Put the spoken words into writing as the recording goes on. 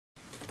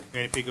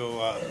Randy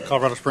Pico,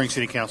 Colorado Springs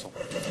City Council.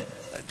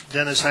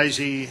 Dennis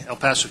Heisey, El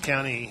Paso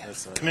County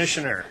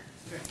Commissioner.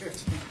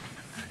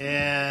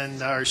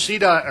 And our our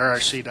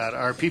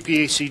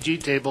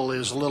PPACG table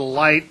is a little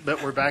light,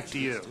 but we're back to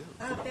you.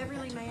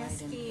 Beverly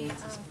Mayeski,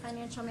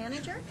 Financial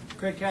Manager.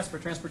 Craig Casper,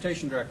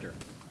 Transportation Director.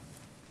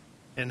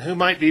 And who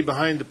might be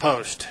behind the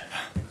post?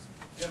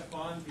 Jeff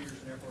Bond,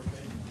 Peterson Airport Base.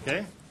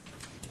 Okay.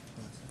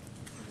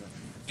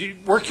 Do you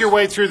work your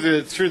way through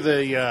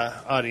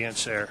the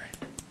audience there.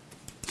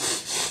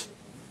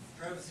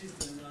 Travis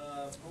Easton,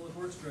 Public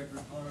Works Director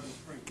of Colorado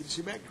Springs. Good to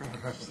see you back,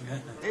 Travis.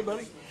 Hey,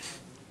 buddy.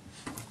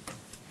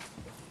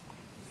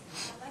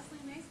 Leslie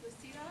Mace with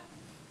CDOT.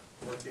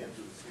 Mark Andrews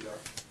with CDOT.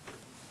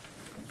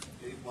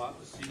 Dave Watt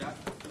with CDOT.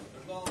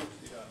 Gonzalo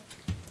with CDOT.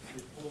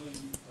 With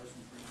Poland,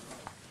 Carson Springs.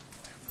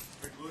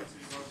 Rick Lewis,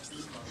 CDOT.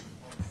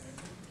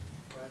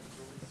 Brad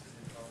Lewis,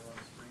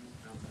 Colorado Springs,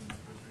 Mountain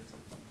Transportation.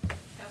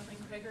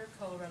 Kathleen Krieger,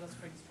 Colorado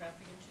Springs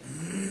Traffic and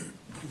Chief.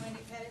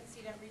 Wendy Pettit,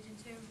 CDOT Region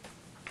 2.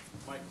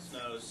 Mike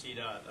Snow,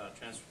 CDOT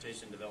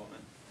Transportation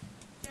Development.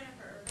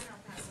 Jennifer Urban, El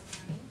Paso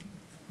County.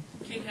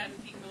 Kate Hatton,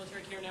 Peak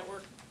Military Care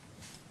Network.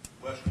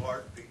 Wes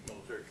Clark, Peak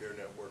Military Care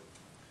Network.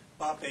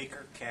 Bob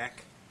Baker, CAC.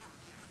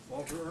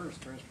 Walter Ernst,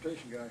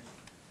 Transportation Guy.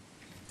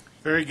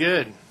 Very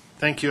good.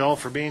 Thank you all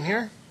for being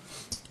here.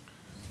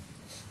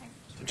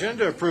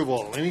 Agenda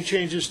approval. Any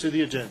changes to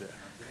the agenda?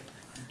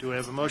 Do we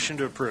have a motion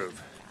to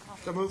approve?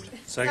 So moved.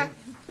 Second.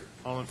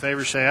 All in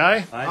favor say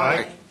aye.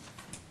 Aye.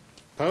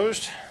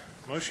 Opposed?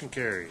 Motion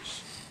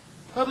carries.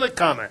 Public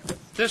comment.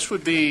 This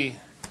would be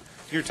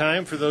your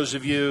time for those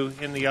of you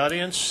in the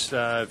audience.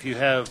 If you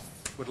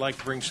would like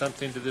to bring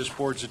something to this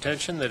board's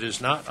attention that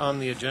is not on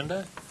the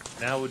agenda,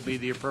 now would be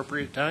the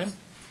appropriate time.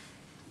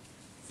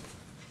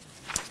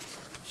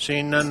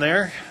 Seeing none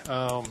there,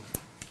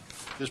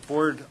 this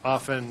board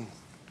often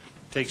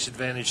takes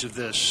advantage of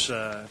this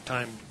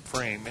time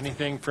frame.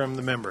 Anything from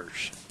the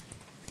members?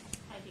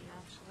 I do,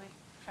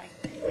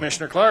 actually.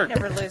 Commissioner Clark.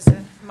 Never lose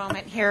a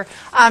moment here.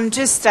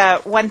 Just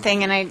one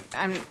thing, and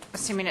I'm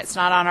assuming it's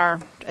not on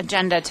our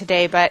agenda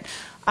today, but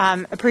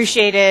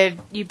appreciated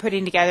you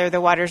putting together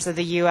the Waters of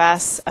the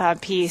U.S.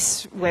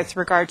 Piece with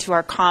regard to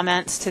our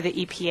comments to the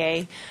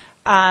EPA.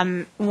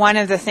 One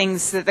of the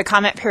things that the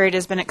comment period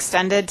has been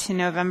extended to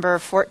November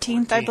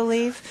 14th, I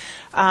believe.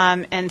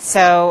 And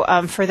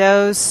so for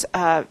those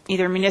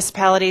either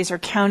municipalities or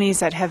counties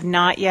that have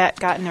not yet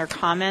gotten their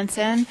comments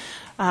in,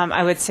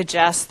 I would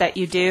suggest that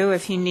you do.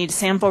 If you need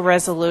sample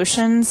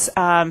resolutions,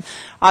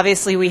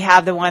 obviously we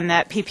have the one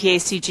that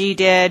PPACG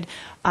did.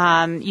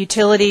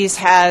 Utilities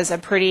has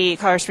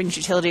Colorado Springs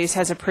Utilities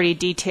has a pretty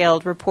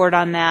detailed report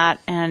on that,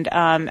 and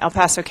El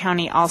Paso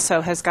County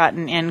also has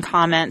gotten in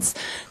comments.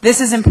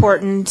 This is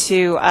important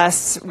to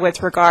us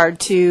with regard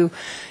to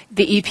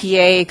the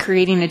EPA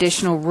creating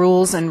additional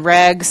rules and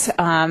regs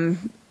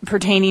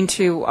pertaining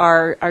to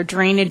our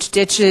drainage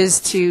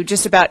ditches, to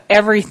just about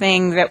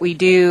everything that we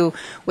do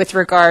with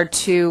regard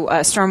to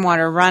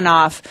stormwater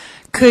runoff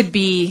could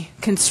be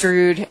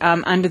construed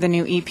under the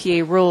new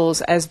EPA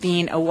rules as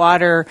being a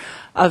water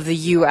of the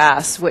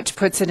U.S., which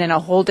puts it in a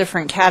whole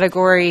different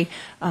category,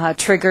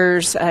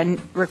 triggers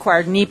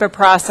required NEPA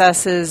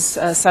processes,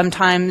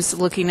 sometimes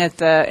looking at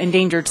the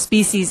Endangered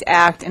Species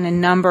Act and a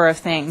number of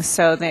things.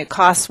 So the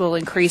costs will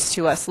increase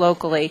to us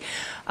locally.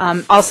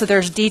 Also,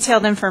 there's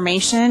detailed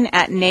information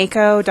at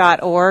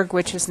NACO.org,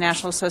 which is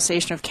National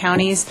Association of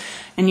Counties,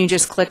 and you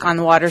just click on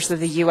the Waters of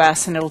the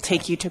U.S. and it will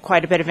take you to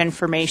quite a bit of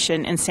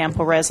information and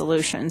sample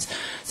resolutions.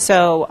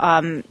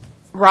 So,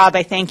 Rob,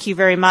 I thank you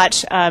very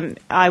much.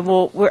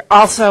 We're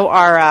also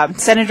our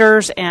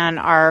senators and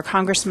our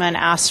congressmen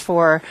asked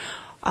for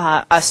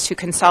us to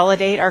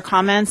consolidate our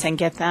comments and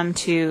get them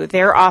to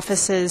their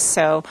offices.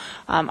 So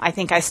I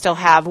think I still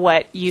have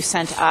what you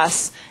sent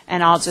us,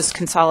 and I'll just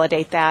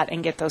consolidate that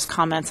and get those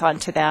comments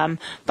onto them.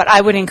 But I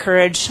would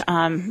encourage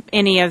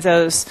any of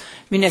those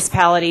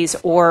municipalities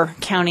or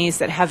counties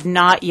that have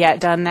not yet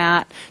done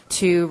that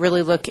to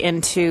really look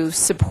into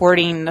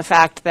supporting the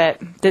fact that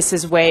this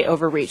is way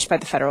overreached by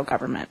the federal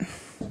government.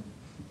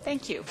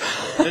 Thank you.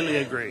 Completely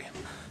agree.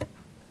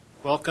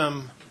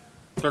 Welcome,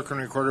 Clerk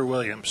and Recorder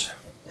Williams.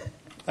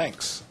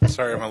 Thanks.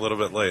 Sorry I'm a little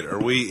bit late. Are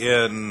we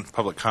in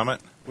public comment?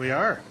 We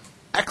are.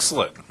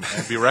 Excellent.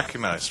 I'd be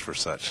recognized for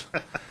such.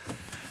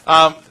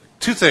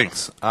 Two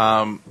things.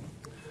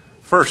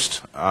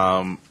 First,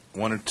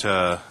 wanted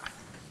to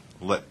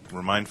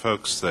remind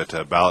folks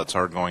that ballots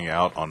are going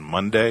out on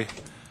Monday.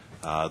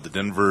 The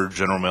Denver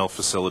General Mail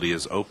facility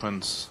is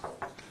open,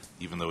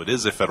 even though it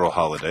is a federal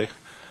holiday.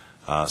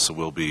 So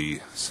we'll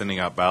be sending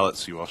out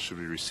ballots. You all should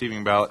be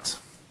receiving ballots.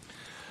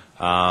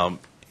 And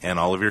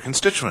all of your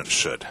constituents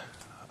should.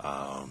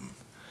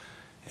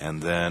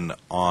 And then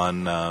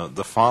on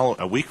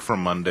a week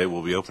from Monday,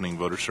 we'll be opening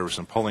voter service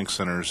and polling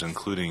centers,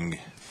 including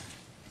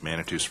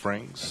Manitou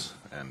Springs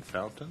and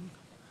Fountain,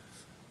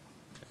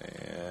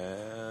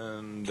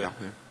 and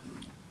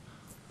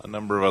a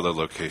number of other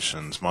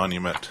locations.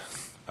 Monument.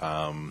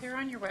 They're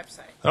on your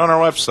website. They're on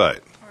our website.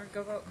 Or Or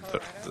Go Vote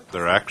Colorado?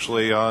 They're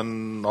actually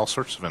on all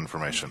sorts of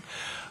information.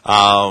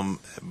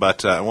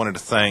 But I wanted to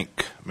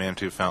thank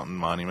Manitou Fountain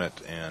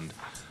Monument and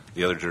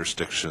the other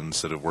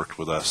jurisdictions that have worked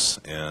with us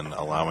in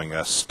allowing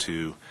us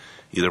to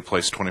either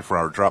place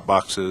 24-hour drop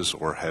boxes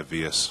or have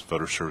VS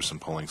voter service and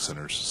polling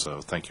centers.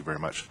 So thank you very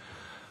much.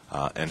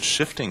 And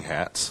shifting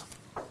hats,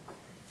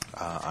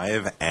 I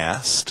have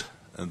asked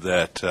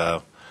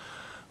that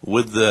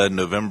with the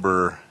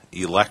November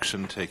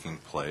election taking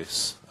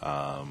place,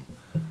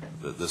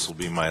 that this will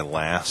be my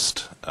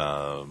last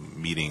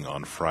meeting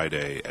on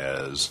Friday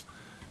as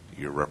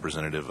your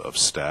representative of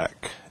STAC,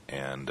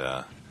 and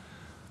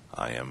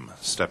I am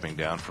stepping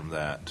down from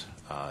that,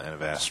 and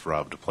have asked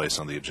Rob to place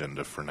on the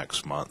agenda for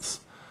next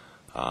month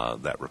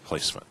that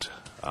replacement.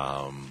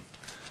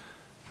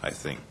 I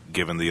think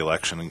given the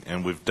election,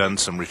 and we've done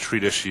some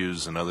retreat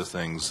issues and other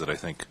things that I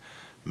think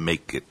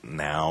make it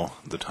now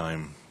the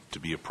time to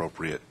be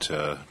appropriate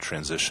to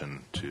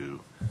transition to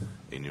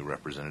a new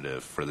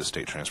representative for the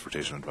State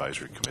Transportation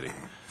Advisory Committee.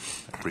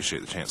 I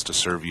appreciate the chance to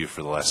serve you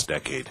for the last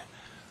decade,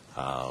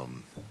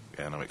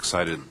 and I'm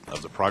excited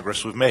of the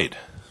progress we've made,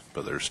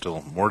 but there's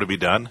still more to be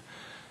done,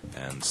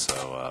 and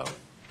so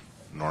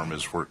Norm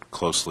has worked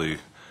closely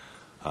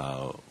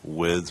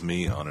with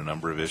me on a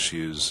number of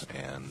issues,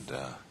 and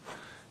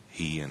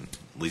he and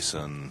Lisa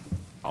and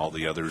all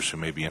the others who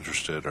may be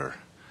interested are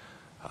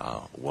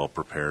well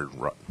prepared.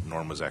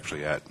 Norm was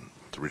actually at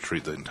the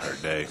retreat the entire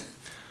day.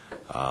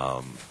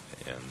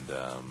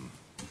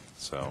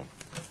 So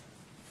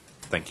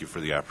thank you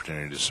for the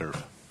opportunity to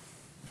serve.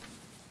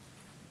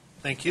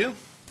 Thank you.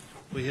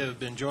 We have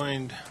been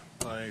joined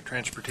by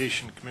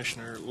Transportation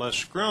Commissioner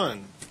Les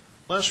Gruen.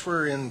 Les,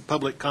 we're in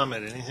public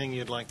comment. Anything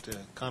you'd like to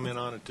comment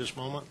on at this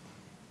moment?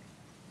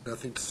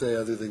 Nothing to say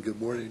other than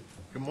good morning.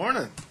 Good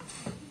morning.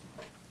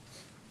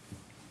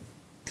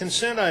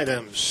 Consent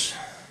items.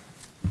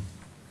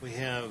 We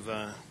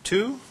have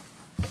two.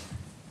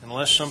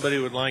 Unless somebody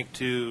would like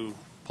to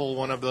pull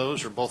one of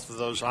those or both of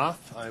those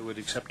off, I would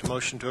accept a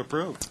motion to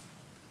approve.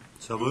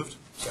 So moved.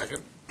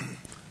 Second.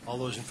 All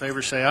those in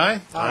favor say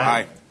aye.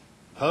 Aye.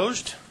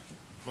 Opposed?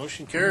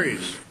 Motion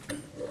carries.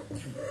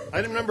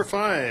 Item number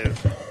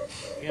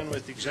 5, again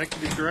with the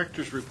Executive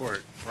Director's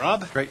Report.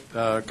 Rob? Great.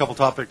 A couple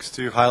topics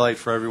to highlight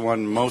for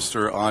everyone. Most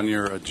are on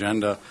your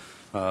agenda.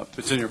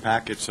 It's in your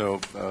package, so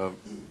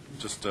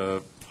just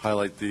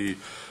highlight the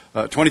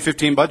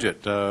 2015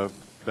 budget.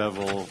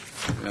 Bevel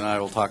and I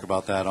will talk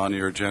about that on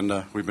your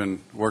agenda. We've been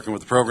working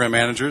with the program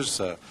managers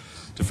to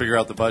figure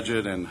out the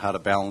budget and how to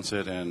balance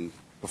it, and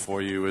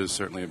before you is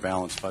certainly a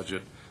balanced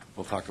budget.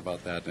 We'll talk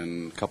about that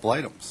in a couple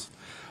items.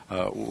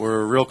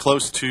 We're real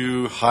close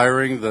to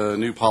hiring the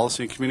new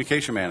policy and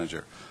communication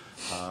manager.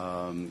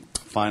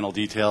 Final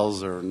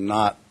details are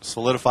not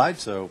solidified,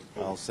 so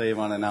I'll save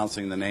on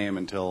announcing the name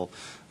until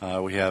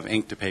we have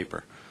ink to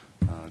paper,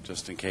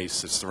 just in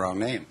case it's the wrong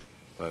name.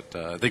 But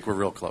I think we're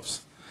real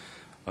close.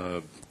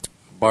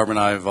 Barb and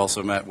I have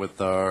also met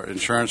with our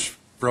insurance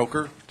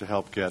broker to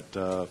help get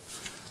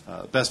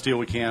best deal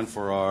we can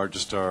for our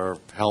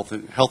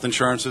health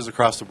insurances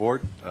across the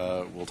board.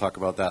 We'll talk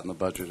about that in the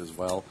budget as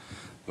well.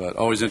 But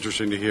always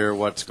interesting to hear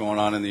what's going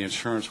on in the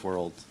insurance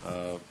world,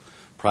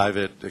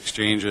 private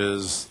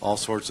exchanges, all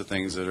sorts of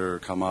things that are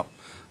come up.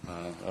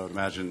 I would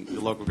imagine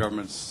the local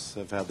governments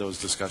have had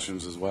those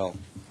discussions as well.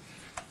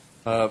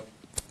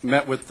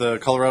 Met with the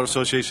Colorado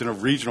Association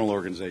of Regional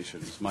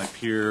Organizations, my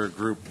peer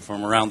group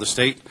from around the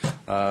state.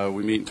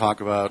 We meet and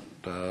talk about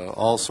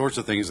all sorts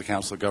of things the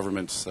Council of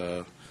Governments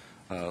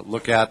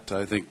look at.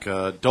 I think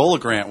DOLA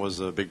grant was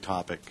a big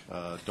topic.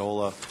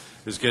 DOLA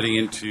is getting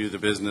into the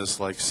business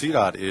like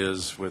CDOT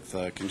is with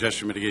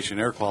congestion mitigation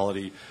air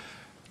quality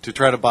to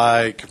try to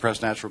buy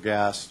compressed natural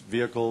gas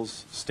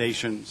vehicles,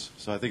 stations.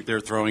 So I think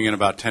they're throwing in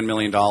about $10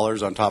 million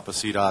on top of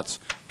CDOT's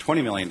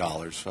 $20 million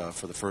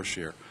for the first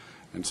year.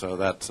 And so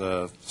that's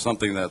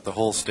something that the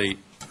whole state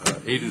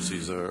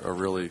agencies are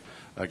really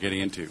getting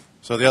into.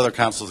 So the other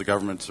councils of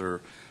governments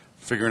are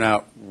figuring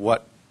out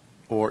what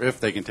or if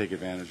they can take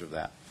advantage of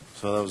that.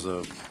 So that was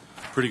a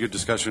pretty good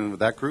discussion with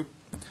that group.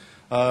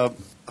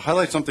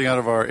 Highlight something out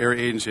of our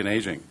area agency on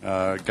aging.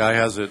 Guy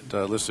has it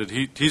listed.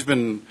 He's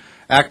been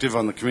active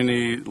on the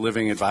Community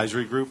Living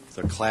Advisory Group,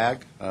 the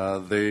CLAG.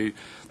 They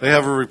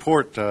have a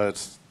report.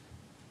 It's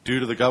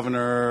due to the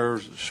governor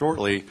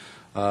shortly.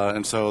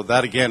 And so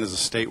that, again, is a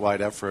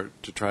statewide effort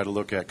to try to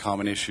look at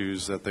common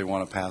issues that they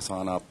want to pass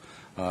on up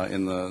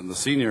in the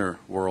senior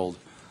world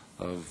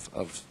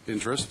of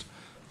interest.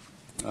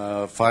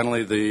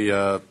 Finally,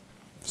 the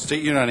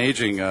State Unit on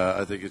Aging,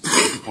 I think it's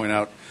good to point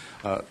out,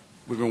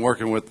 we've been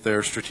working with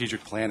their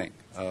strategic planning,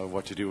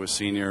 what to do with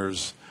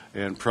seniors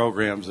and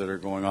programs that are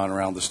going on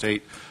around the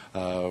state.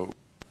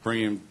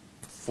 Bringing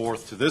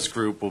forth to this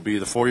group will be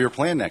the 4-year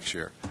plan next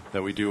year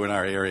that we do in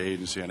our area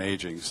agency on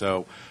aging.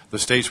 So the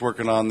state's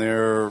working on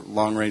their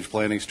long-range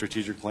planning,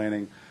 strategic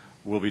planning.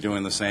 We'll be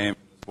doing the same.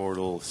 The board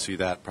will see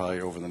that probably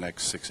over the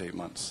next 6-8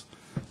 months.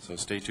 So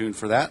stay tuned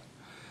for that.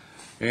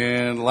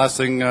 And the last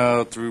thing,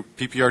 through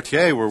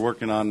PPRTA, we're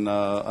working on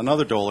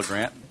another DOLA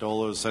grant.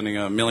 DOLA is sending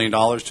 $1 million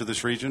to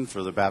this region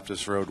for the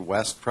Baptist Road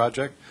West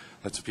project.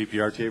 That's a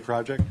PPRTA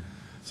project.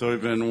 So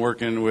we've been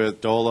working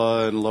with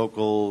DOLA and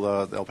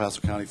local El Paso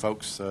County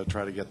folks to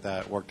try to get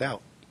that worked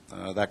out.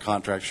 That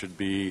contract should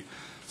be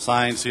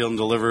signed, sealed, and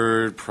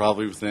delivered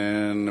probably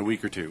within a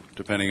week or two,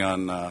 depending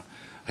on, I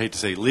hate to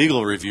say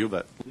legal review,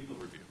 but legal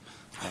review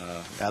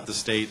at the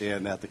state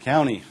and at the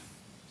county.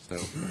 So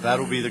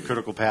that'll be the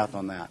critical path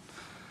on that.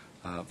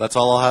 That's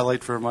all I'll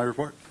highlight for my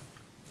report.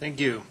 Thank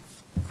you.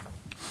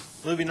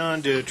 Moving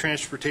on to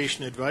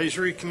Transportation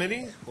Advisory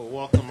Committee, we'll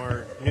welcome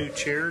our new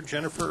chair,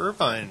 Jennifer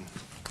Irvine.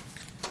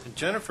 And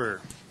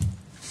Jennifer,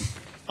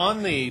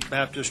 on the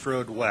Baptist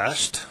Road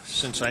West,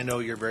 since I know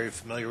you're very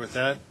familiar with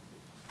that,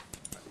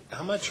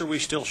 how much are we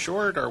still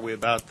short? Are we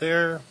about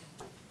there?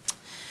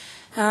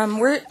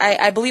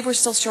 I believe we're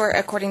still short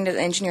according to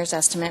the engineer's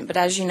estimate, but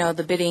as you know,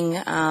 the bidding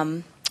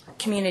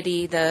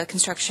community, the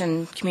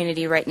construction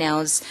community right now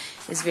is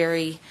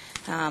very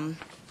hard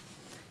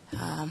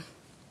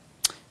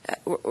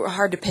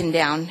to pin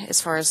down as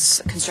far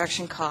as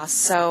construction costs.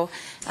 So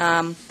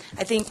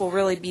I think we'll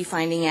really be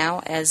finding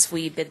out as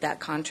we bid that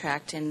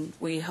contract, and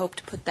we hope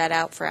to put that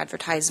out for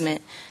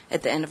advertisement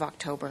at the end of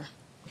October.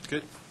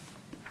 Good.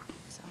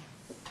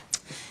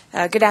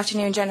 Good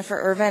afternoon, Jennifer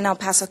Irvin, El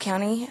Paso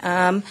County.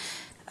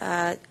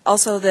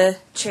 Also the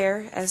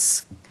chair,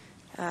 as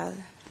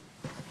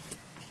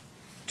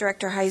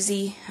Director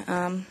Heisey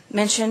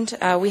mentioned,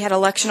 we had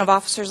election of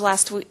officers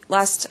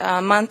last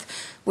month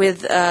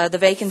with the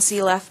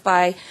vacancy left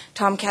by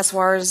Tom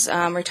Caswar's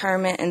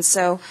retirement, and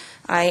so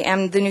I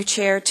am the new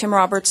chair. Tim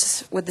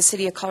Roberts with the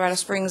City of Colorado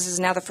Springs is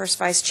now the first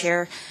vice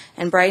chair,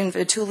 and Brian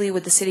Vituli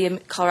with the City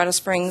of Colorado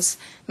Springs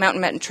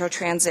Mountain Metro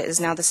Transit is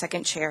now the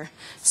second chair.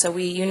 So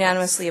we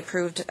unanimously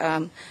approved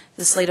the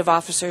slate of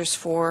officers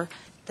for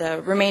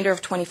the remainder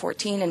of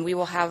 2014, and we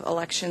will have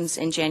elections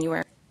in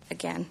January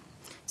again.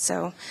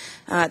 So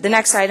the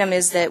next item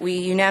is that we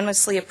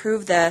unanimously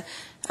approve the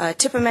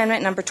TIP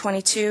Amendment number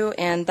 22,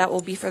 and that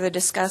will be further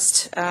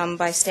discussed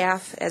by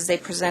staff as they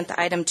present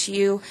the item to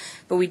you.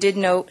 But we did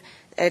note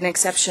an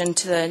exception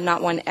to the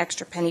not one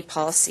extra penny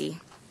policy.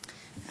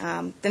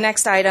 The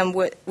next item,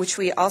 which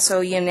we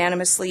also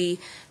unanimously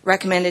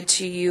recommended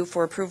to you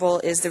for approval,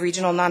 is the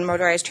Regional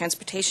Non-Motorized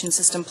Transportation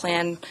System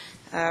Plan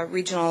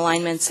regional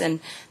alignments, and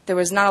there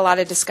was not a lot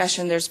of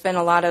discussion. There's been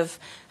a lot of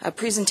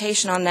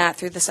presentation on that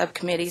through the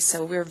subcommittee,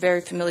 so we're very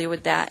familiar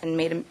with that and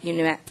made a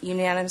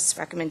unanimous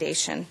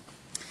recommendation.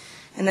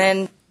 And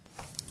then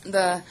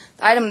the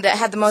item that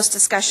had the most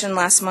discussion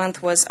last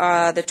month was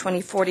the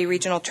 2040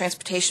 Regional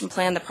Transportation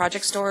Plan, the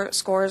project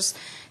scores.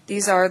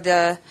 These are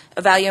the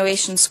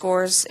evaluation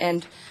scores,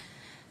 and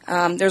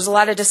there's a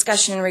lot of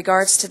discussion in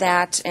regards to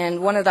that,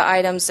 and one of the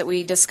items that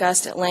we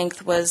discussed at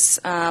length was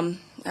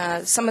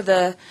some of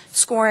the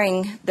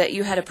scoring that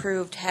you had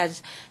approved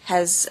has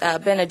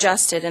been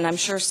adjusted, and I'm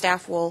sure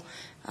staff will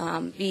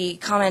be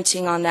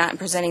commenting on that and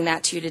presenting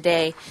that to you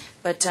today.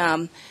 But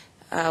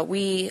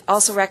we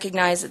also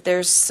recognize that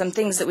there's some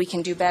things that we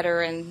can do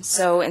better, and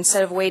so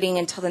instead of waiting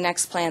until the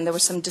next plan, there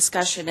was some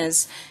discussion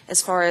as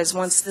far as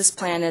once this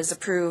plan is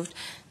approved,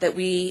 that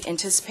we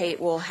anticipate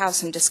we'll have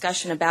some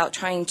discussion about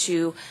trying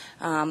to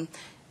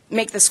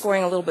make the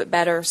scoring a little bit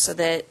better so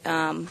that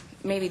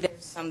maybe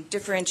there's some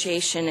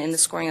differentiation in the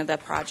scoring of the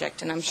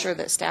project, and I'm sure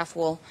that staff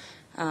will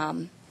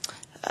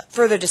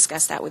further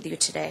discuss that with you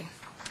today.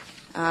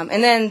 And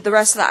then the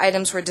rest of the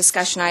items were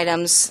discussion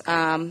items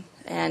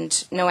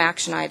and no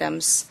action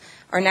items.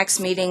 Our next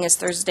meeting is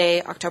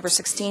Thursday, October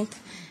 16th,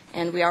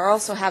 and we are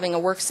also having a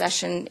work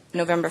session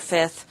November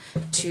 5th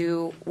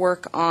to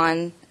work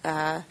on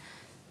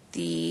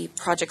the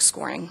project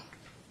scoring.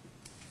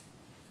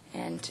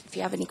 And if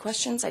you have any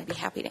questions, I'd be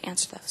happy to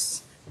answer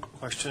those.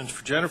 Questions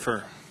for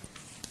Jennifer?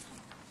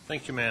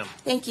 Thank you, ma'am.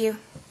 Thank you.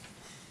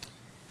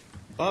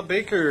 Bob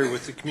Baker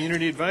with the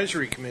Community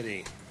Advisory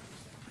Committee.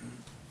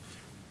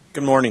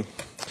 Good morning.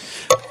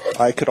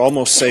 I could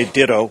almost say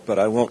ditto, but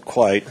I won't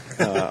quite.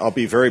 I'll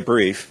be very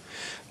brief.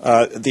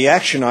 The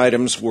action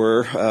items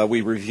were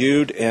we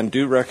reviewed and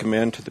do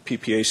recommend to the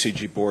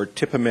PPACG Board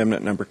TIP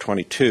Amendment number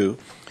 22.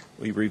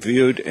 We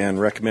reviewed and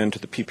recommend to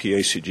the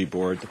PPACG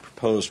Board the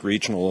proposed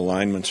regional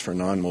alignments for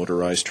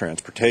non-motorized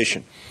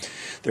transportation.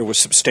 There was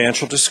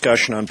substantial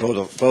discussion on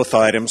both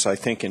items, I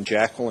think, in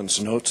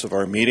Jacqueline's notes of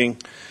our meeting.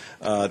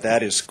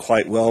 That is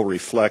quite well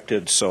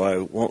reflected, so I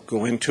won't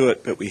go into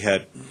it, but we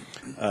had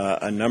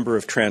a number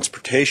of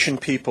transportation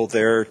people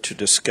there to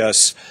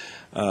discuss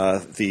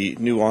the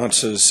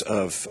nuances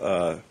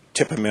of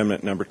TIP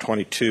Amendment number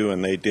 22,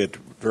 and they did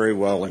very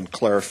well in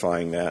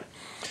clarifying that.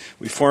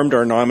 We formed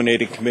our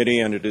nominating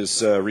committee, and it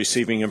is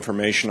receiving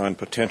information on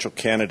potential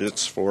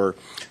candidates for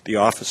the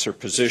officer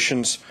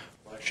positions.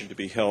 Election to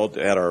be held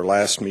at our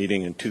last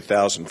meeting in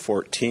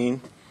 2014.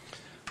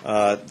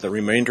 The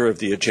remainder of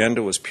the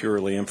agenda was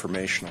purely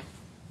informational.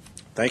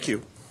 Thank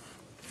you.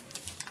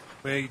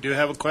 We do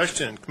have a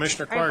question.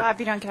 Commissioner All right, Clark. Bob,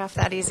 you don't get off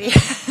that easy.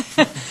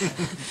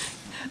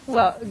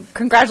 Well,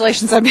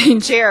 congratulations on being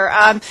chair.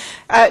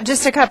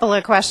 Just a couple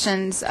of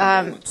questions.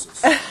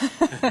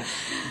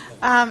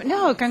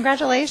 No,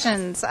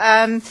 congratulations.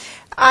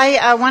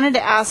 I wanted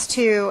to ask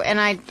too, and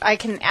I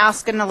can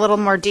ask in a little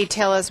more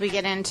detail as we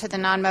get into the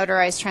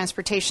non-motorized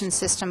transportation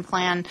system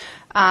plan,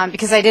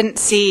 because I didn't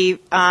see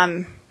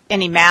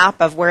any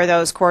map of where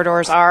those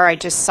corridors are. I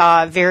just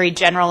saw very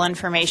general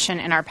information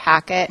in our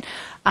packet.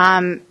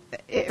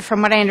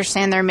 From what I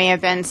understand, there may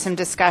have been some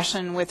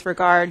discussion with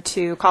regard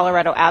to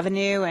Colorado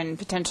Avenue and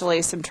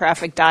potentially some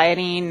traffic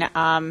dieting,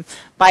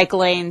 bike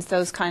lanes,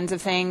 those kinds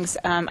of things.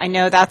 I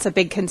know that's a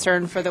big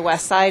concern for the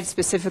west side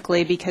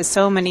specifically because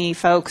so many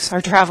folks are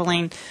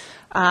traveling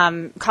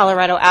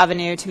Colorado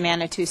Avenue to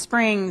Manitou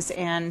Springs,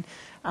 and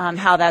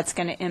how that's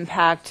going to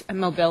impact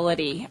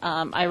mobility.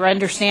 I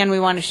understand we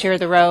want to share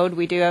the road.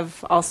 We do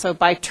have also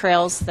bike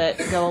trails that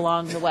go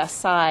along the west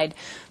side.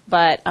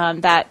 But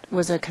that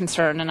was a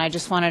concern, and I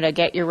just wanted to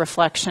get your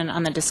reflection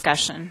on the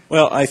discussion.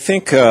 Well, I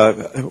think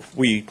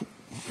we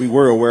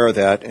were aware of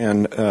that,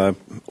 and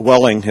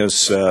Welling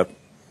has, through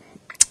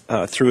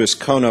his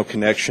Kono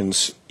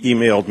connections,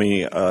 emailed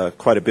me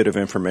quite a bit of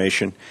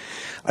information.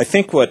 I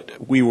think what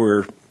we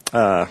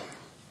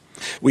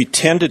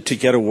tended to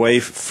get away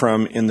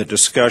from in the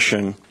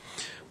discussion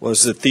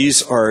was that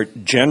these are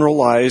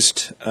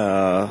generalized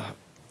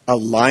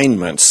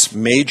alignments,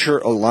 major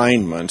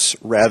alignments,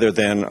 rather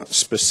than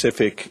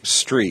specific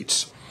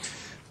streets.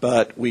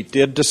 But we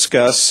did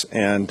discuss,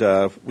 and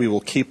we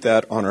will keep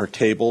that on our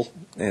table.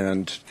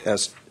 And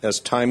as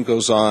time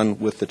goes on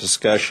with the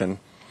discussion,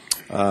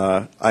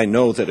 I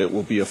know that it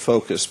will be a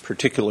focus,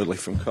 particularly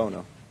from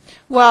Kono.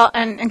 Well,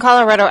 and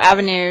Colorado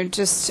Avenue,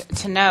 just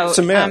to note, it's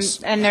a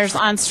mess. And there's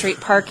on-street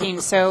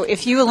parking. So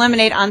if you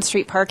eliminate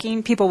on-street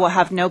parking, people will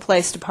have no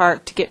place to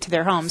park to get to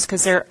their homes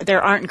because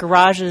there aren't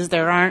garages,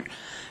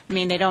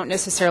 they don't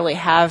necessarily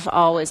have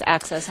always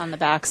access on the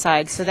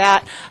backside. So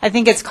that, I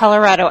think it's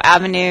Colorado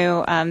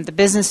Avenue. The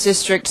business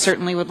district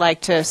certainly would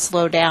like to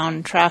slow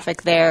down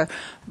traffic there.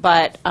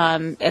 But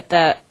at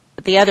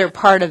the other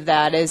part of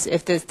that is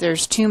if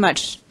there's too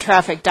much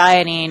traffic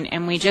dieting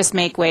and we just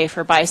make way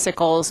for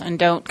bicycles and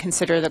don't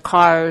consider the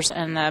cars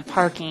and the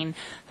parking,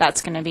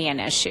 that's going to be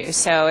an issue.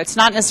 So it's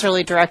not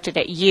necessarily directed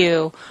at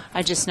you.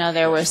 I just know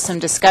there was some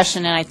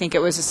discussion, and I think it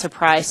was a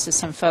surprise to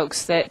some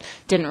folks that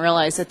didn't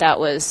realize that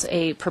was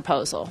a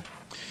proposal.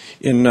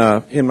 In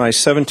my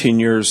 17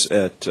 years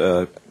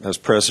as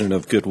president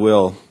of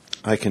Goodwill,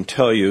 I can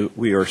tell you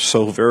we are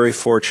so very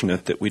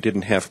fortunate that we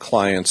didn't have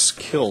clients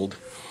killed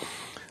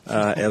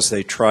as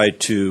they tried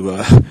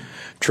to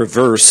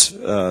traverse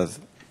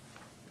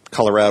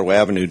Colorado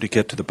Avenue to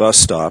get to the bus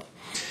stop.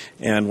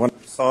 And when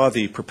I saw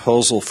the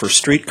proposal for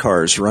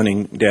streetcars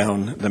running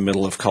down the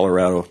middle of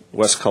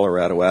West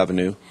Colorado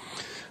Avenue,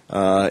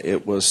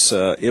 it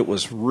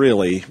was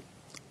really,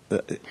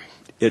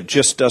 it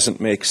just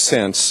doesn't make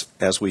sense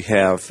as we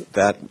have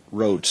that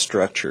road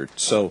structured.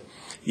 So,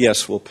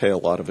 yes, we'll pay a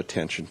lot of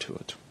attention to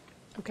it.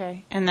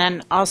 Okay. And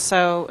then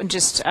also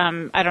just,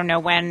 I don't know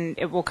when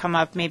it will come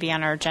up maybe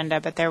on our agenda,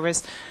 but there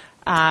was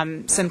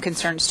some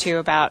concerns too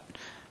about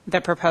the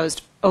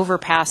proposed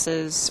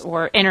overpasses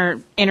or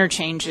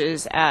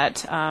interchanges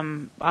at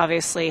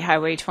obviously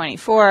Highway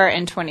 24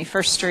 and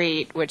 21st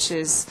Street, which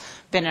has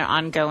been an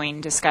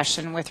ongoing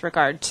discussion with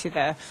regard to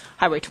the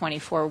Highway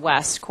 24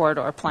 West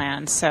corridor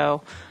plan.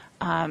 So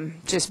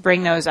just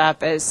bring those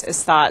up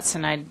as thoughts,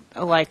 and I'd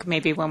like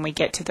maybe when we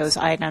get to those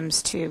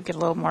items to get a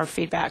little more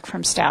feedback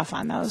from staff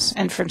on those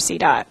and from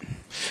CDOT.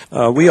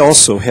 We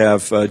also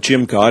have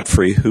Jim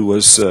Godfrey, who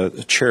was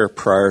the chair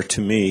prior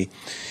to me.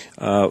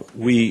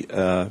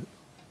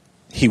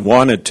 He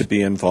wanted to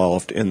be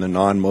involved in the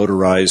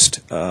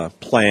non-motorized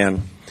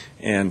plan,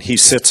 and he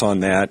sits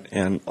on that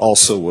and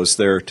also was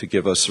there to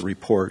give us a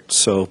report.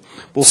 So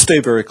we'll stay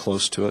very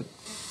close to it.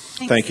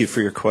 Thank you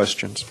for your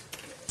questions.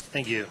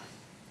 Thank you.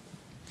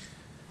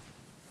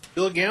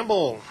 Bill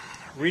Gamble,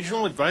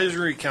 Regional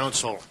Advisory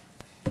Council.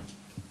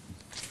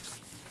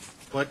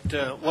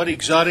 What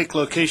exotic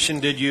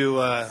location did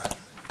you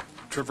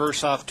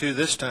traverse off to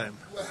this time?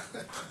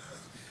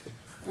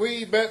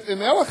 We met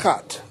in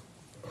Ellicott,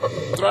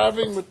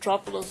 thriving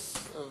metropolis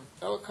of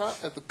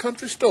Ellicott at the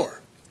country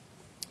store.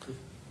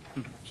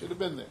 Should have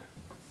been there.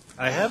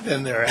 I have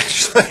been there,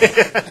 actually.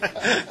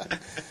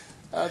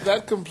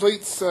 That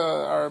completes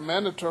our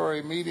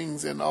mandatory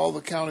meetings in all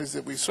the counties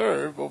that we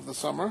serve over the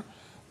summer.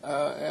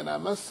 And I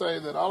must say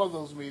that all of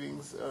those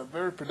meetings are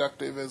very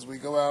productive as we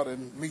go out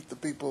and meet the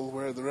people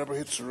where the rubber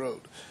hits the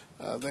road.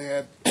 They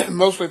had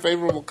mostly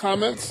favorable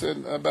comments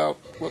about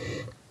what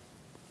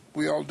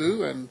we all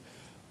do, and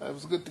it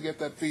was good to get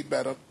that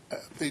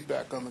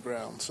feedback on the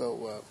ground.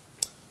 So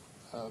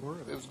it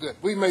was good.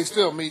 We may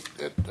still meet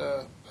at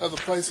other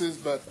places,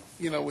 but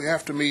we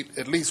have to meet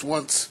at least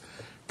once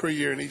per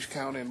year in each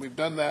county, and we've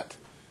done that.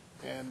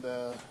 And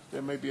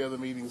there may be other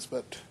meetings,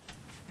 but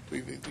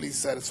we've at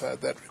least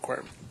satisfied that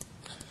requirement.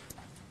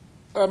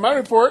 My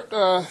report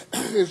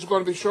is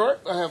going to be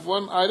short. I have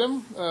one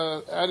item,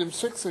 item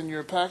 6 in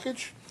your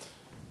package,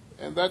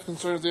 and that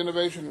concerns the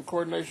Innovation and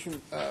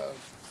Coordination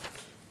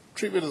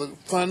treatment of the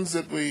funds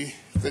that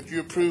you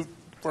approved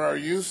for our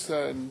use,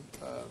 and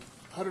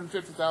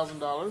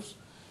 $150,000.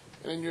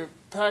 And in your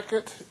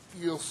packet,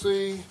 you'll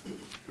see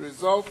the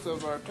results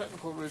of our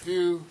technical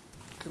review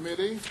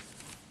committee.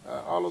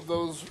 All of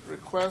those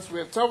requests, we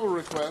had several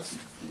requests,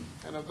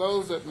 and of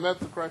those that met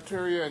the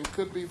criteria and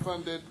could be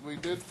funded, we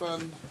did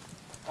fund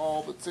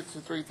all but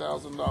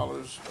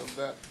 $63,000 of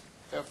that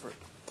effort.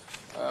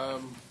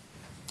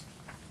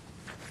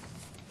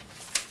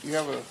 You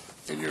have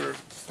in your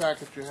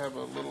packet, you have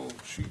a little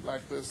sheet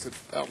like this that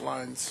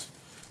outlines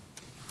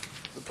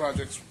the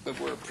projects that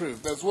were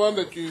approved. There's one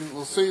that you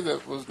will see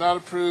that was not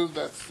approved.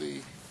 That's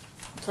the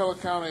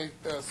Tele-County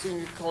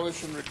Senior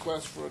Coalition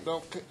request for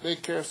adult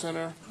daycare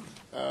center.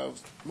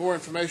 More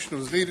information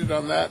was needed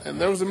on that, and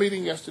there was a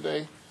meeting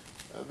yesterday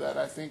that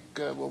I think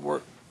will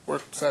work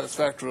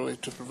satisfactorily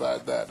to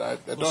provide that. I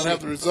don't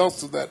have the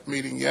results of that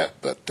meeting yet,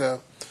 but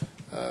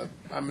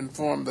I'm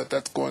informed that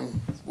that's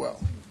going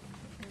well.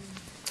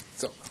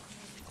 So,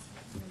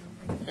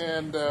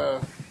 and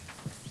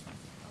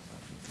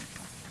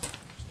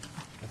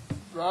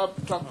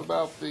Rob talked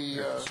about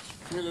the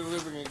Community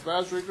Living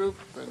Advisory Group,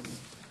 and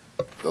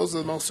those are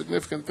the most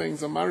significant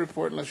things on my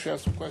report, unless you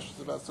have some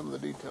questions about some of the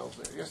details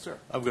there. Yes, sir.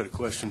 I've got a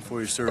question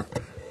for you, sir.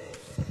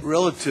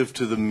 Relative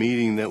to the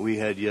meeting that we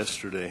had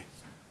yesterday,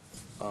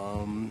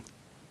 I'm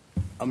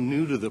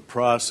new to the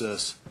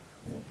process.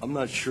 I'm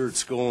not sure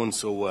it's going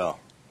so well.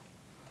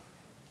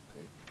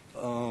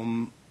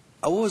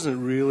 I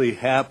wasn't really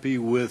happy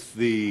with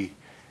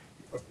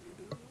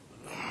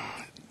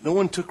no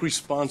one took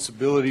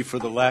responsibility for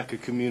the lack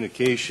of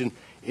communication,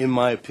 in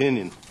my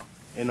opinion,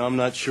 and I'm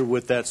not sure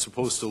what that's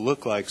supposed to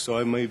look like, so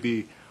I may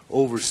be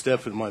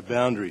overstepping my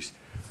boundaries.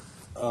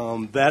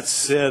 That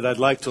said, I'd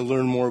like to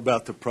learn more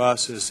about the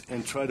process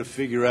and try to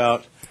figure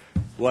out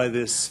why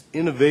this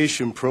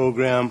innovation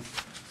program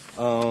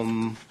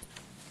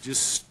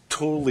just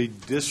totally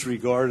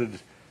disregarded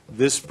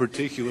this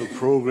particular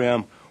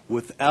program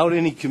without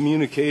any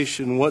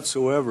communication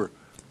whatsoever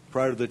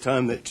prior to the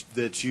time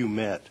that you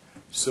met.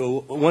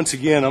 So once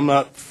again, I'm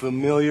not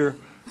familiar,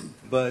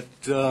 but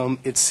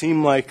it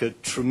seemed like a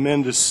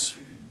tremendous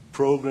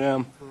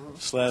program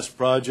 /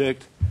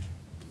 project,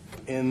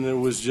 and there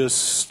was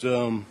just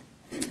there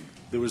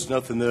was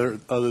nothing there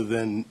other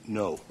than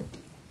no.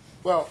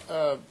 Well,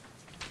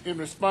 in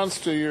response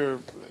to your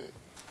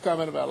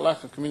comment about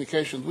lack of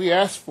communication, we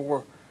asked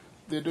for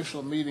the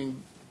additional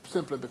meeting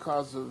simply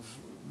because of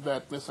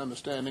that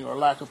misunderstanding or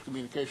lack of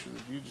communication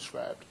that you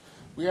described.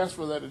 We asked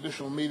for that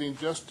additional meeting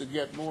just to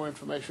get more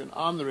information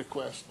on the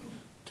request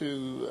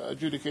to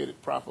adjudicate it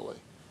properly.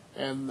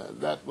 And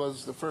that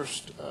was the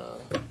first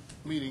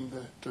meeting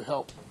to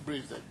help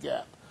bridge that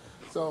gap.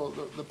 So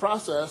the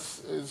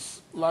process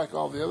is like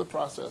all the other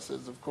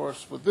processes. Of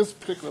course, with this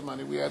particular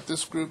money, we had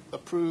this group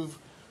approve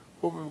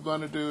what we were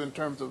going to do in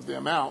terms of the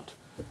amount.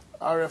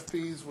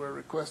 RFPs were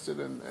requested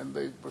and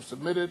they were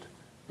submitted.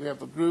 We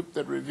have a group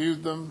that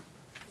reviewed them,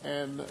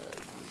 and the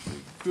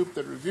group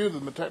that reviewed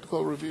them, the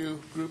technical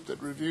review group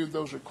that reviewed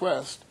those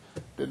requests,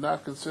 did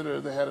not consider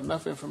they had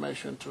enough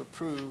information to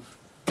approve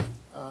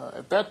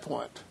at that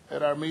point,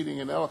 at our meeting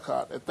in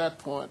Ellicott, at that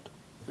point,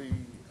 the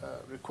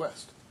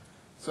request.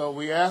 So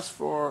we asked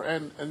for,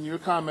 and your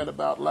comment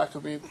about lack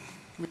of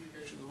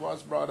communication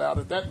was brought out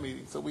at that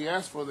meeting, so we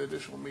asked for the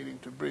additional meeting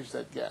to bridge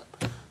that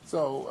gap.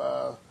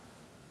 So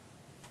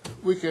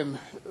we can,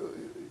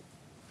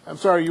 I'm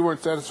sorry you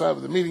weren't satisfied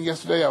with the meeting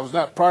yesterday. I was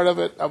not part of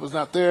it. I was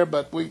not there,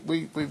 but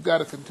we've got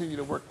to continue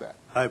to work that.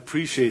 I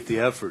appreciate the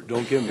effort.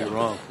 Don't get me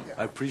wrong.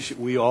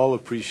 We all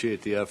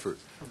appreciate the effort.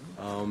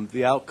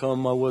 The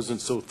outcome I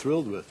wasn't so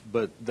thrilled with,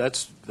 but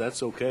that's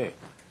okay.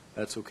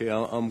 That's okay.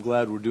 I'm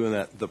glad we're doing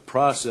that. The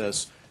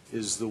process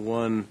is the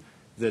one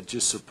that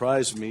just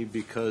surprised me,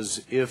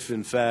 because if,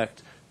 in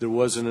fact, there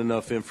wasn't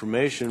enough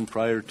information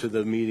prior to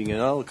the meeting in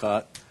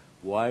Ellicott,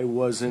 why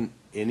wasn't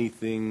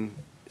anything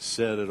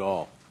said at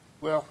all?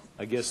 Well,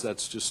 I guess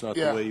that's just not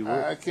the way you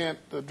work. I can't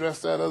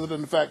address that other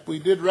than the fact we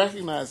did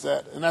recognize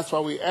that, and that's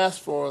why we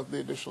asked for the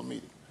additional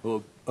meeting.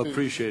 Well,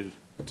 appreciate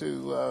it.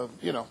 To,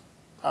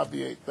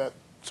 obviate that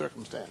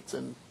circumstance.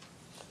 And,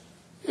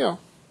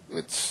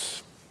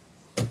 it's,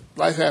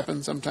 life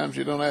happens. Sometimes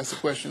you don't ask the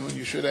question when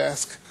you should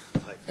ask.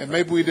 And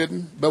maybe we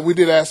didn't, but we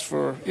did ask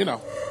for,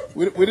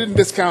 we didn't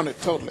discount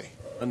it totally.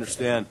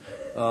 Understand.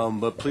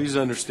 But please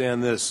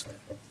understand this.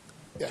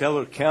 Yeah.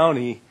 Keller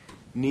County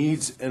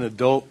needs an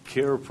adult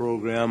care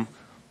program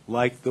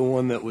like the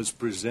one that was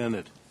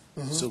presented.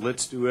 Mm-hmm. So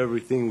let's do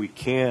everything we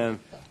can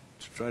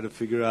to try to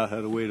figure out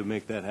how to way to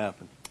make that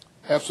happen.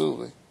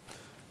 Absolutely.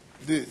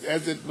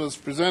 As it was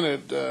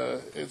presented,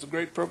 it's a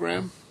great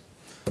program.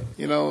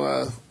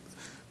 Adult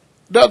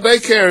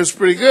daycare is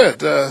pretty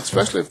good,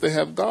 especially if they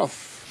have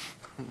golf.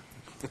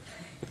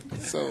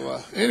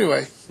 So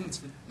anyway,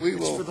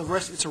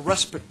 It's a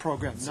respite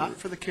program, not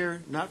for the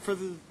care, not for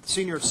the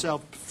senior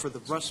itself, for the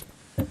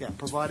Yeah,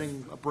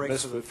 providing a break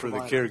Respite for the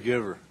provider.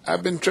 caregiver.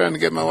 I've been trying to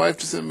get my wife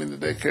to send me to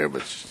daycare,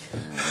 but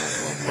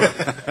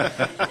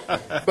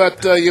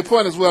but your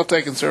point is well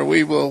taken, sir.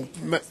 We will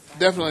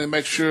definitely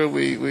make sure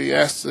we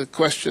ask the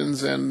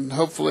questions, and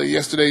hopefully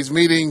yesterday's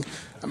meeting,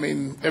 I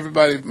mean,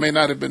 everybody may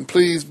not have been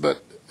pleased,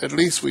 but at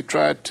least we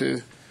tried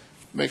to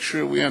make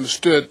sure we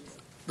understood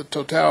the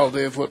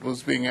totality of what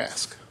was being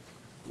asked.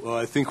 Well,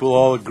 I think we'll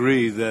all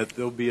agree that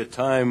there'll be a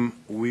time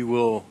we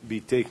will be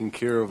taking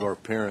care of our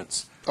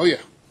parents. Oh,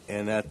 yeah.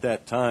 And at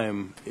that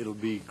time, it'll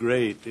be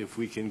great if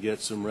we can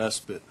get some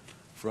respite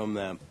from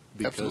them,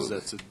 because Absolutely.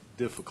 that's a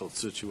difficult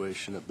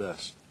situation at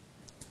best.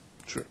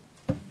 Sure.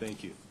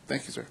 Thank you.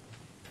 Thank you, sir.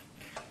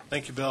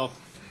 Thank you, Bill.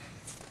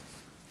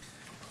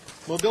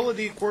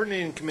 Mobility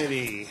Coordinating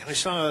Committee. I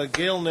saw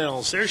Gail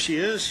Nels. There she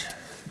is.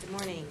 Good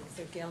morning.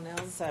 So Gail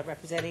Nels,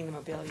 representing the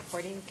Mobility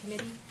Coordinating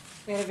Committee.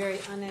 We had a very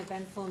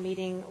uneventful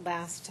meeting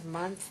last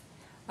month.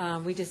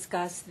 We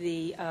discussed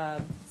the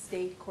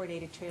state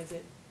coordinated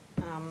transit.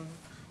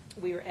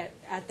 We were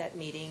at that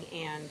meeting,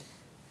 and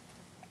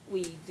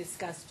we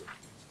discussed,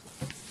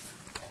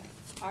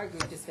 our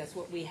group discussed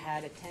what we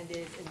had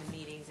attended in the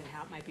meetings and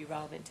how it might be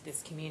relevant to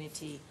this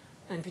community.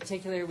 In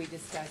particular, we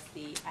discussed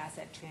the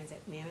asset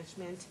transit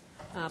management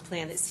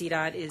plan that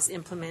CDOT is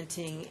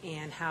implementing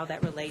and how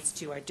that relates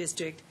to our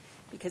district,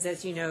 because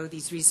as you know,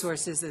 these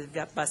resources,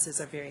 the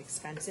buses are very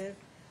expensive.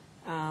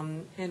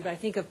 And I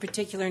think of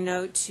particular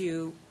note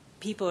to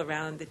people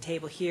around the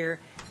table here,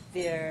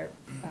 the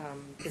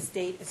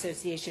State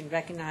Association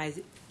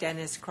recognized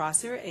Dennis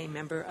Crosser, a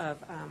member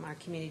of our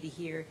community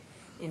here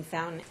in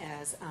Fountain,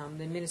 as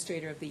the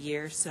Administrator of the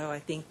Year. So I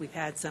think we've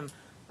had some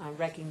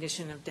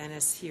recognition of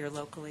Dennis here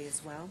locally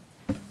as well.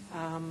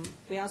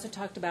 We also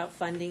talked about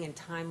funding and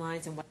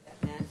timelines and what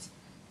that meant.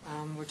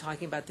 We're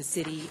talking about the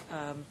city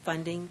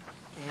funding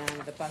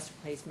and the bus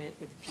replacement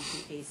with the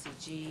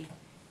PPACG.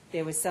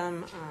 There was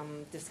some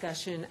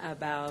discussion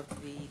about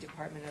the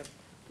Department of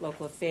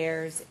Local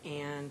Affairs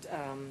and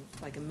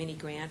like a mini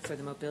grant for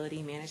the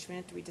mobility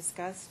management we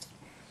discussed.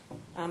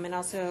 And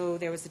also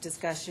there was a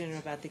discussion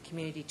about the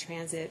Community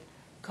Transit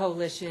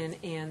Coalition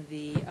and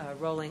the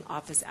rolling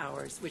office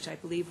hours, which I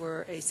believe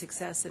were a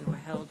success and were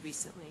held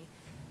recently.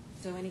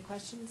 So any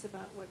questions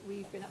about what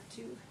we've been up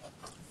to?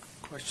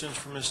 Questions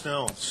for Ms.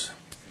 Nels?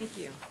 Thank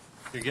you.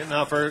 You're getting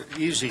off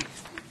easy.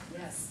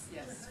 Yes,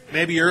 yes.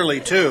 Maybe early,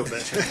 too.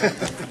 But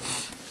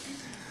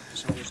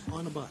So it's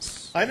on a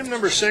bus. Item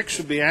number 6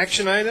 would be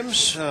action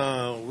items.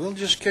 We'll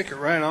just kick it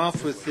right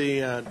off with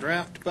the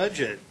draft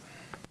budget.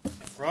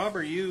 Rob,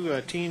 are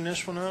you teeing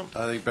this one up?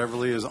 I think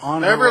Beverly is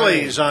on her way.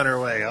 Beverly's on her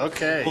way.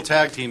 Okay. We'll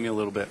tag team you a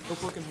little bit.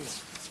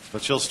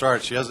 But she'll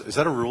start. She has. Is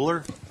that a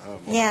ruler?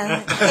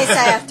 Yeah, in case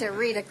I have to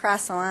read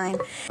across the line.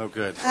 Oh,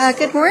 good.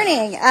 Good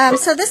morning.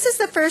 So this is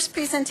the first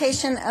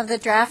presentation of the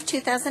draft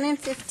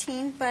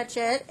 2015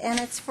 budget,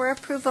 and it's for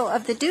approval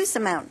of the dues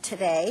amount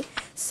today,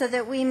 so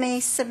that we may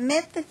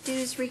submit the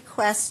dues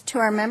request to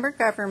our member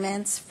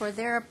governments for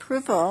their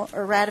approval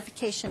or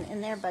ratification in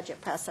their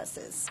budget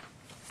processes.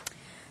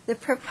 The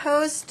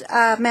proposed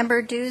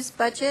member dues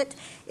budget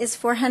is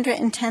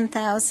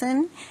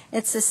 $410,000.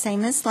 It's the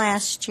same as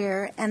last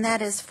year, and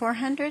that is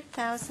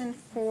 $400,000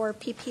 for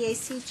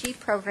PPACG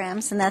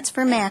programs, and that's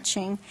for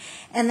matching,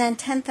 and then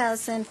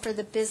 $10,000 for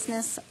the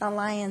Business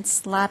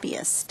Alliance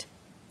lobbyist.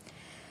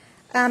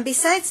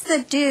 Besides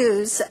the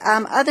dues,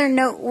 other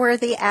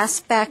noteworthy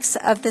aspects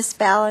of this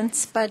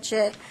balanced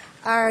budget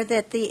are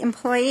that the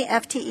employee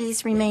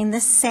FTEs remain the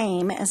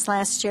same as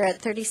last year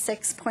at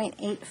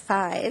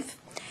 36.85.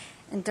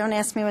 And don't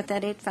ask me what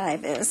that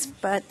 8.5 is,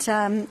 but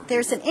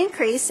there's an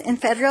increase in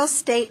federal,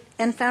 state,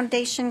 and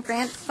foundation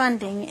grant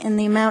funding in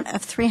the amount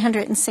of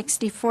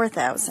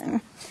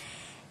 $364,000,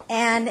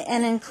 and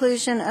an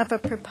inclusion of a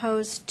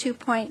proposed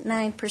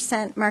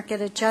 2.9%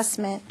 market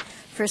adjustment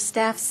for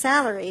staff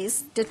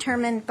salaries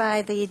determined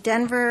by the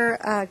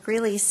Denver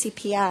Greeley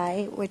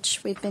CPI,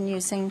 which we've been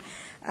using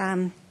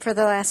for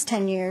the last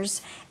 10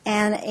 years,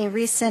 and a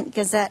recent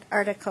Gazette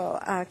article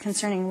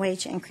concerning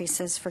wage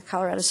increases for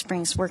Colorado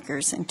Springs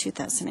workers in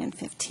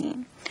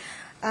 2015.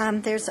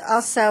 There's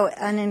also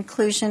an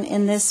inclusion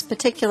in this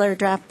particular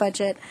draft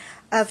budget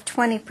of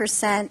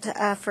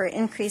 20% for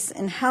increase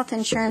in health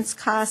insurance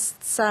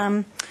costs,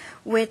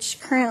 which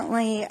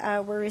currently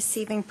we're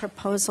receiving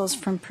proposals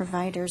from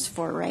providers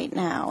for right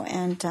now.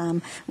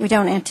 And we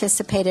don't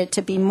anticipate it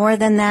to be more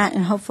than that,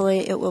 and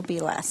hopefully it will be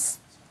less.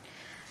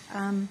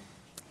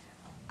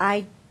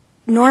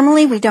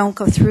 Normally, we don't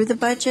go through the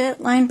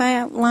budget line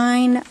by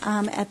line.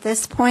 At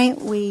this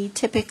point, we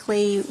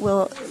typically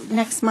will,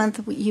 next month,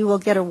 you will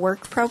get a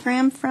work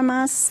program from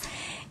us,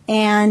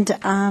 and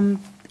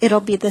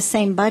it'll be the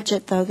same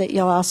budget, though, that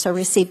you'll also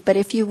receive. But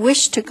if you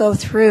wish to go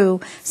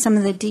through some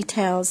of the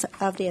details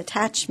of the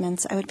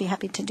attachments, I would be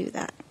happy to do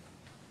that.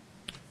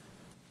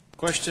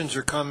 Questions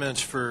or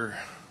comments for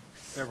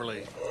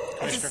Beverly.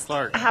 Commissioner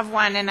Clark. I have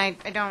one, and I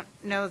don't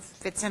know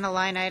if it's in a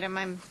line item.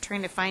 I'm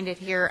trying to find it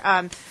here.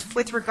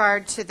 With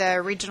regard to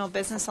the Regional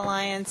Business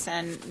Alliance,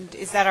 and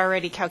is that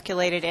already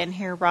calculated in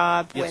here,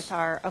 Rob? Yes. With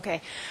our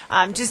okay,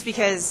 just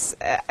because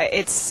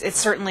it's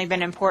certainly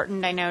been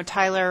important. I know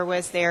Tyler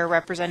was there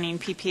representing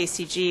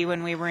PPACG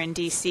when we were in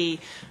DC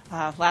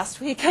last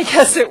week, I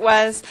guess it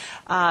was,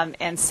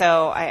 and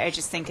so I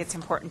just think it's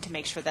important to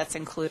make sure that's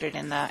included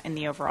in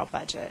the overall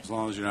budget. As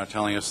long as you're not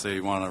telling us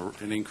they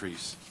want an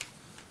increase.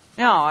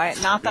 No,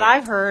 not that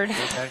I've heard.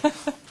 Okay.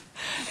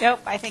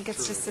 Nope, I think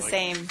it's just the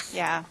same,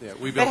 yeah. Yeah,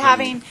 we But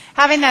built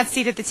having that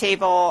seat at the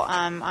table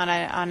on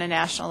a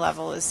national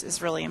level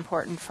is really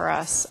important for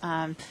us.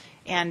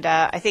 And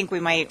I think we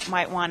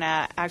might want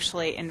to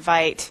actually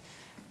invite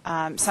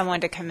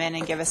someone to come in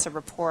and give us a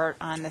report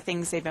on the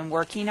things they've been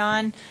working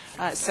on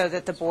so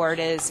that the board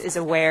is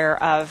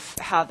aware of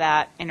how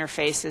that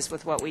interfaces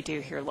with what we do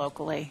here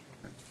locally.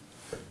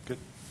 Good.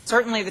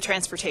 Certainly, the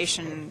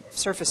transportation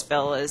surface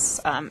bill is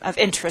of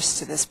interest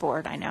to this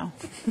board, I know.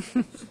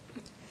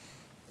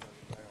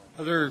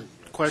 Other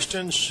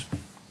questions?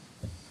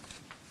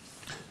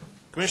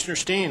 Commissioner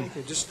Steen.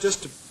 Okay, just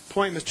to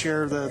point, Mr.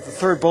 Chair, the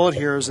third bullet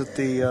here is that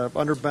the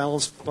under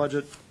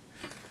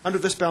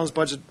this balanced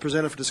budget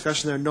presented for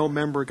discussion, there are no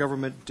member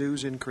government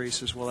dues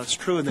increases. Well, that's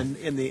true, and then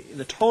in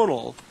the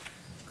total,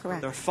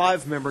 Correct. there are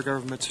 5 member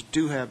governments that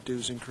do have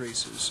dues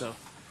increases. So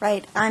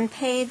Right. On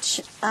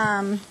page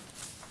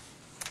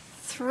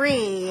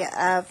 3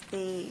 of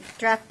the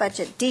draft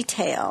budget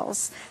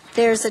details,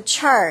 there's a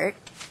chart,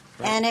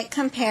 and it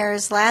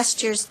compares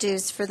last year's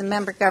dues for the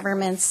member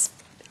governments,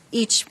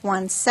 each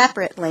one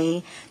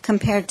separately,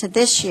 compared to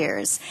this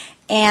year's.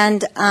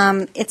 And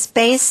it's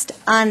based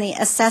on the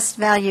assessed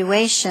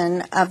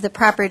valuation of the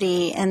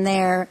property in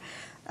their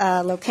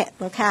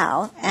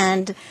locale.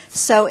 And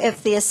so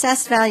if the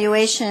assessed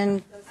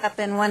valuation goes up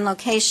in one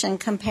location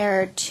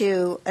compared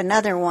to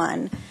another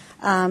one,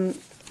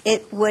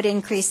 it would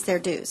increase their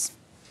dues.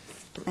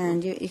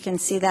 And you can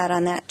see that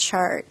on that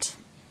chart.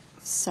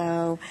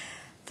 So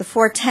the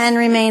 410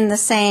 remained the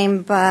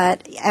same,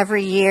 but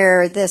every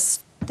year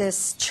this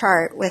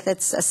chart with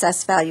its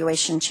assessed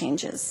valuation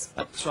changes.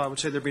 I would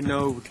say there'd be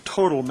no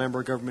total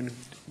member government.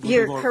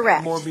 You're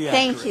correct. Be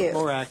Thank accurate, you.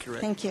 More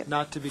accurate. Thank you.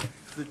 Not to be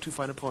too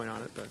fine a point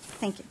on it, but.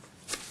 Thank you.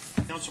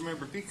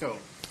 Councilmember Pico.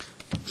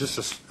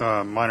 Just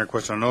a minor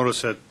question. I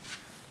noticed that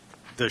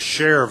the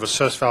share of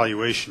assessed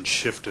valuation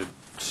shifted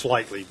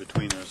slightly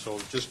between us. So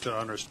just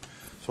to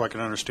so I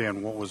can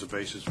understand what was the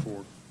basis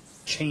for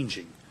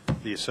changing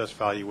the assessed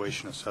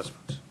valuation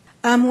assessments.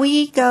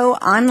 We go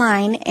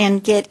online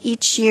and get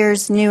each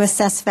year's new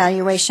assessed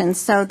valuation.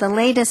 So the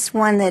latest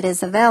one that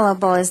is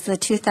available is the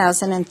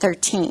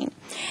 2013.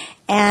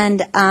 And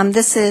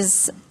this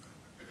is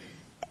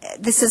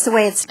the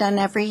way it's done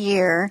every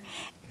year.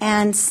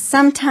 And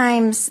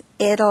sometimes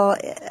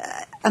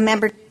a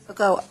member will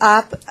go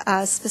up,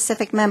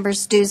 specific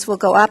members' dues will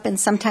go up, and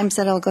sometimes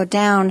it'll go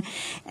down.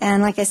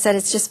 And like I said,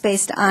 it's just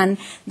based on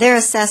their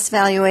assessed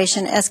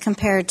valuation as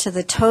compared to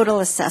the total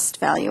assessed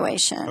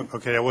valuation.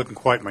 Okay, that wasn't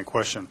quite my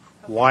question.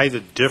 Why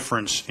the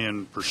difference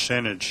in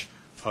percentage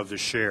of the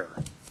share?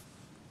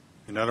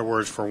 In other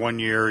words, for one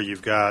year,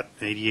 you've got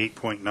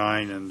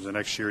 88.9, and the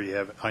next year you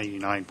have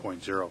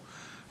 89.0.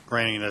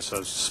 Granting that's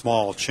a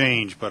small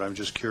change, but I'm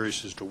just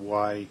curious as to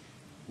why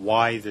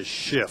the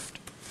shift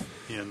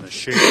in the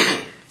share,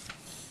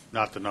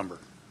 not the number.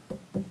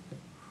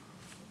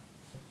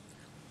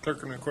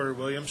 Clerk and Recorder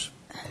Williams.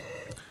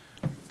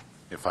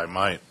 If I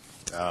might.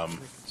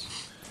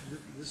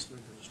 This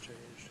number has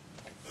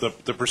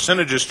changed. The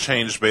percentage is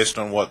changed based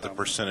on what the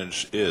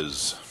percentage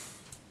is.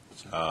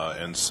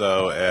 And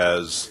so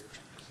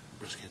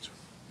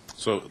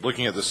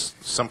looking at the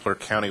simpler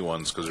county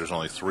ones, because there's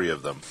only 3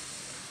 of them,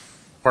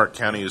 Park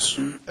County's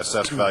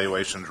assessed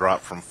valuation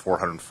dropped from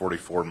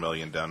 $444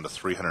 million down to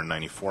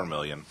 $394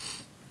 million,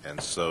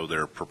 and so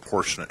their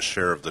proportionate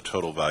share of the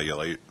total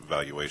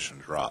valuation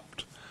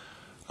dropped.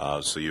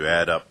 So you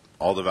add up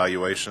all the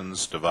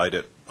valuations, divide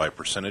it by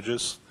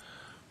percentages,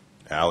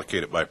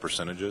 allocate it by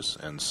percentages,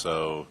 and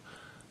so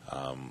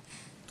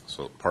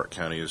Park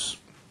County's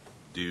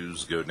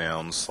dues go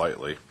down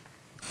slightly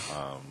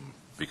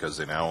because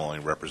they now only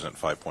represent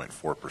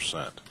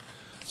 5.4%.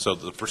 So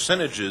the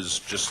percentage is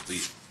just the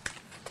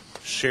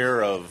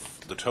share of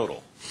the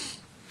total.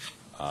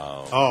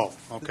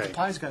 The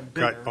pie's gotten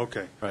bigger.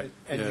 Okay. Right.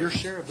 And Yeah. your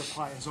share of the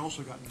pie has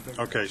also gotten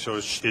bigger. Okay, so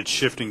it's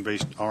shifting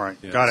based, all right,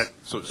 Yes. got it.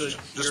 So it's just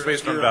You're-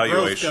 based on you're a growth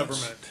valuations.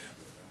 government.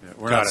 Yeah,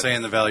 we're Got not it.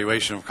 saying the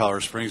valuation of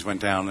Colorado Springs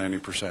went down any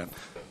percent,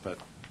 but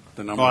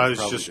the number Well, I was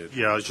probably just,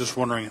 did. I was just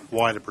wondering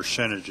why the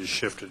percentage is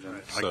shifted,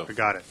 and So- I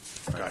got it.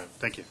 Got it.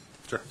 Thank you.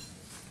 Sure.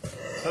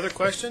 Other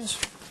questions?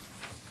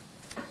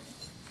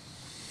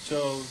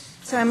 So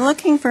I'm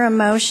looking for a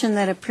motion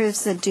that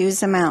approves the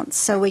dues amounts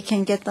so we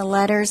can get the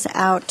letters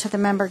out to the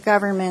member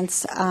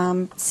governments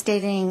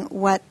stating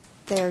what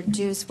their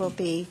dues will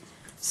be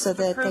so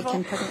that they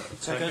can put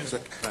it. Second.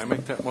 Can I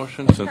make that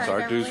motion since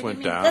our dues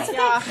went down?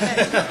 Yeah.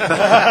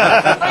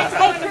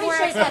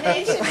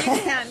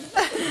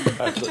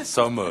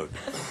 So moved.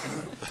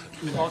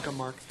 Welcome,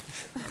 Mark.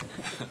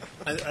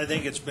 I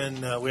think it's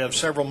been, we have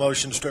several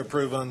motions to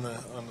approve on the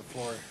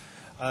floor.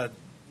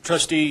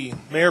 Trustee,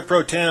 Mayor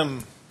Pro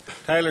Tem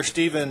Tyler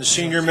Stevens,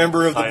 senior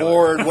member of the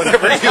board,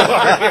 whatever you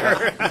are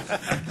here.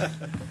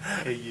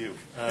 Hey, you.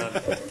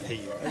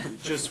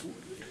 Just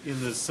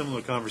in the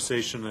similar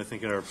conversation, I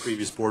think at our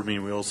previous board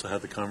meeting, we also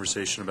had the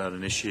conversation about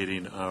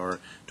initiating our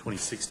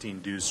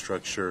 2016 dues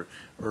structure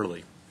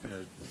early,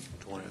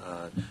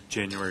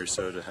 January or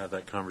so, to have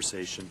that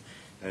conversation.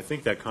 And I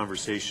think that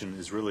conversation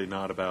is really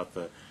not about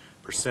the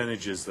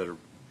percentages that are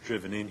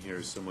driven in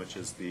here so much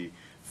as the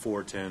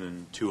 410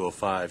 and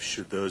 205,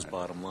 should those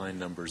bottom line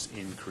numbers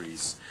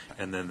increase,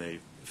 and then they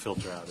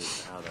filter out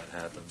as to how that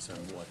happens, and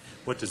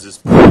what does this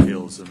board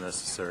feel is a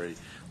necessary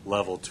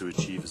level to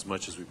achieve as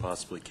much as we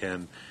possibly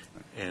can,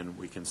 and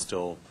we can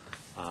still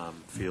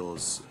feel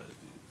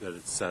that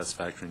it's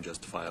satisfactory and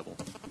justifiable.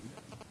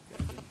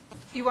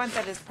 You want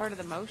that as part of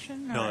the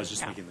motion? No, I was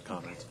just making the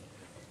comments.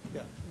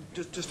 Yeah,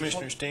 just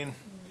Commissioner Steen?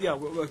 Yeah,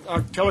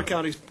 our Keller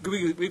counties,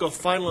 we go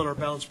final on our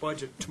balanced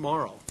budget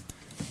tomorrow.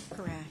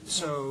 Correct.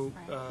 So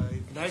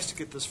nice to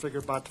get this figure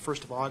about the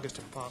 1st of August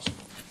if possible.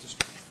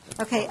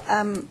 Okay,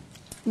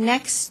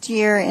 next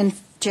year in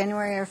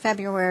January or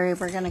February,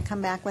 we're going to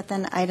come back with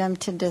an item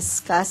to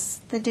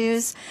discuss the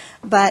dues,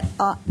 but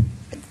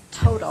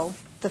total,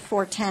 the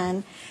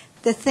 410.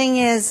 The thing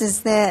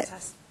is that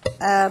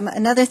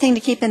another thing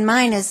to keep in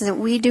mind is that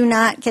we do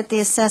not get the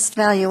assessed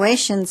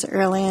valuations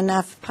early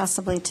enough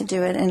possibly to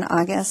do it in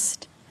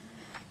August.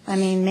 I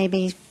mean,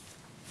 maybe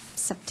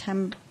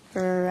September.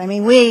 I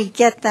mean, we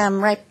get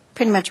them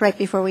pretty much right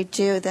before we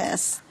do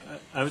this.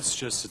 I would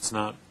suggest it's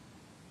not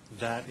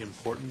that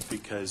important,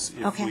 because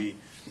if we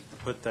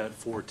put that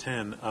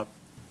 410 up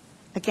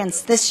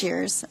against this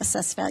year's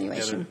assessed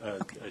valuation,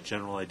 get a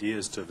general idea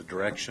as to the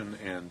direction,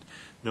 and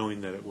knowing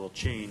that it will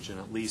change, and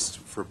at least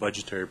for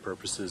budgetary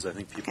purposes, I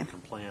think people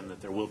can plan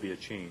that there will be a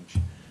change.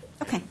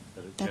 Okay,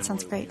 that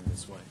sounds great. In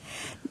this way.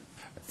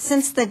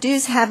 Since the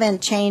dues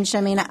haven't changed, I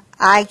mean,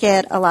 I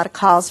get a lot of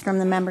calls from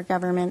the member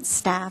government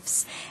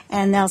staffs,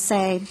 and they'll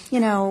say,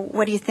 you know,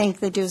 what do you think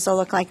the dues will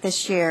look like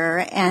this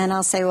year? And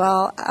I'll say,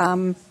 well,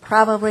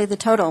 probably the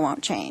total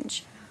won't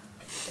change.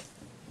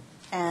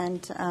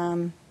 And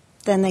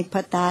then they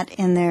put that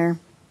in their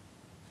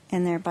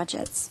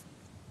budgets.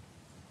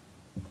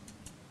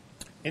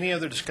 Any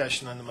other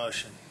discussion on the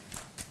motion?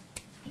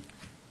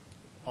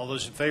 All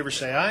those in favor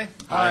say aye.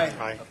 Aye.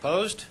 Aye.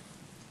 Opposed?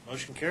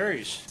 Motion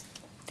carries.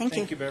 Thank you.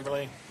 Thank you,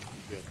 Beverly.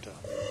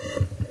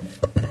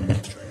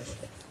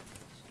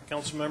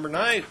 Councilmember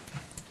Knight,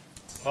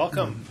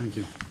 welcome. Thank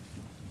you.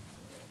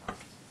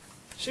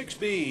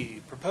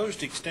 6B,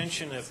 proposed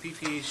extension of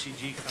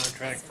PPACG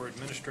contract for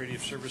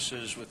administrative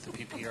services with the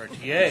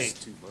PPRTA.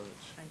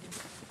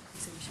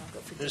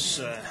 This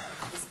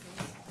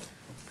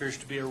appears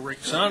to be a Rick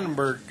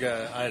Sonnenberg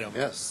item.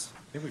 Yes.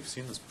 I think we've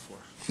seen this before.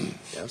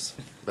 Yes,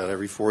 about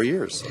every 4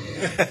 years.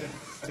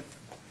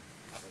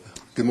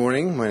 Good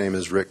morning. My name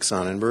is Rick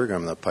Sonnenberg.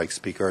 I'm the Pikes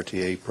Peak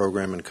RTA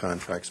Program and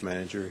Contracts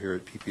Manager here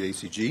at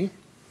PPACG.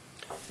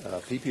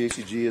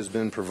 PPACG has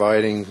been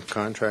providing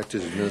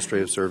contracted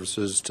administrative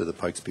services to the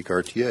Pikes Peak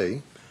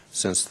RTA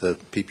since the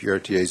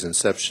PPRTA's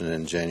inception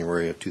in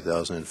January of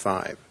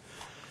 2005.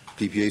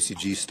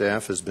 PPACG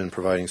staff has been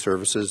providing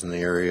services in the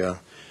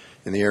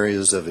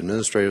areas of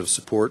administrative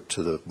support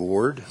to the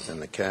board and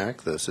the CAC,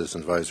 the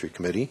Citizen Advisory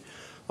Committee,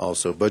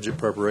 also budget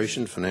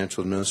preparation,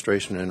 financial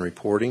administration and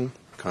reporting,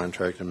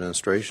 contract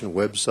administration,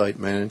 website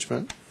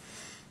management,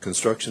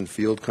 construction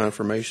field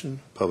confirmation,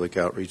 public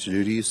outreach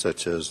duties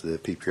such as the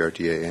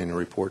PPRTA annual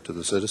report to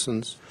the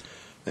citizens,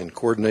 and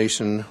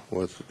coordination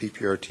with the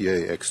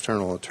PPRTA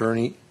external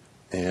attorney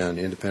and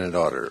independent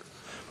auditor.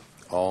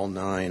 All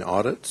 9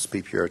 audits,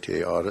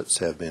 PPRTA audits,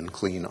 have been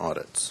clean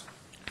audits.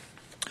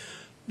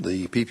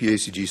 The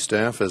PPACG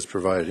staff has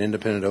provided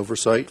independent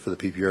oversight for the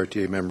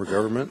PPRTA member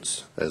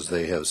governments, as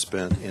they have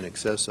spent in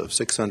excess of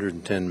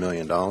 $610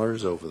 million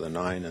over the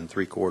 9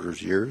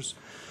 3/4 years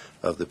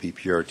of the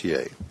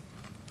PPRTA,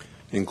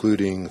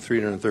 including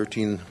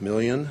 $313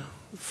 million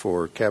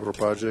for capital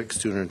projects,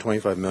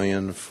 $225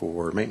 million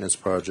for maintenance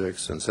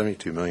projects, and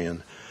 $72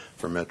 million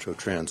for Metro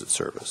Transit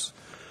service.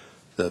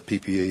 The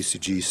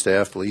PPACG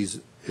staff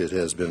believes it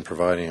has been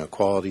providing a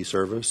quality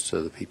service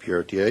to the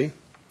PPRTA.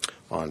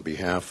 On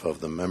behalf of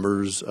the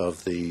members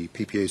of the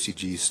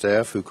PPACG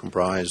staff who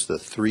comprise the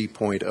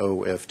 3.0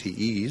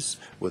 FTEs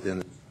within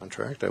the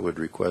contract, I would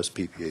request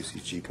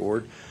PPACG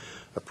board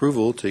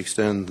approval to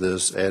extend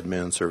this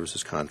admin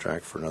services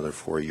contract for another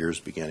 4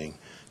 years beginning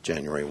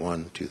January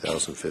 1,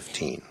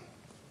 2015.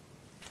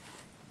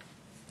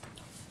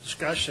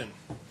 Discussion.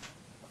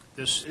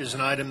 This is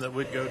an item that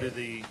would go to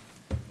the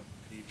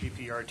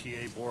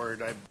PPRTA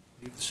board, I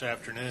believe, this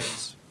afternoon.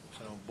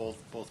 So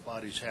both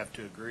bodies have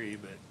to agree,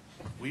 but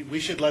we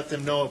should let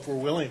them know if we're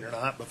willing or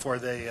not before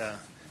they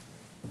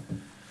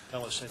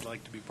tell us they'd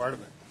like to be part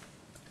of it.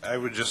 I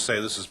would just say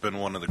this has been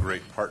one of the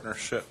great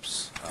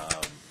partnerships.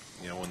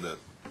 When the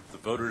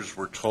voters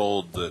were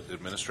told that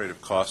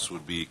administrative costs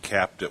would be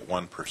capped at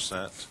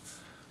 1%,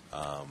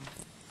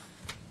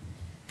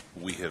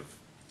 We have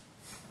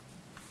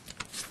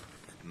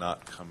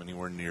not come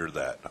anywhere near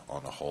that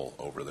on a whole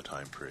over the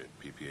time period.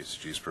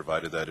 PPACG has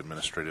provided that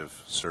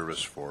administrative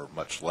service for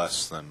much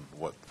less than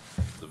what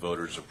the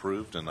voters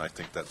approved, and I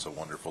think that's a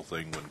wonderful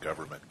thing when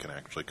government can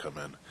actually come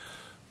in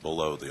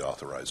below the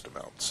authorized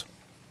amounts.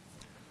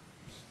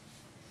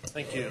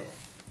 Thank you.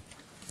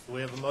 Do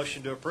we have a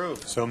motion to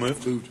approve? So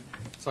moved.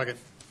 Second.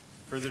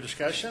 Further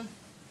discussion?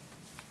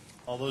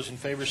 All those in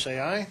favor say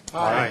aye.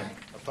 Aye.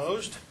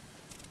 Opposed?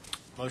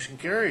 Motion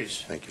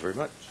carries. Thank you very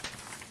much.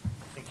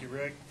 Thank you,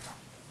 Rick.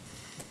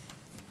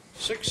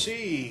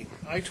 6C,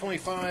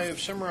 I-25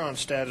 Cimarron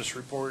status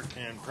report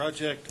and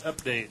project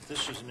update.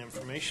 This is an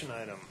information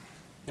item.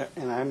 Yeah,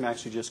 and I'm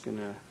actually just going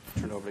to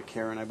turn it over to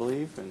Karen, I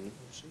believe, and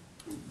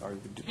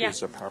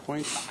is a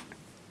PowerPoint.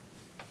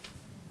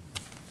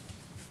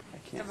 I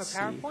can't Have a see.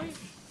 PowerPoint?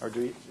 Or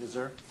is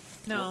there?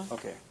 No.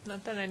 Okay.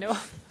 Not that I know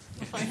of.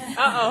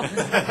 Uh-oh.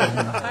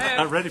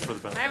 Not ready for the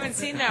PowerPoint. I haven't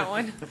seen that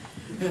one.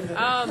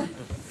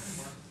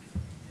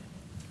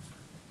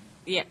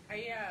 Yeah.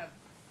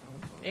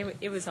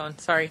 It was on,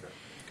 sorry.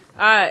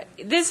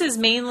 This is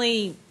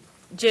mainly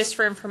just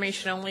for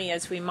information only,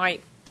 as we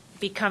might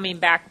be coming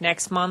back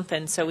next month,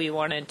 and so we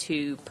wanted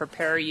to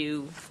prepare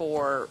you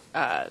for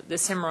the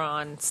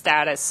Cimarron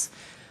status.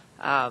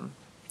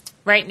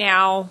 Right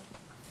now,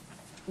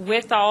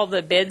 with all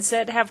the bids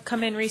that have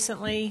come in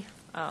recently,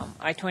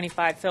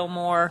 I-25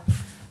 Fillmore,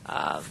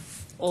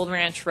 Old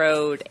Ranch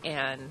Road,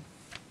 and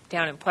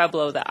down in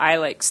Pueblo, the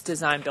ILEX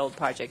design build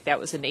project. That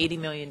was an $80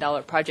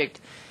 million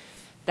project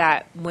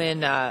that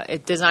when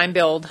it design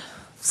build,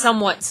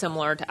 somewhat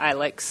similar to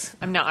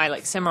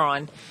ILEX,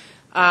 Cimarron,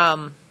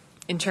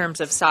 in terms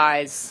of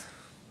size.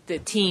 The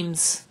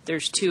teams,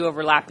 there's two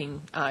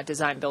overlapping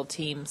design build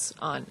teams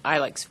on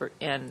ILEX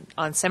and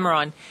on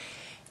Cimarron.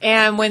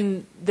 And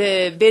when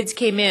the bids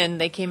came in,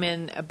 they came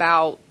in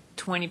about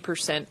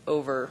 20%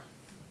 over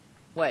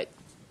what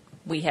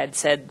we had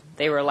said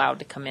they were allowed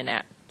to come in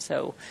at.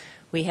 So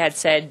we had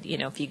said,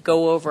 if you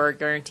go over a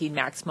guaranteed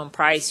maximum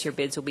price, your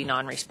bids will be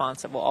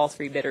non-responsive. All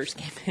three bidders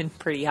came in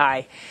pretty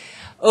high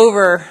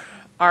over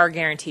our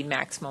guaranteed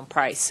maximum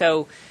price.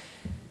 So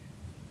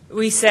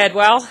we said,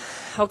 well,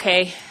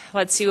 okay,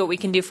 let's see what we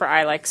can do for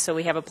ILEX. So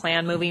we have a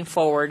plan moving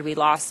forward. We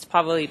lost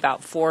probably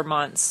about 4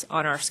 months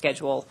on our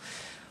schedule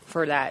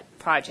for that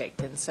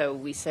project. And so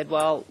we said,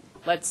 well,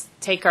 let's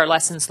take our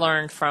lessons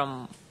learned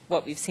from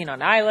what we've seen on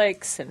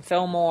ILEX and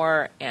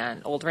Fillmore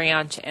and Old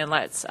Ranch, and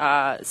let's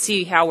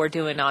see how we're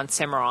doing on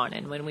Cimarron.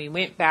 And when we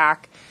went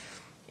back,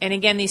 and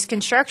again, these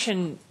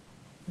construction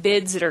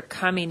bids that are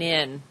coming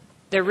in,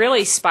 they're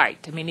really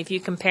spiked. I mean, if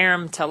you compare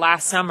them to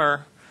last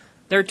summer,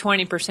 they're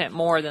 20%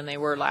 more than they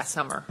were last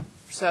summer.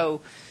 So,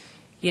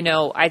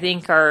 I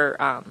think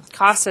our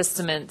cost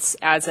estimates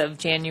as of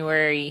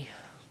January,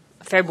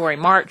 February,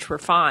 March were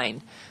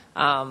fine.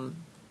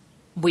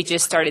 We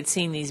just started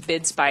seeing these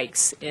bid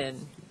spikes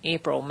in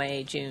April,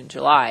 May, June,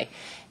 July.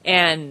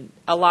 And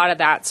a lot of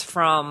that's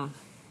from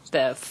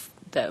the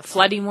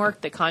flooding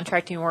work, the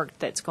contracting work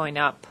that's going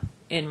up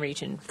in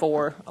Region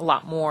 4, a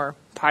lot more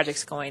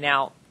projects going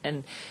out.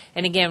 And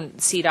again,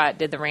 CDOT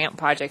did the ramp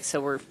project,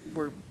 so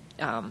we're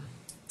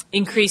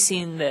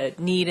increasing the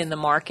need in the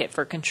market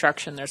for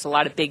construction. There's a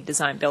lot of big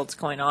design builds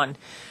going on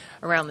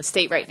around the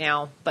state right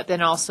now. But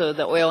then also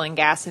the oil and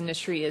gas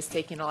industry is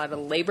taking a lot of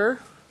labor,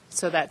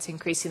 so that's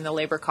increasing the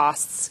labor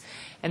costs.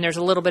 And there's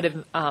a little bit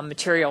of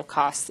material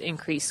cost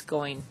increase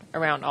going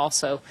around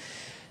also.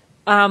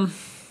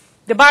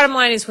 The bottom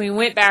line is we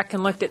went back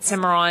and looked at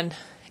Cimarron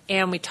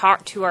and we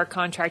talked to our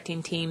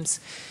contracting teams.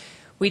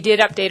 We did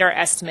update our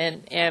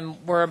estimate, and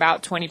we're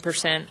about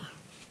 20%,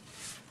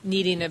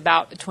 needing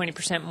about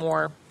 20%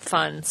 more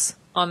funds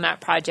on that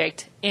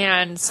project.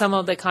 And some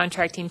of the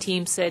contracting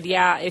teams said,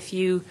 yeah, if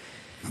you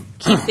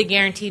keep the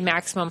guaranteed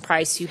maximum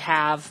price you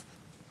have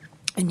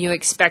and you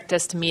expect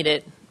us to meet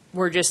it,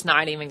 we're just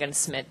not even going to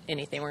submit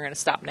anything. We're going to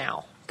stop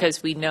now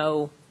because we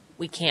know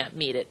we can't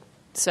meet it.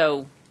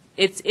 So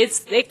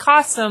it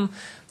costs them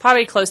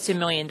probably close to $1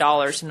 million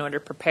in order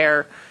to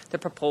prepare the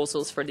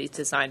proposals for these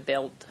design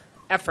build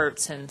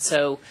efforts. And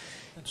so,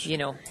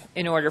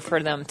 in order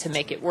for them to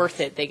make it worth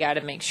it, they got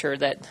to make sure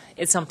that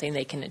it's something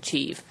they can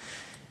achieve.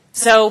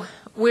 So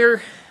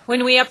when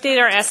we update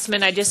our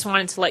estimate, I just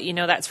wanted to let you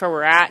know that's where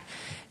we're at.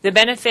 The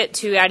benefit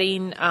to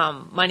adding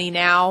money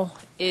now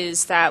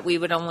is that we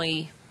would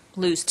only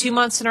lose 2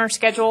 months in our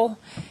schedule.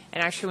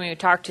 And actually, when we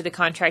talked to the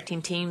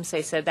contracting teams,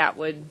 they said that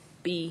would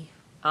be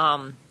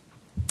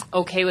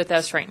okay with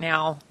us right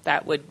now.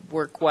 That would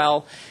work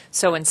well.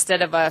 So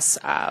instead of us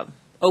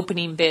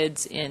opening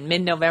bids in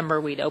mid-November,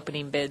 we'd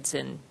opening bids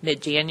in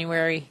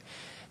mid-January.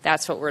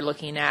 That's what we're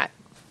looking at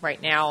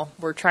right now.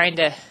 We're trying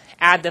to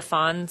add the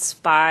funds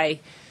by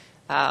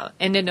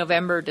end of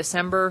November,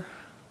 December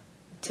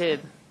to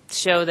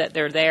show that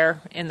they're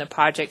there in the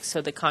project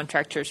so the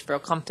contractors feel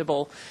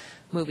comfortable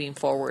moving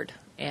forward.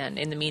 And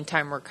in the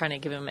meantime, we're kind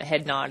of giving them a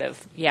head nod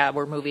of, yeah,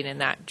 we're moving in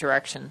that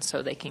direction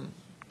so they can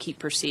keep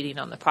proceeding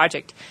on the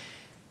project.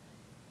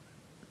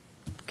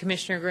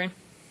 Commissioner Green?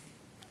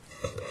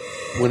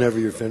 Whenever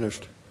you're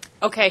finished.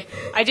 Okay,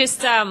 I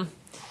just,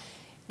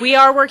 we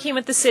are working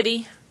with the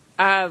city.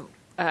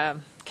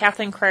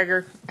 Kathleen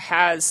Krager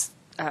has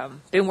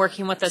been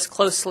working with us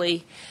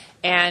closely,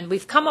 and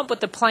we've come up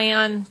with a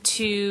plan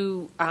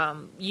to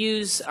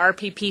use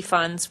RPP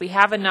funds. We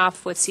have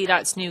enough with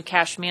CDOT's new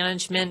cash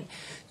management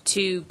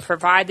to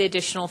provide the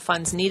additional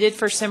funds needed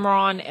for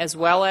Cimarron, as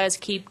well as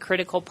keep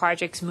critical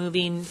projects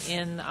moving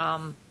in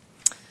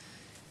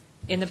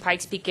the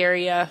Pikes Peak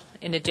area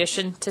in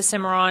addition to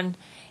Cimarron,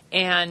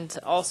 and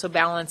also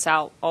balance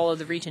out all of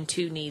the Region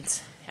 2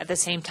 needs at the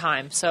same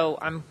time. So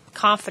I'm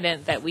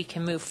confident that we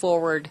can move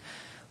forward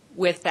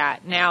with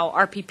that. Now,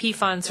 RPP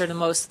funds are the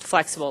most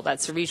flexible.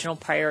 That's a regional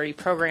priority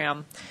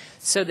program.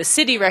 So the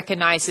city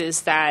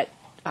recognizes that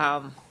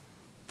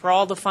for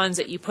all the funds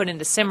that you put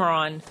into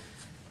Cimarron,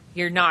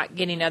 you're not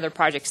getting other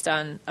projects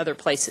done other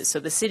places.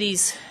 So the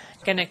city's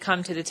going to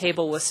come to the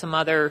table with some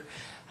other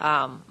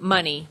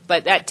money,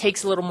 but that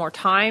takes a little more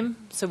time.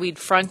 So we'd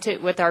front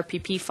it with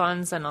RPP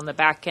funds, and on the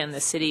back end, the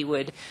city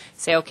would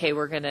say, okay,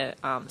 we're going to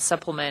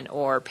supplement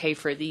or pay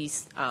for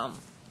these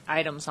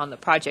items on the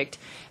project,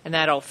 and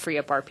that'll free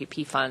up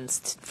RPP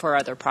funds for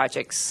other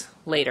projects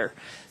later.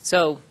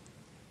 So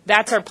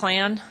that's our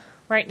plan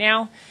right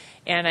now.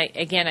 And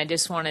I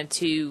just wanted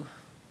to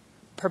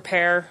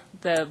prepare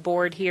the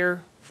board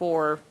here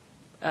for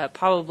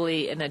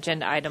probably an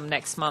agenda item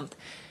next month,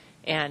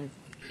 and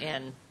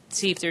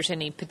see if there's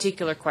any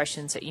particular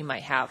questions that you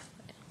might have.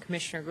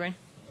 Commissioner Green?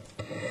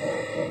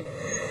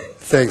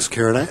 Thanks,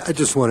 Karen. I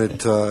just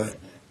wanted to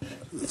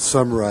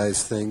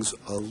summarize things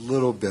a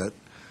little bit.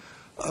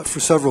 For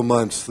several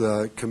months,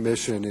 the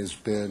Commission has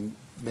been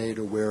made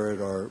aware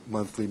at our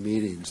monthly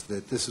meetings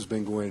that this has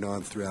been going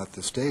on throughout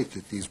the state,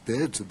 that these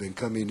bids have been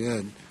coming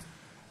in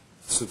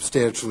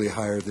substantially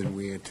higher than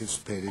we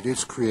anticipated.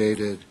 It's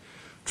created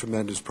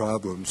tremendous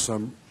problems.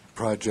 Some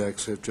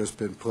projects have just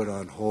been put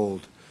on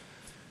hold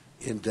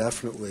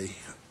indefinitely.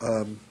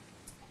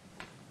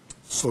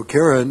 So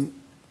Karen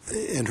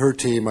and her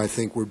team, I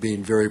think, were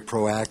being very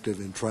proactive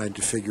in trying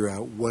to figure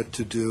out what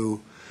to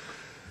do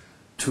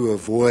to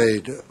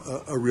avoid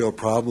a real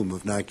problem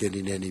of not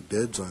getting any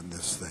bids on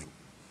this thing.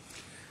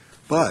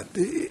 But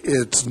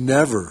it's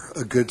never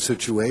a good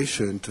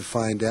situation to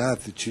find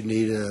out that you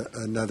need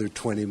another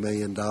 $20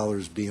 million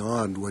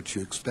beyond what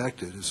you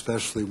expected,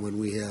 especially when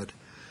we had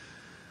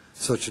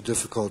such a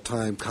difficult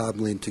time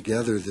cobbling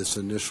together this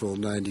initial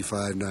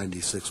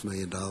 $96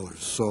 million.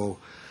 So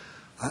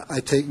I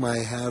take my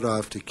hat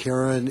off to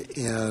Karen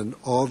and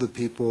all the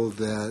people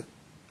that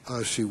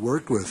she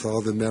worked with,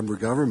 all the member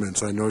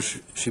governments. I know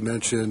she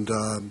mentioned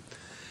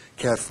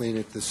Kathleen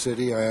at the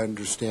city. I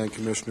understand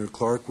Commissioner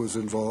Clark was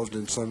involved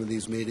in some of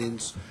these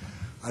meetings.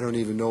 I don't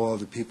even know all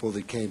the people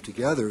that came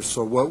together.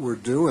 So what we're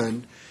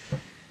doing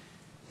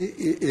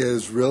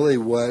is really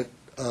what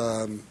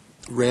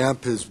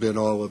RAMP has been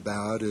all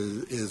about,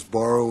 is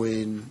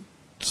borrowing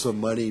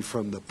some money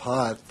from the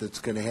pot that's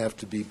going to have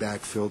to be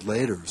backfilled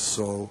later.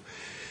 So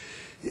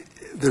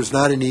there's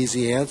not an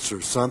easy answer.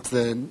 It's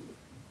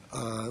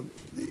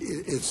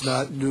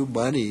not new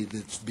money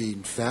that's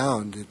being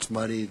found. It's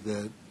money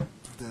that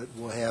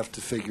we'll have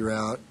to figure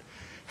out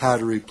how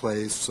to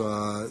replace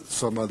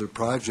some other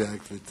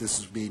project that this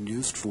is being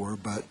used for.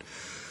 But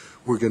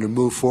we're going to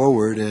move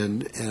forward,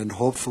 and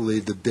hopefully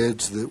the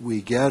bids that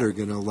we get are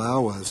going to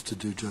allow us to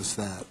do just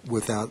that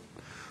without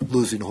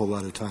losing a whole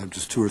lot of time,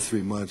 just 2 or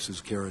 3 months, as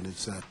Karen had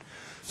said.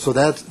 So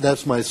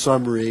that's my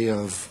summary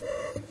of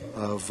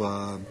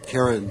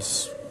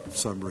Karen's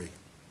summary.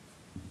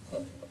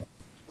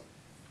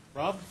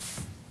 Rob?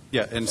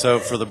 Yeah, and so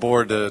for the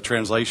board, the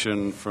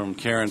translation from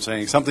Karen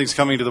saying something's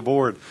coming to the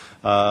board,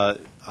 I'm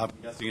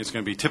guessing it's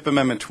going to be TIP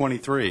Amendment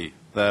 23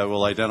 that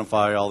will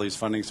identify all these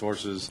funding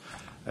sources.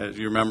 As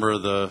you remember,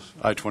 the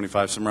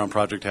I-25 Cimarron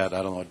project had,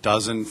 I don't know, a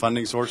dozen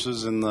funding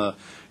sources in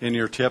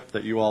your TIP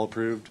that you all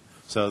approved.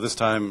 So this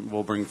time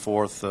we'll bring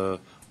forth the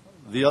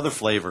other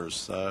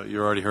flavors.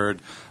 You already heard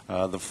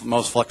the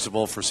most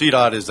flexible for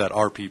CDOT is that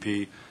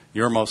RPP.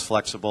 Your most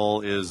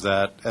flexible is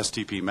that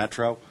STP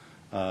Metro.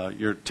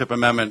 Your TIP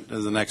amendment,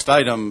 as the next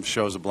item,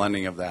 shows a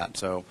blending of that.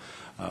 So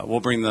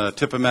we'll bring the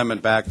TIP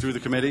amendment back through the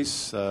committees.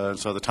 So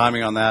the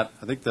timing on that,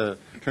 I think the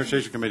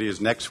Transportation Committee is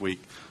next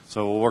week.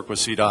 So we'll work with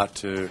CDOT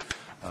to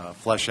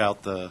flesh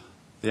out the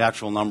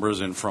actual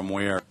numbers and from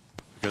where,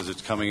 because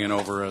it's coming in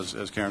over,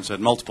 as Karen said,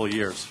 multiple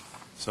years.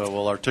 So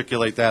we'll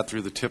articulate that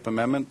through the TIP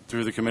amendment,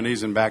 through the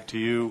committees, and back to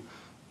you.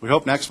 We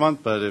hope next month,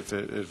 but if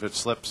it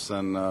slips,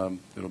 then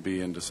it'll be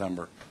in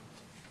December.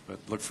 But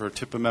look for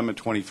TIP Amendment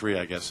 23,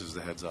 I guess, is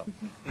the heads up.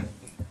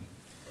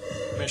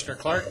 Commissioner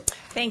Clark?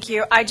 Thank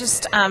you. I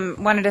just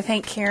wanted to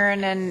thank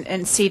Karen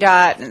and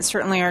CDOT, and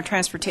certainly our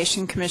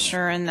Transportation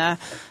Commissioner and the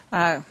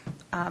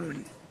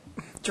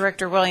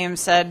Director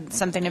Williams said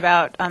something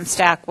about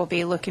STAC will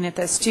be looking at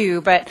this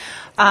too, but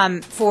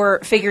for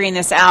figuring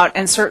this out,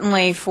 and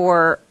certainly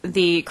for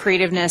the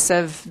creativeness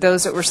of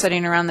those that were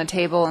sitting around the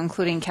table,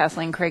 including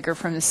Kathleen Krager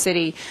from the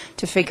city,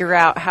 to figure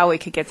out how we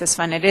could get this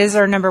funded. It is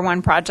our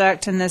 #1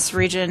 project in this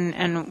region,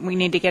 and we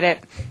need to get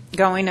it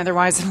going,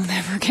 otherwise it'll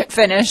never get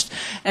finished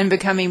and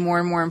becoming more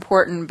and more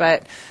important.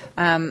 But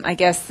I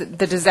guess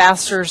the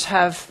disasters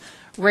have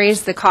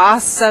raise the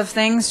costs of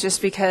things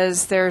just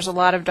because there's a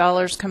lot of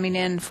dollars coming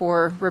in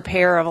for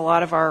repair of a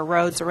lot of our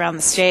roads around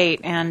the state.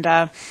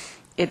 And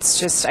it's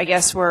just, I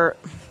guess we're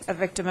a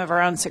victim of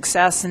our own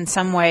success in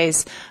some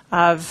ways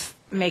of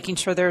making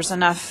sure there's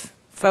enough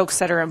folks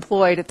that are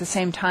employed. At the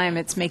same time,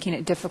 it's making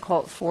it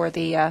difficult for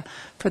the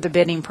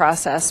bidding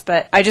process.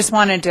 But I just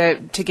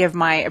wanted to give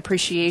my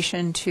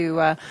appreciation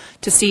to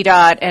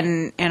CDOT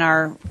and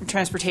our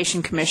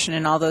Transportation Commission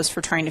and all those for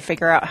trying to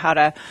figure out how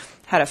to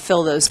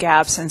fill those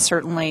gaps, and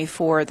certainly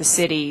for the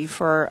city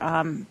for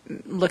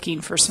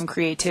looking for some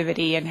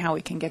creativity and how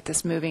we can get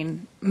this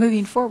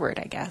moving forward,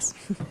 I guess.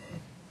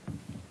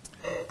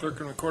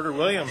 Clerk and Recorder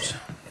Williams.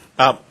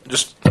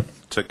 Just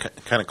to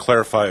kind of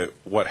clarify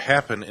what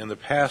happened, in the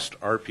past,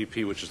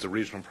 RPP, which is the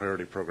Regional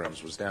Priority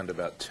Programs, was down to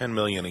about $10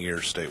 million a year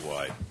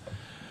statewide.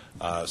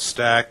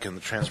 STAC and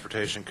the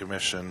Transportation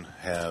Commission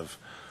have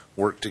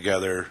worked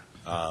together,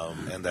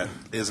 and that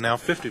is now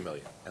 $50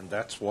 million. And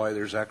that's why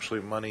there's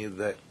actually money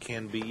that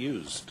can be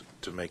used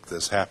to make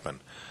this happen.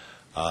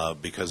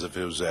 Because if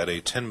it was at a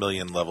 $10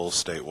 million level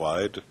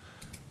statewide,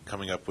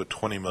 coming up with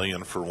 $20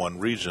 million for one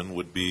region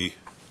would be,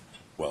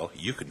 well,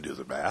 you can do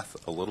the math,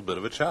 a little bit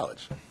of a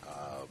challenge.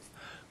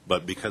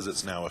 But because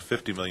it's now a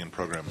 $50 million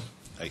program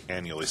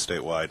annually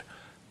statewide,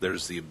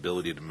 there's the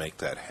ability to make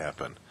that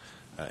happen.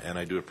 And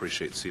I do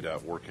appreciate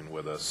CDOT working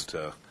with us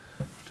to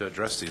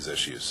address these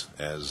issues.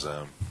 As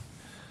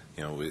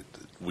you know,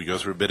 we go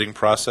through a bidding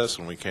process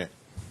and we can't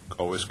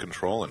always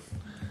control. And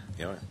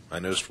you know, I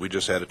noticed we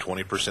just had a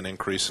 20%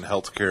 increase in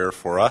health care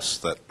for us.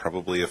 That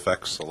probably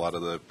affects a lot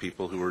of the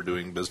people who are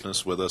doing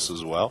business with us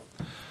as well.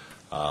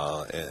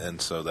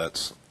 And so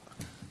that's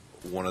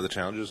one of the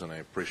challenges, and I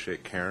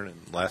appreciate Karen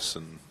and Les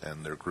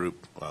and their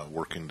group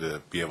working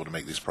to be able to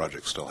make these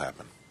projects still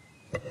happen.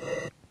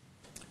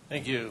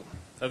 Thank you.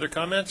 Other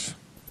comments?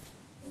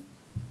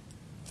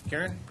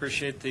 Karen,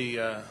 appreciate the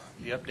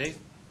update.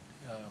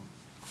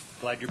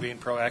 Glad you're being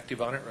proactive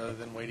on it rather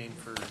than waiting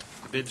for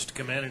the bids to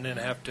come in and then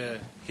have to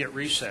hit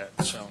reset.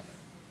 So,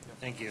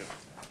 thank you.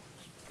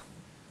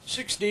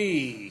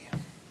 6D,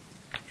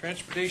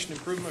 Transportation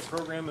Improvement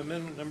Program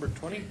Amendment Number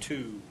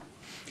 22.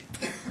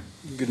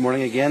 Good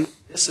morning again.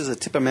 This is a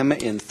TIP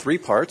amendment in 3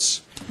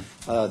 parts.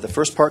 The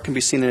first part can be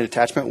seen in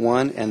Attachment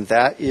 1, and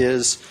that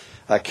is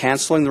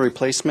canceling the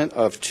replacement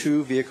of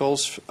 2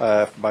 vehicles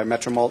by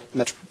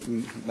Metropolitan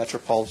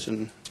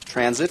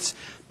Transit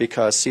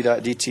because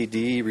CDOT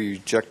DTD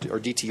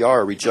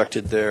DTR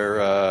rejected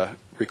their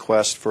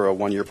request for a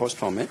 1-year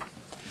postponement.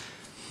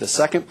 The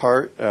second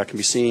part can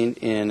be seen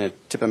in a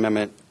TIP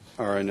amendment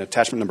or in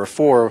Attachment number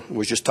 4,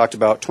 which just talked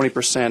about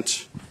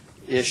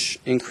 20%-ish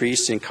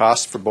increase in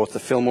cost for both the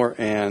Fillmore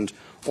and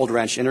Old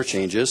Ranch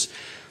interchanges.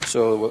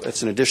 So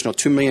it's an additional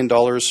 $2 million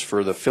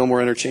for the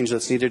Fillmore interchange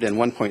that's needed and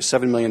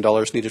 $1.7 million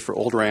needed for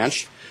Old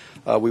Ranch.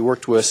 We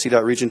worked with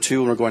CDOT Region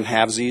 2, and we're going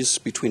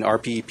halvesies between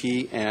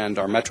RPEP and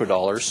our Metro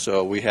dollars.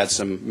 So we had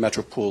some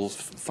Metro pool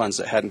funds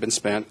that hadn't been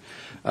spent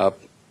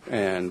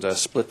and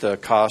split the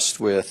cost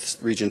with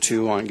Region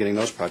 2 on getting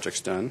those projects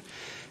done.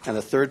 And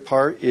the third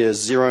part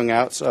is zeroing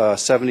out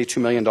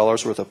 $72 million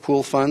worth of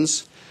pool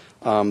funds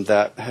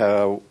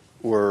that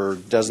were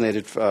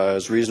designated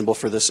as reasonable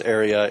for this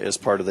area as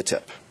part of the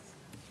TIP.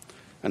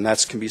 And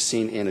that can be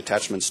seen in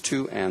Attachments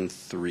 2 and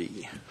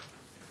 3.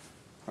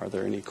 Are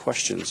there any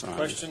questions on?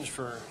 Questions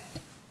for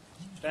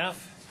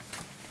staff?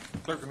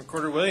 Clerk and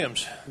Recorder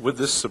Williams. With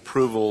this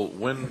approval,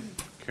 when,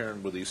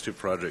 Karen, will these 2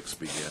 projects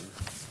begin?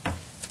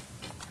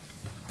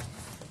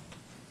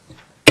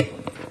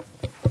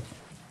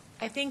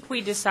 I think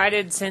we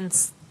decided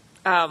since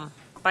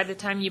by the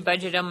time you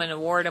budget them and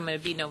award them, it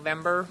would be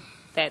November,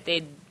 that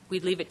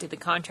we'd leave it to the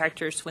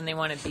contractors when they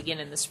want to begin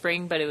in the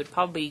spring, but it would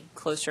probably be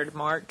closer to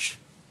March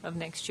of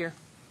next year.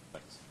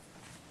 Thanks.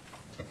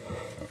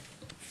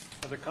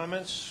 Other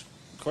comments,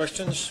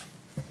 questions?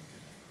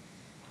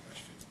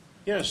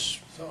 Yes,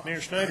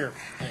 Mayor Snyder.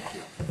 Thank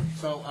you.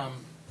 So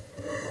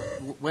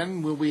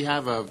when will we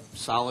have a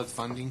solid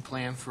funding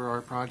plan for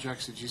our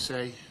projects, did you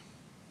say?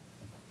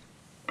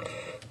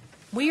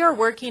 We are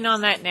working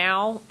on that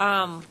now.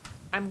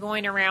 I'm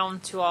going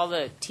around to all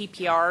the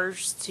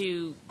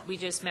TPRs we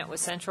just met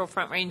with Central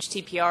Front Range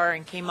TPR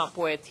and came up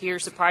with,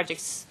 here's the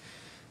projects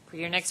for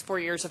your next 4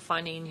 years of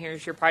funding,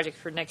 here's your project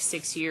for the next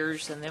 6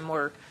 years, and then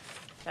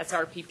that's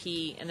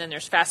RPP, and then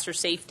there's faster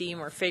safety,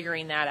 and we're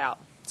figuring that out.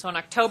 So in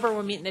October,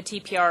 we're meeting the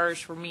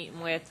TPRs, we're meeting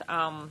with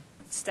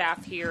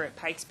staff here at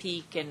Pikes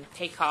Peak and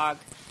PPACG.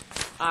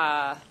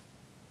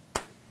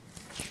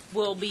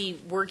 We'll be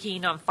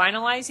working on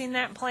finalizing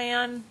that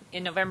plan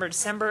in November,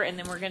 December, and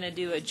then we're going to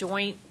do a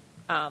joint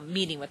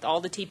meeting with all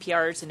the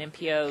TPRs and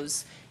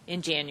MPOs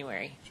in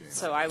January.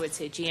 So I would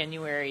say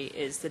January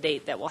is the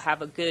date that we'll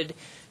have a good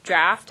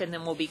draft, and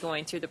then we'll be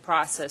going through the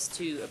process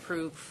to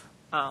approve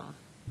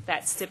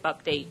that STIP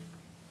update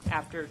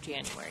after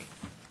January.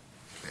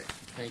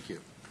 Thank you.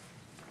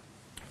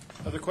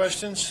 Other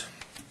questions?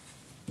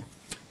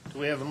 Do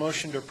we have a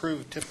motion to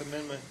approve TIP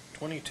Amendment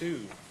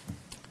 22?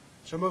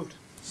 So moved.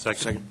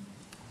 Second.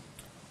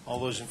 All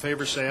those in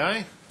favor say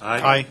aye.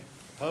 Aye.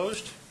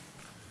 Opposed?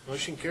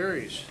 Motion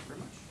carries.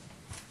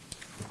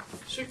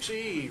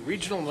 6E,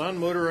 Regional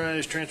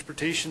Non-Motorized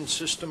Transportation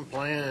System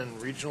Plan,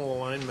 Regional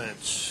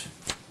Alignments.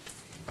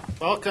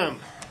 Welcome.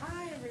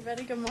 Hi,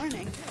 everybody. Good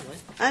morning.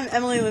 I'm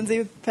Emily Lindsay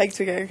with Pikes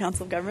Peak Area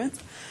Council of Governments,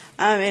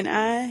 and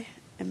I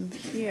am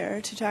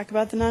here to talk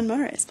about the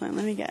non-motorized plan.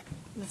 Let me get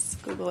this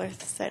Google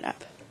Earth site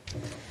up.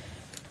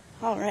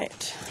 All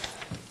right.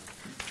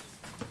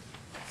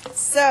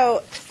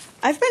 So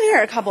I've been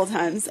here a couple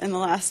times in the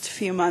last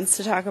few months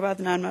to talk about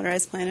the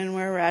non-motorized plan and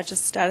where we're at,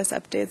 just status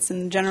updates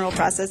and general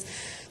process.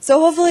 So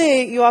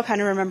hopefully you all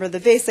kind of remember the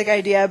basic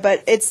idea,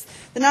 but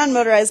the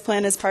non-motorized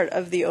plan is part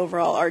of the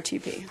overall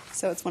RTP.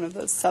 So it's one of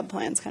those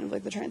sub-plans, kind of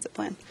like the transit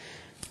plan.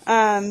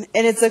 And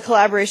it's a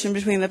collaboration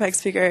between the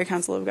Pikes Peak Area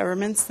Council of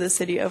Governments, the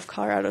City of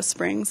Colorado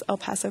Springs, El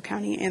Paso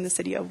County, and the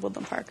City of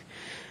Woodland Park.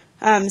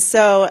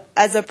 So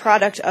as a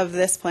product of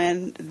this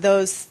plan,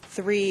 those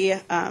three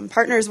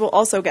partners will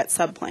also get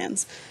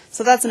sub-plans.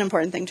 So that's an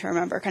important thing to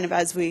remember kind of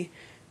as we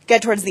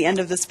get towards the end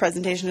of this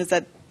presentation, is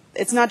that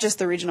it's not just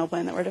the regional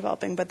plan that we're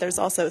developing, but there's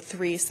also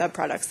three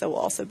sub-products that will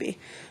also be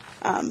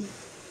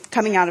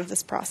coming out of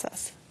this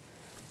process.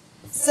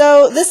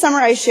 So this summer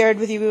I shared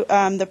with you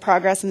the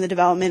progress and the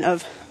development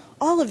of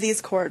all of these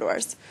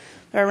corridors.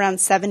 There are around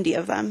 70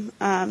 of them.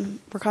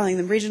 We're calling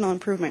them regional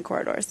improvement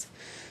corridors.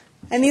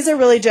 And these are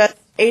really just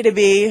A to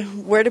B,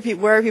 where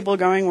are people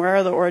going, where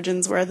are the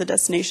origins, where are the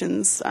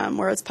destinations,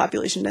 where is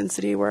population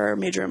density, where are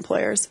major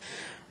employers.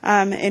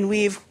 And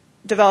we've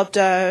developed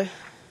a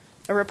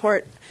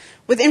report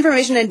with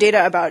information and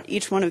data about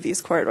each one of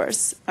these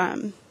corridors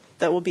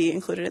that will be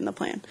included in the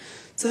plan.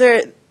 So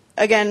there,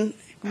 again,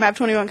 Map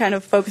 21 kind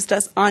of focused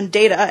us on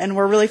data, and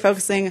we're really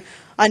focusing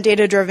on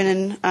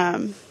data-driven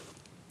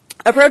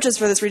approaches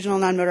for this regional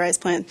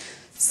non-motorized plan,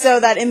 so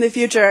that in the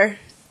future,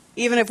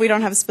 even if we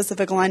don't have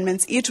specific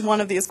alignments, each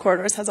one of these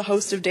corridors has a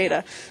host of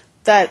data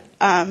that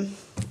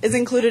is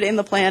included in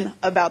the plan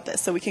about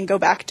this. So we can go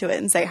back to it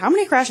and say, how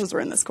many crashes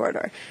were in this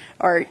corridor?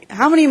 Or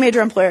how many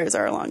major employers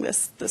are along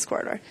this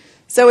corridor?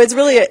 So it's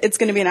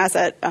going to be an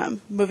asset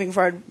moving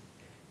forward,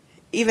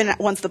 even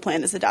once the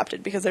plan is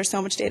adopted, because there's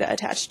so much data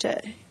attached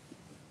to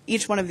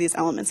each one of these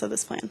elements of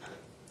this plan.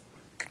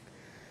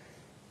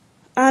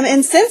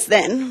 And since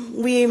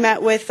then, we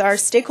met with our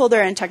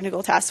stakeholder and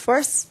technical task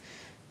force,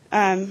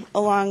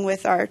 along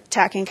with our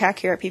TAC and CAC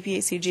here at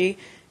PPACG.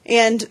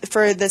 And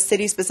for the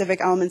city-specific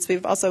elements,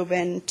 we've also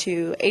been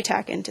to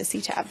ATAC and to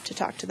CTAB to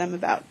talk to them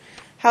about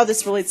how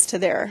this relates to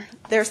their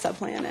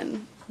subplan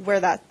and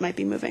where that might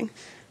be moving.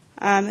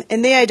 And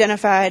they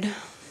identified, a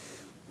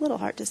little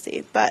hard to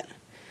see, but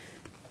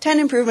 10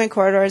 improvement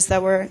corridors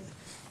that were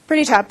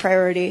pretty top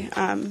priority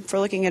for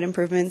looking at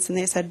improvements. And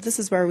they said, this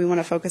is where we want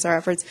to focus our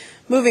efforts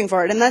moving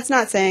forward. And that's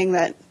not saying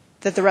that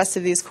the rest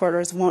of these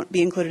corridors won't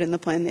be included in the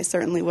plan. They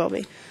certainly will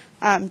be.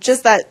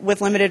 Just that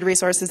with limited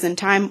resources and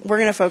time, we're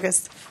going to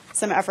focus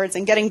some efforts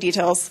in getting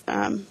details,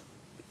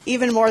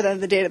 even more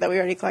than the data that we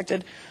already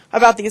collected,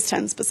 about these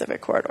 10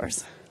 specific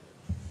corridors.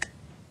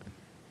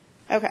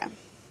 Okay.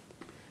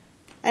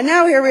 And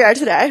now here we are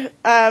today.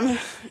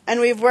 And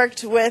we've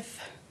worked with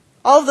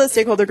all of those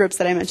stakeholder groups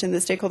that I mentioned,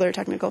 the Stakeholder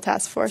Technical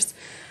Task Force,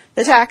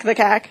 the TAC, the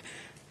CAC,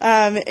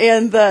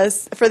 and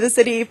for the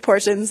city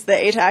portions, the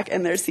ATAC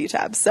and their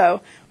CTAB.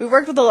 So we've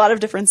worked with a lot of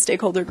different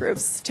stakeholder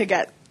groups to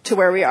get to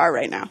where we are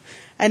right now.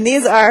 And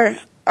these are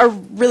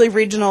really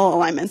regional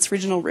alignments,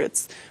 regional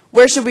routes.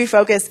 Where should we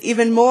focus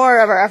even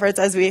more of our efforts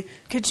as we...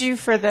 Could you,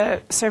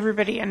 so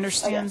everybody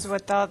understands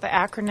what the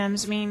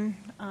acronyms mean?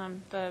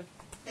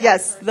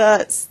 Yes,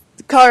 the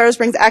Colorado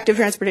Springs Active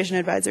Transportation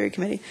Advisory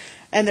Committee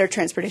and their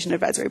Transportation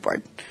Advisory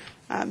Board.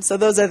 So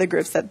those are the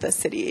groups that the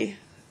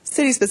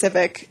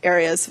city-specific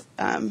areas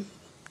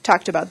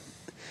talked about.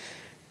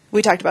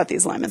 We talked about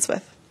these alignments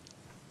with.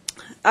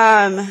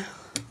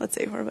 Let's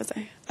see, where was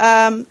I?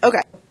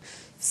 Okay,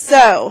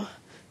 so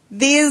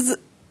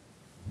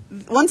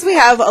once we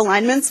have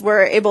alignments,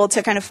 we're able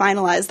to kind of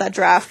finalize that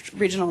draft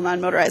regional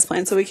non-motorized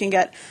plan so we can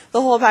get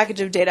the whole package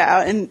of data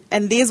out,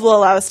 and these will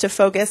allow us to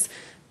focus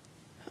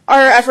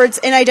our efforts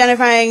in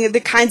identifying the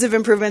kinds of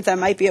improvements that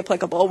might be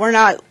applicable. We're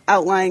not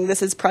outlining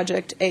this is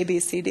project A, B,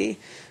 C, D.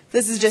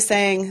 This is just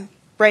saying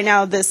right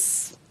now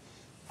this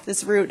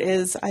route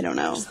is, I don't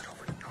know,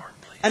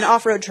 an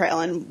off-road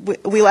trail, and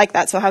we like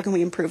that, so how can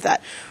we improve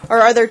that? Or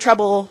are there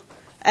trouble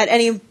at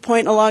any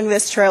point along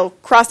this trail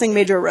crossing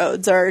major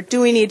roads, or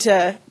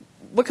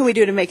what can we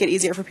do to make it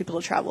easier for people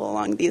to travel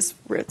along these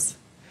routes?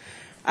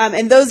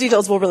 And those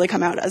details will really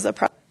come out as a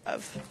product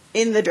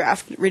in the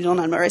draft regional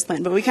non-motorized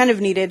plan, but we kind of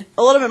needed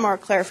a little bit more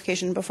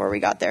clarification before we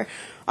got there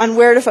on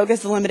where to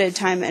focus the limited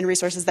time and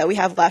resources that we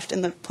have left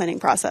in the planning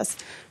process.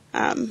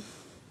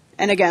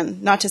 And again,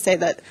 not to say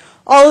that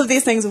all of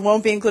these things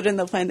won't be included in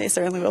the plan, they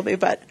certainly will be,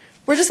 but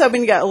we're just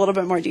hoping to get a little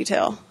bit more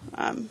detail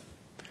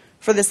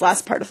for this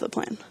last part of the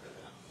plan.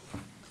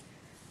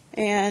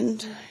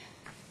 And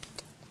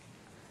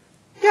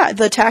yeah,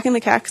 the TAC and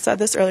the CAC saw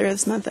this earlier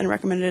this month and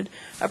recommended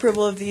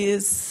approval of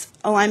these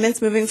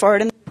alignments moving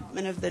forward in the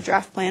development of the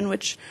draft plan,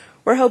 which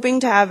we're hoping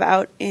to have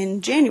out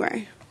in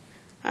January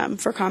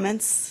for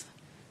comments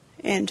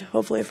and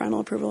hopefully a final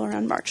approval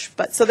around March.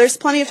 But so there's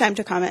plenty of time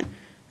to comment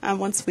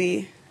once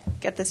we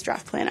get this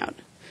draft plan out.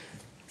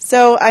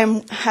 So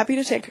I'm happy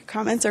to take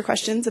comments or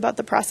questions about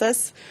the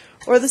process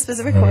or the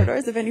specific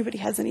corridors if anybody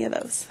has any of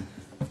those.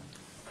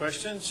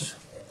 Questions?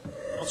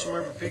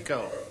 Councilmember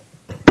Pico.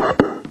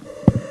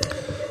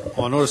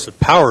 Well, I noticed that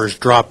Powers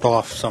dropped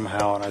off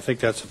somehow, and I think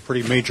that's a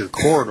pretty major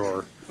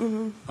corridor,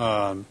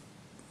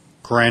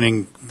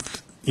 granting,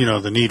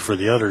 the need for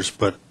the others,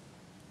 but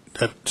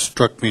that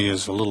struck me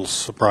as a little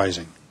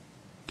surprising,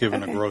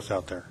 given the growth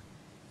out there.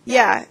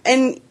 Yeah,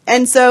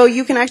 and so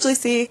you can actually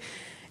see,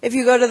 if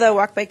you go to the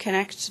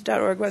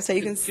walkbyconnect.org website,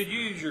 you can see. Could you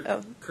use your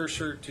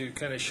cursor to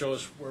kind of show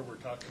us where we're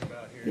talking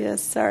about here?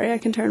 Yes, sorry, I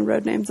can turn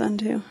road names on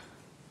too.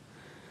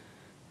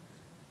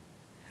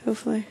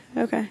 Hopefully,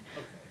 okay.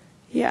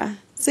 Yeah,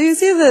 so you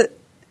see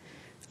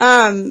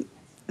that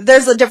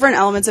there's different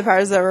elements of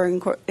Powers that were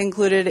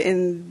included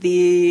in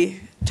the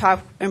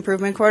top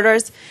improvement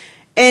corridors,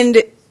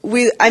 and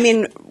we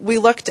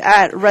looked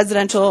at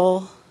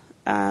residential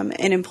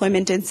and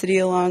employment density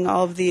along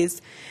all of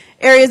these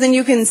areas, and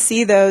you can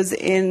see those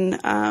in,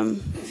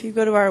 if you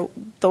go to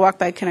the Walk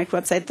by Connect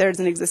website, there's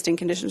an existing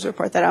conditions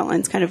report that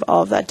outlines kind of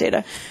all of that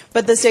data.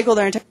 But the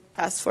stakeholder and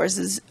task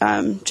forces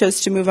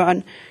chose to move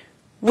on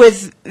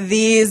with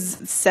these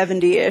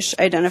 70-ish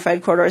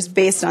identified corridors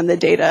based on the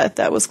data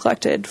that was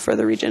collected for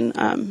the region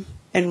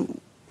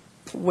and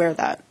where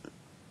that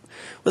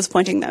was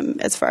pointing them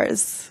as far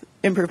as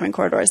improvement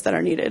corridors that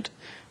are needed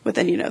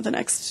within, the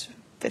next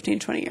 15,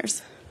 20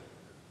 years.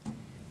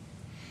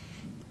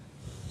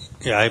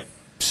 Yeah,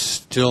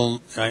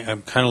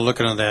 I'm kind of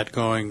looking at that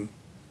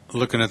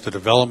looking at the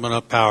development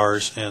of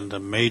Powers and the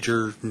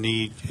major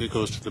need, it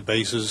goes to the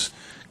bases,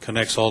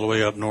 connects all the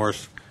way up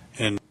north,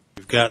 and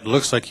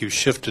looks like you've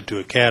shifted to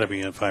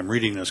Academy, if I'm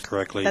reading this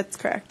correctly. That's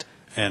correct.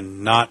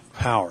 And not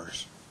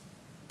Powers.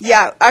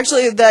 Yeah,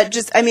 actually,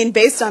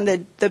 based on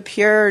the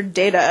pure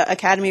data,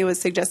 Academy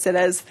was suggested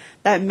as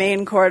that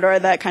main corridor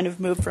that kind of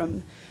moved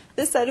from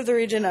this side of the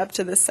region up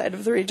to this side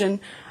of the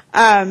region,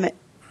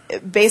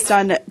 based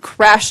on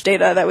crash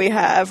data that we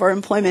have, or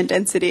employment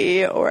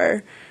density,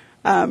 or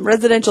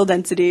residential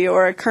density,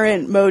 or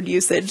current mode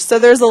usage. So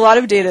there's a lot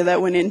of data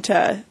that went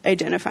into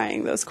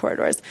identifying those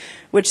corridors,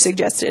 which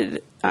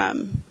suggested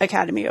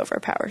Academy over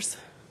Powers.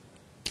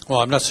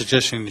 Well, I'm not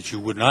suggesting that you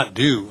would not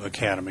do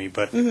Academy,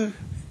 but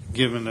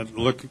given that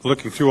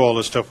looking through all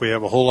this stuff, we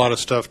have a whole lot of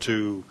stuff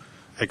to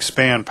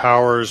expand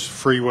Powers,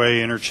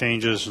 freeway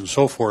interchanges, and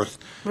so forth,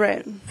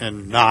 right?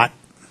 And not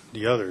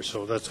the others.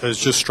 So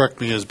it's just struck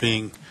me as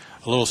being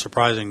a little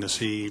surprising to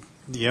see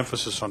the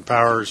emphasis on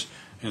Powers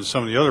in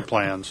some of the other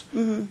plans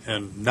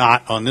and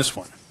not on this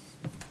one.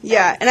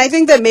 Yeah, and I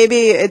think that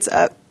maybe it's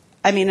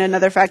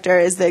another factor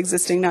is the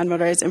existing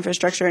non-motorized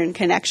infrastructure and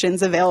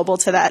connections available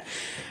to that.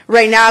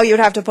 Right now, you would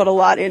have to put a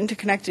lot into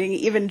connecting,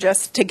 even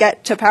just to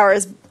get to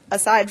Powers,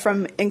 aside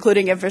from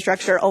including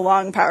infrastructure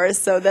along Powers.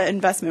 So the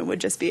investment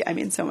would just be,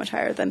 so much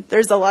higher than.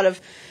 There's a lot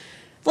of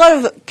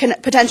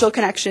potential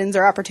connections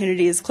or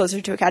opportunities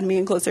closer to Academy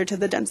and closer to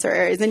the denser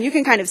areas, and you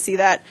can kind of see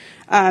that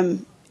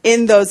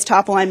in those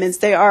top alignments.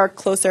 They are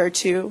closer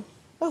to.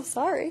 Oh,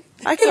 sorry.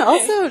 I can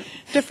also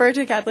defer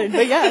to Kathleen,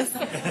 but yes.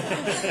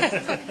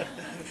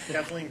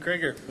 Kathleen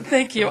Krieger.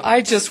 Thank you.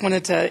 I just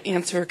wanted to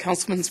answer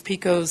Councilman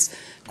Pico's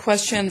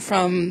question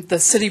from the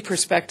city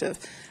perspective.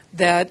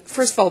 That,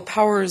 first of all,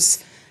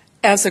 Powers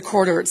as a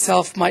corridor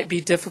itself might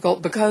be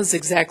difficult because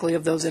exactly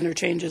of those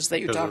interchanges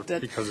that you talked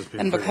about,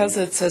 and because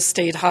it's a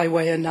state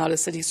highway and not a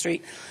city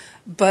street.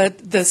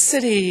 But the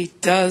city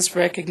does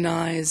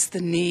recognize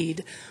the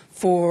need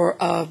for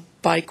a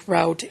bike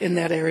route in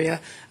that area,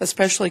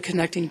 especially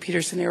connecting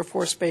Peterson Air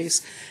Force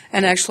Base.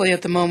 And actually,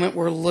 at the moment,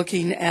 we're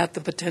looking at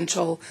the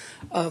potential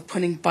of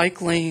putting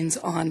bike lanes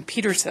on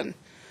Peterson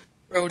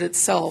Road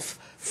itself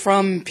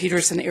from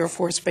Peterson Air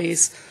Force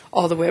Base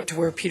all the way up to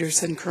where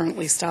Peterson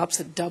currently stops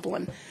at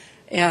Dublin.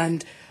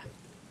 And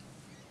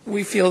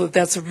we feel that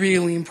that's a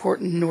really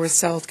important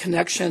north-south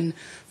connection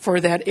for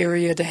that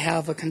area to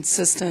have a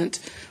consistent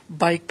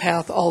bike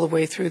path all the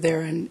way through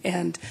there.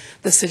 And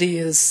the city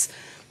is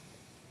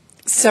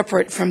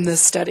separate from this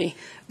study.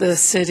 The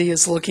city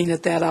is looking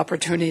at that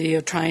opportunity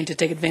of trying to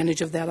take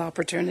advantage of that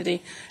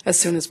opportunity as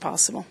soon as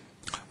possible.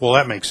 Well,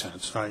 that makes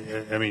sense. I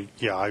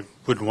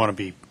wouldn't want to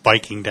be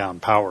biking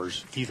down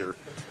Powers either.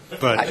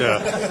 But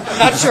I'm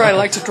not sure I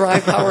like to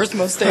drive Powers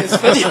most days,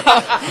 but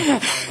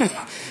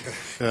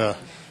yeah.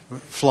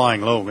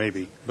 Flying low,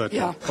 maybe. But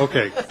yeah.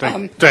 Okay,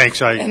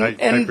 thanks. I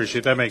appreciate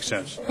it. That makes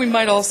sense. We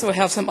might also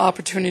have some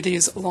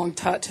opportunities along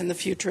Tut in the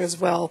future as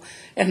well,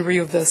 and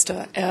Rio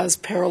Vista as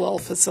parallel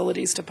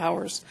facilities to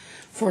Powers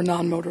for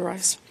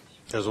non-motorized.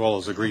 as well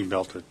as the green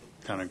belt that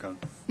kind of go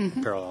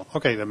parallel.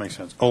 Okay, that makes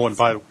sense. Oh, and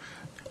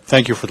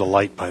thank you for the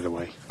light, by the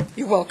way.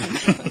 You're welcome.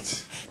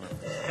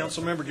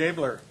 Councilmember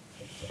Gabler.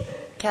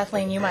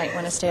 Kathleen, you might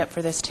want to stay up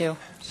for this, too.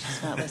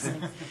 She's not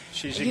listening.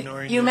 She's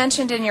ignoring You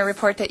mentioned in your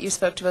report that you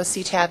spoke to both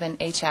CTAB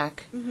and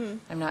HAC.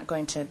 I'm not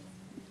going to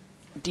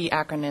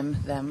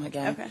de-acronym them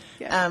again. Okay,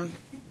 yeah.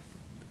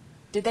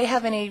 Did they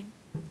have any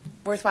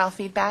worthwhile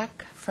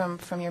feedback from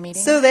your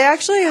meeting? So they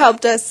actually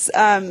helped us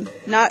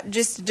not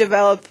just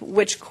develop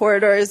which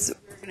corridors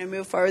we're going to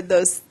move forward,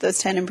 those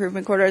 10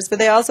 improvement corridors, but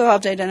they also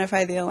helped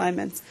identify the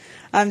alignments.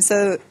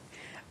 So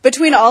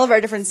between all of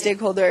our different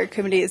stakeholder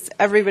committees,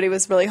 everybody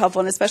was really helpful,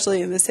 and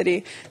especially in the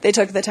city, they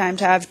took the time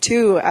to have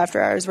 2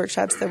 after-hours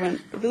workshops that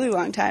went a really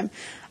long time.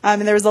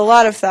 And there was a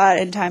lot of thought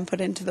and time put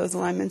into those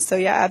alignments. So,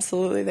 yeah,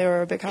 absolutely, they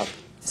were a big help.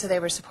 So they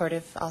were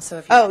supportive also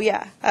of your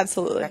yeah,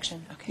 absolutely.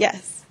 direction? Okay.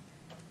 Yes.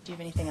 Do you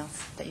have anything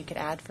else that you could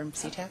add from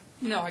CTAB?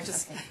 No,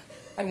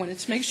 I wanted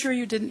to make sure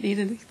you didn't need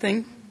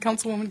anything,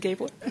 Councilwoman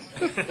Gabler.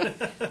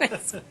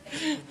 Thanks.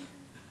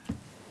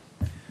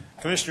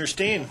 Commissioner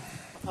Steen.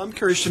 I'm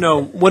curious to know,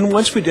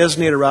 once we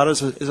designate a route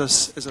as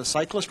a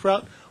cyclist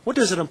route, what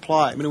does it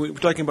imply? I mean, we're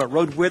talking about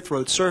road width,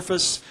 road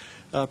surface,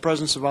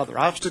 presence of other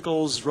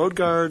obstacles, road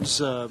guards,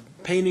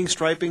 painting,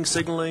 striping,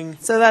 signaling.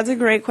 So that's a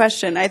great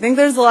question. I think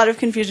there's a lot of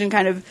confusion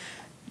kind of,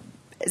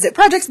 is it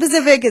project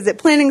specific? Is it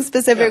planning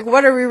specific? Yeah.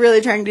 What are we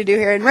really trying to do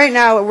here? And right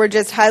now we're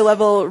just high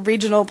level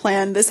regional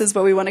plan. This is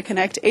what we want to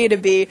connect A to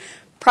B.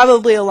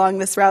 Probably along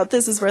this route.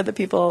 This is where the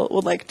people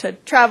would like to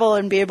travel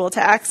and be able to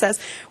access.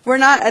 We're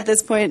not at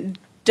this point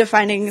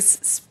defining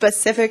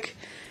specific,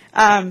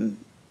 I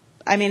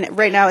mean,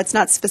 right now it's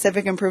not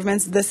specific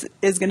improvements. This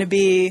is going to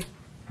be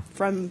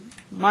from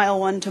mile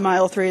 1 to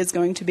mile 3 is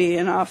going to be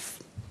an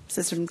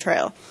off-system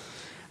trail.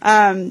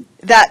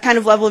 That kind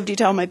of level of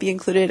detail might be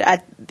included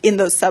in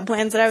those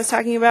sub-plans that I was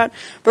talking about.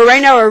 But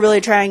right now we're really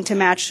trying to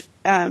match,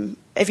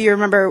 if you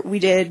remember, we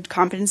did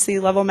competency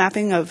level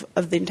mapping of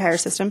the entire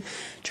system,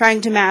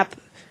 trying to map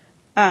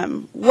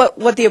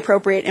what the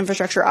appropriate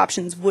infrastructure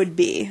options would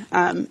be.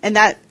 And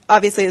that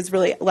obviously is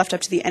really left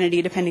up to the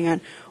entity depending on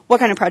what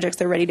kind of projects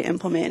they're ready to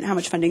implement, how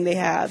much funding they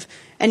have,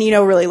 and,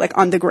 really like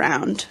on the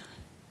ground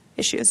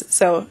issues.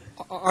 So,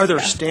 are there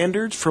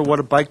standards for what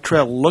a bike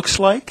trail looks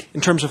like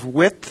in terms of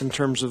width, in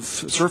terms of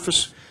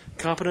surface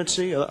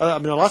competency? I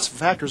mean, lots of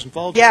factors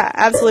involved. Yeah,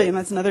 absolutely, and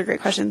that's another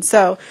great question.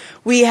 So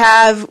we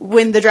have,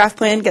 when the draft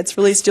plan gets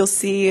released, you'll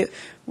see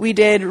we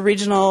did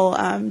regional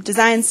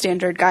design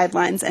standard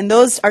guidelines, and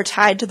those are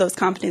tied to those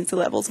competency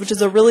levels, which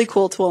is a really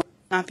cool tool,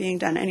 not being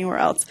done anywhere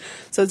else.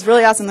 So it's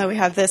really awesome that we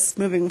have this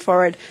moving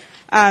forward.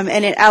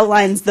 And it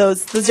outlines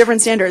those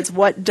different standards.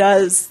 What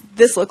does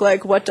this look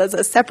like? What does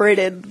a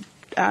separated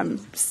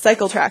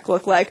cycle track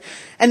look like?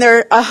 And there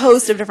are a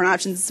host of different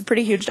options. It's a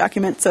pretty huge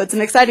document, so it's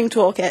an exciting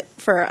toolkit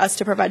for us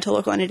to provide to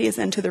local entities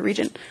and to the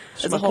region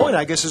as a whole. My point,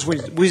 I guess, is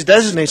we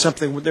designate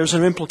something, there's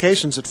some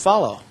implications that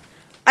follow.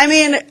 I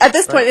mean, at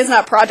this point, it's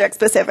not project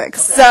specific,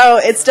 so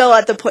it's still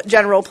at the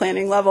general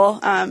planning level.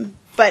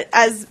 But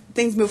as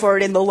things move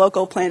forward in the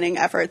local planning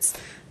efforts,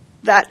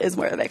 that is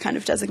where they kind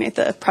of designate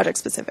the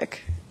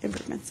project-specific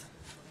improvements.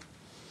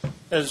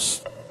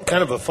 As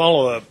kind of a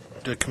follow-up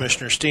to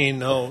Commissioner Steen,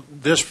 though,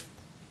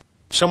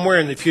 somewhere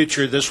in the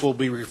future, this will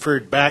be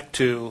referred back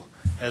to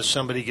as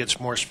somebody gets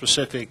more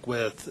specific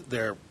with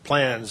their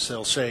plans.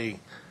 They'll say,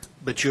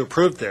 but you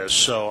approved this,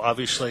 so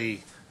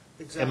obviously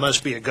it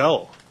must be a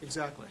go.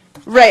 Exactly.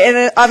 Right,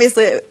 and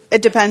obviously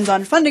it depends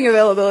on funding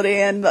availability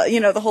and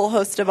the whole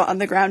host of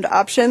on-the-ground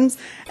options.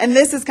 And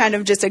this is kind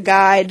of just a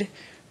guide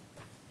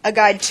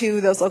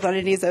to those local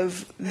entities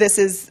of this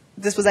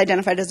was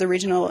identified as a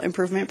regional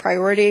improvement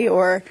priority,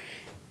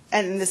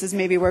 and this is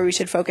maybe where we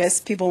should focus.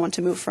 People want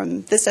to move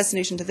from this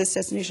destination to this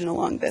destination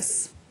along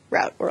this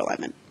route or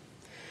alignment.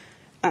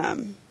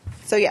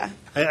 So yeah.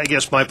 I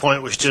guess my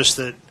point was just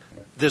that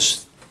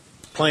this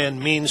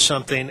plan means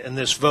something and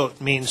this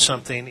vote means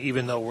something,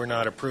 even though we're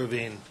not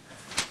approving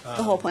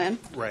the whole plan.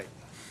 Right.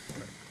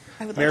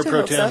 I would Mayor like to Pro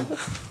hope Tem. so.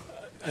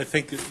 I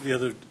think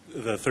the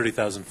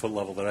 30,000-foot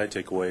level that I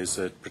take away is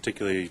that,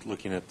 particularly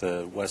looking at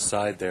the west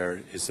side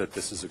there, is that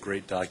this is a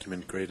great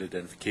document, great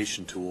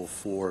identification tool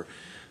for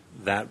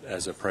that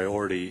as a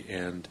priority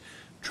and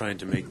trying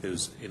to make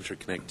those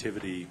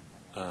interconnectivity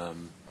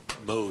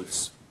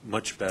modes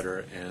much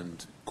better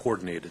and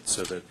coordinated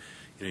so that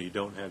you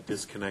don't have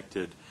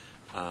disconnected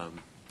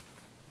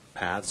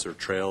paths or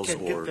trails Get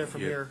there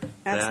from here.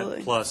 that.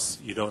 Absolutely. Plus,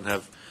 you don't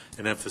have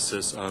an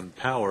emphasis on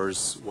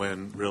powers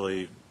when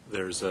really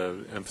there's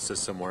an emphasis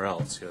somewhere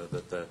else.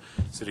 That the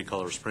City of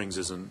Colorado Springs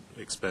isn't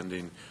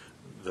expending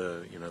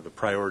the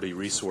priority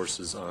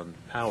resources on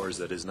powers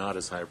that is not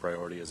as high a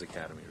priority as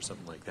Academy or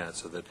something like that.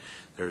 So that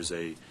there's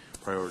a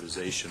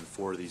prioritization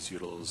for these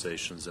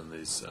utilizations and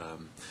these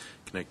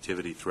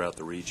connectivity throughout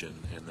the region,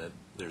 and that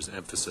there's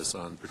emphasis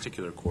on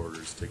particular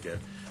corridors to get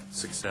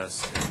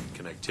success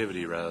in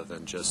connectivity rather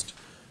than just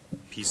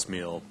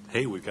piecemeal,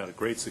 hey, we've got a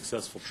great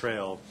successful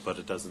trail, but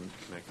it doesn't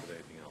connect with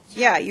anything else.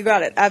 Yeah, you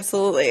got it.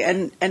 Absolutely.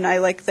 And I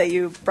like that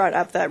you brought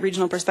up that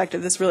regional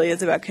perspective. This really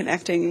is about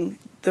connecting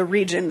the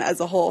region as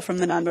a whole from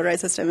the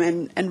non-motorized system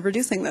and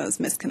reducing those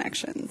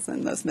misconnections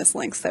and those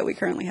mislinks that we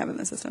currently have in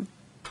the system.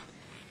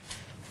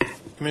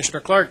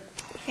 Commissioner Clark.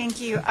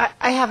 Thank you.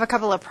 I have a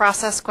couple of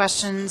process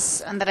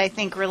questions that I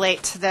think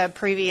relate to the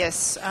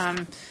previous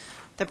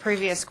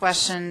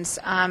questions.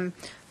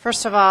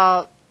 First of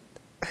all,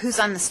 who's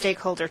on the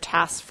stakeholder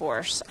task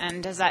force,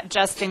 and does that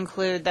just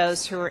include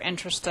those who are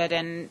interested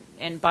in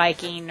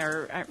biking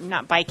or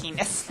not biking?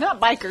 It's not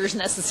bikers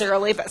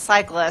necessarily, but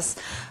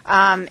cyclists.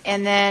 And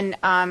then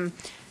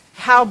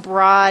how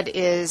broad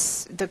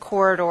is the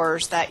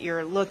corridors that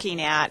you're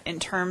looking at in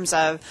terms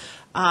of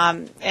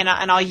and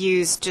I'll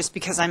use, just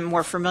because I'm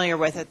more familiar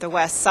with it, the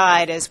west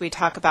side as we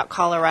talk about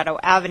Colorado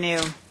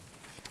Avenue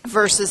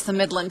versus the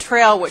Midland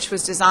Trail, which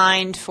was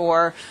designed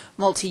for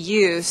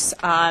multi-use.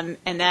 And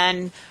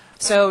then,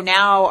 so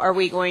now are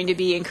we going to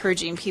be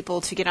encouraging people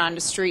to get onto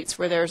streets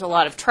where there's a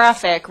lot of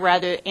traffic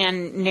rather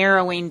and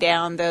narrowing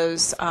down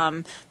those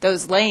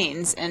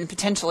lanes and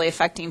potentially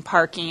affecting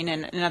parking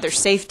and other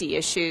safety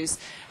issues?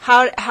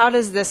 How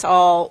does this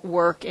all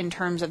work in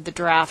terms of the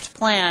draft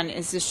plan?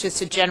 Is this just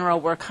a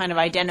general, we're kind of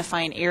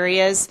identifying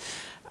areas?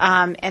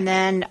 And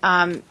then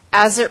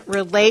as it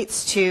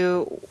relates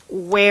to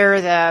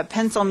where the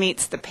pencil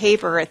meets the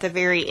paper at the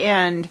very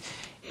end,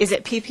 is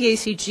it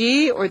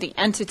PPACG or the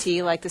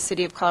entity, like the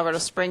City of Colorado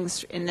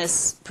Springs in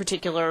this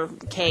particular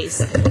case,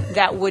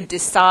 that would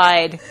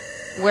decide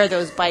where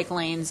those bike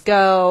lanes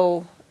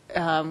go,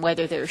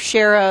 whether there's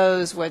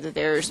sharrows, whether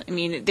there's,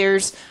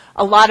 there's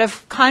a lot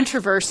of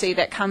controversy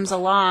that comes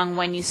along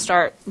when you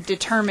start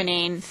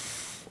determining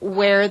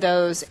where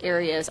those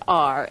areas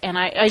are. And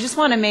I just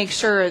want to make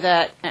sure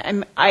that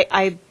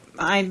I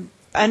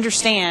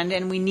understand,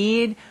 and we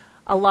need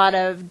a lot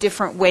of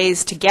different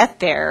ways to get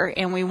there,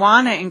 and we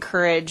want to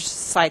encourage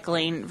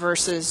cycling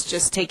versus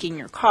just taking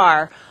your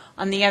car.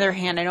 On the other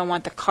hand, I don't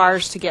want the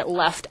cars to get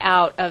left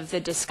out of the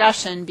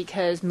discussion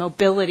because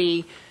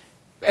mobility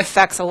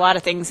affects a lot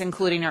of things,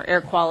 including our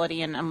air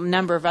quality and a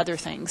number of other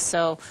things.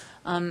 So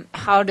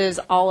how does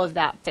all of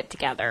that fit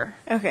together?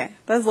 Okay,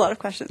 that's a lot of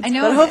questions. I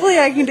know, but hopefully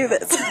I can do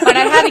this. But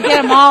I had to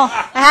get them all.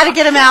 I had to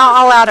get them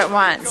all out at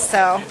once.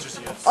 So,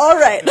 all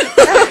right.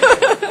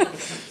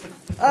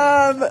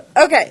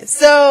 Okay,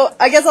 so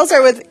I guess I'll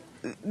start with,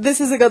 this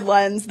is a good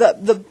lens,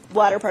 the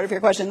latter part of your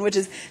question, which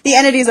is the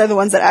entities are the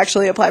ones that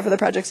actually apply for the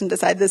projects and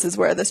decide this is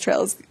where this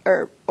trail is,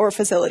 or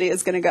facility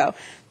is going to go.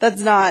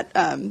 That's not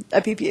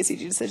a PPACG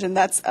decision.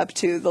 That's up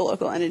to the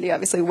local entity,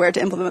 obviously, where to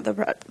implement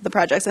the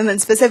projects. And then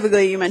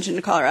specifically, you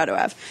mentioned Colorado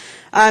Ave.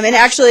 And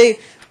actually,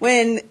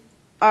 when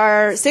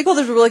our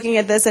stakeholders were looking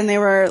at this and they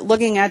were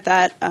looking at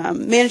that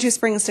Manitou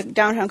Springs to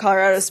downtown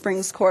Colorado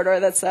Springs corridor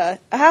that's a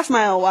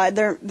half-mile wide,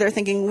 they're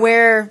thinking,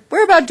 where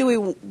about do we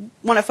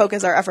want to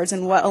focus our efforts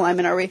and what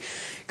alignment are we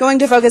going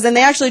to focus? And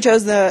they actually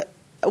chose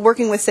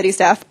working with city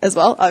staff as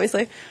well,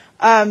 obviously,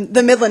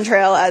 the Midland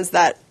Trail as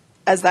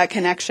that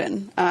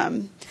connection.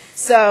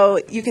 So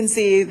you can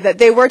see that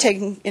they were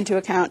taking into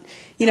account,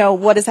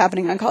 what is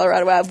happening on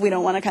Colorado Ave. We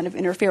don't want to kind of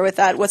interfere with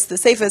that. What's the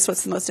safest?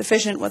 What's the most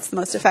efficient? What's the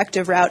most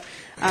effective route?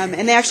 And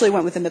they actually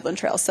went with the Midland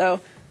Trail.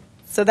 So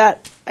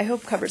that, I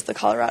hope, covers the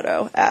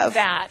Colorado Ave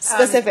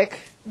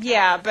specific.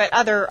 Yeah, but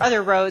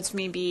other roads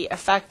may be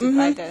affected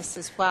by this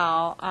as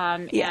well.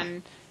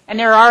 And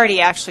there are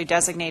already actually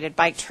designated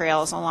bike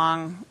trails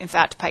along, in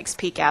fact, Pikes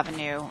Peak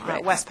Avenue.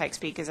 Right. West Pikes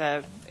Peak is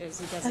a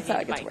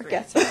designated bike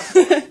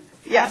route.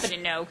 Yeah. I happen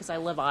to know because I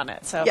live on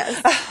it. So.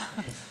 Yes.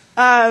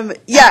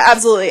 Yeah,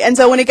 absolutely. And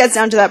so when it gets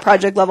down to that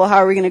project level, how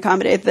are we going to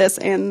accommodate this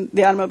and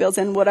the automobiles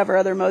and whatever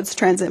other modes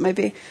transit might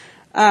be?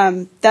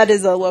 That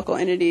is a local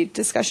entity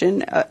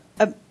discussion.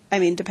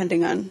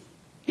 Depending on,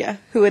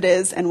 who it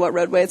is and what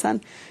roadway it's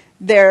on.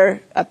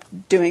 They're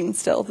doing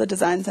still the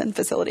designs and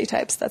facility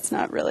types. That's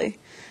not really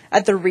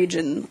at the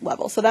region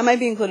level. So that might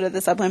be included at the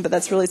subplan, but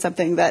that's really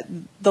something that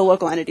the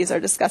local entities are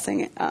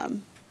discussing.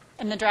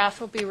 And the draft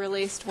will be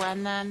released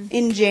when then?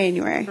 In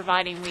January.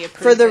 Providing we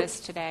approve this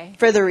today?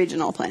 For the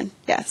regional plan,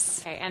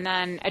 yes. Okay, and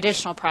then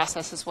additional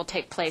processes will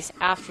take place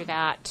after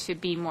that to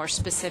be more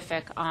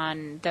specific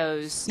on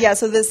those? Yeah,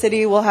 so the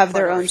city will have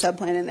their own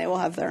subplan and they will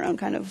have their own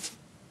kind of,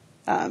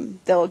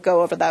 they'll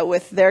go over that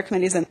with their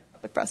committees and the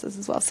public process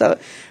as well. So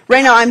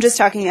right now I'm just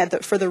talking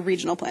for the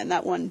regional plan,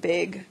 that one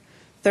big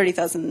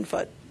 30,000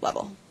 foot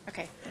level.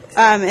 Okay.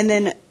 And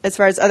then as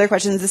far as other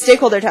questions, the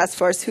stakeholder task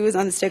force, who is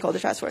on the stakeholder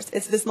task force?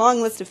 It's this long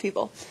list of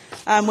people,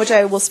 which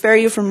I will spare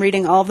you from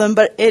reading all of them,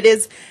 but it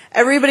is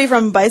everybody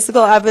from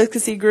bicycle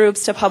advocacy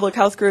groups to public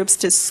health groups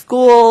to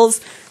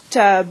schools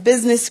to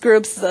business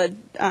groups.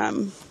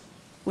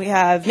 We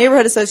have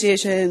neighborhood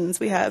associations,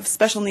 we have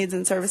special needs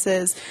and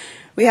services,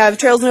 we have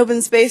trails and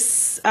open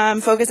space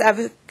focus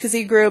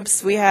advocacy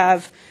groups, we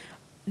have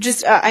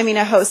just,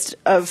 a host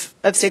of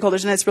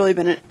stakeholders, and it's really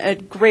been a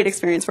great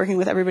experience working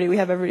with everybody. We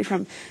have everybody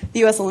from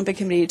the U.S. Olympic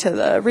Committee to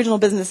the Regional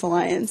Business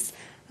Alliance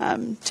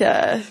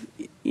to,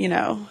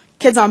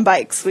 Kids on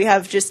Bikes. We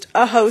have just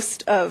a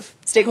host of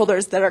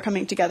stakeholders that are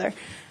coming together.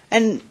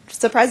 And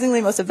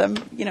surprisingly, most of them,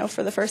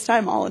 for the first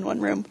time, all in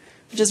one room,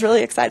 which is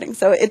really exciting.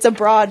 So it's a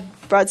broad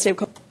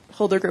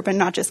stakeholder group and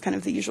not just kind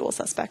of the usual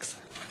suspects.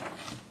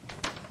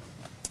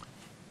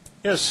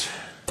 Yes,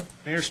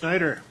 Mayor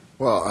Snyder.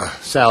 Well,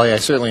 Sally, I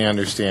certainly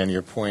understand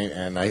your point,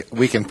 and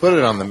we can put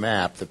it on the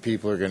map that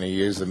people are going to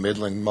use the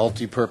Midland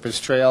multi-purpose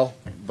trail,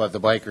 but the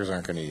bikers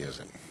aren't going to use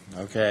it.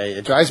 Okay?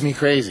 It drives me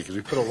crazy because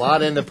we put a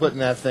lot into putting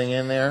that thing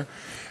in there.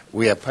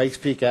 We have Pikes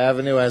Peak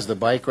Avenue as the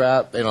bike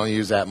route. They don't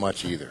use that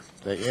much either.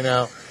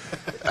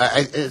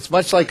 It's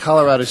much like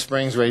Colorado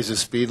Springs raised the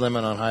speed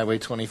limit on Highway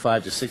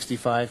 25 to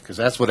 65 because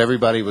that's what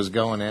everybody was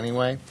going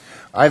anyway.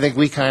 I think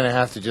we kind of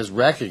have to just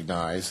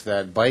recognize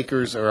that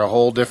bikers are a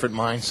whole different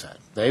mindset.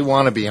 They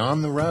want to be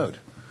on the road,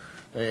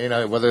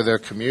 whether they're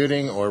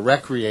commuting or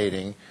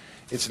recreating.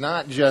 It's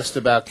not just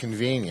about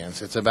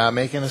convenience. It's about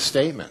making a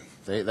statement.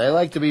 They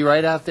like to be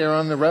right out there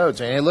on the road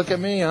saying, hey, look at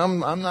me.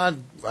 I'm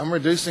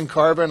reducing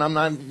carbon. I'm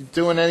not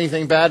doing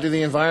anything bad to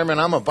the environment.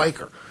 I'm a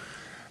biker.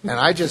 And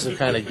I just have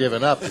kind of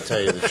given up, to tell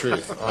you the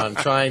truth, on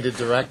trying to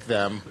direct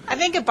them. I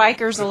think a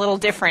biker's a little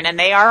different, and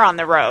they are on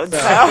the road. So.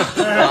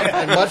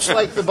 And much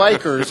like the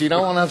bikers, you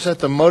don't want to upset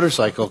the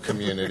motorcycle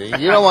community.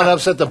 You don't want to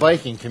upset the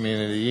biking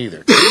community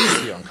either.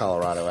 On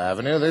Colorado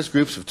Avenue, there's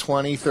groups of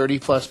 20,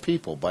 30-plus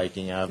people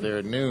biking out there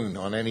at noon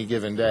on any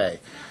given day.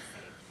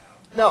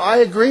 No, I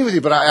agree with you,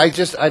 but I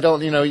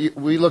don't,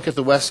 we look at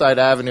the West Side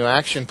Avenue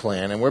Action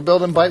Plan, and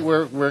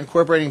we're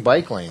incorporating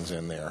bike lanes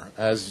in there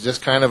as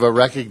just kind of a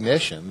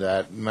recognition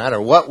that no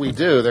matter what we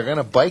do, they're going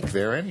to bike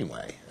there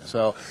anyway.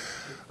 So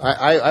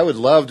I would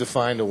love to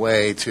find a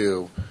way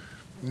to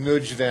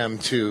nudge them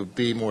to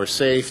be more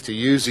safe, to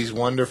use these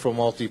wonderful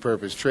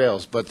multi-purpose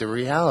trails, but the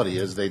reality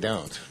is they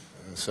don't.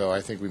 And so I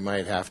think we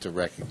might have to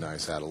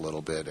recognize that a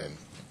little bit and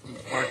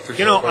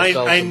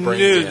I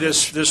knew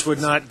this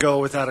would not go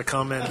without a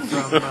comment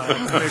from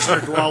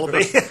Commissioner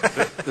Dwalaby.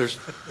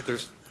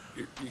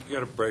 You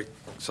got to break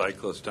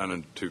cyclists down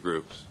into two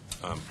groups.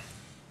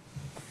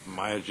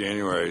 Maya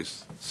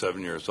January's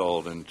 7 years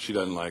old, and she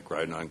doesn't like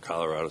riding on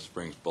Colorado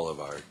Springs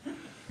Boulevard.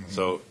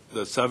 So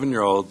the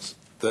 7-year-olds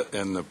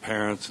and the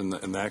parents in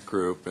that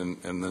group, and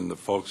then the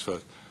folks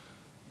that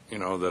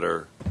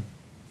are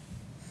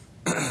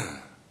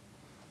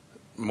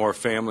more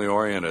family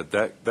oriented,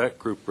 that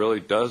group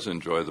really does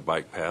enjoy the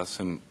bike paths,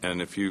 and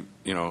if you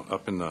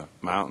up in the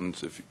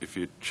mountains, if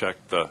you check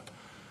the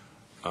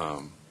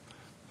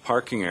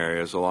parking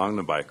areas along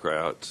the bike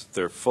routes,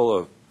 they're full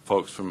of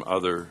folks from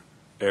other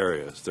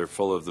areas. They're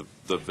full of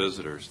the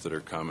visitors that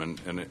are coming,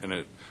 and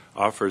it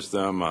offers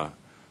them a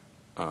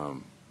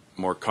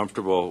more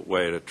comfortable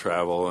way to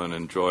travel and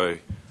enjoy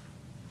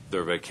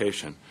their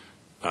vacation.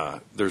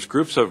 There's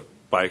groups of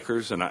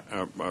bikers and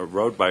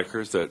road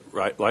bikers that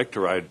like to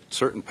ride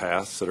certain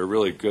paths that are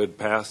really good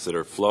paths that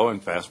are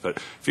flowing fast. But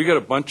if you get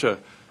a bunch of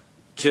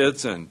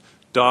kids and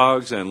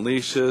dogs and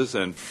leashes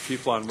and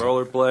people on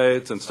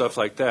rollerblades and stuff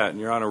like that, and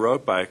you're on a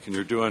road bike and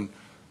you're doing,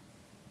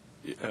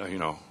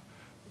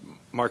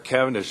 Mark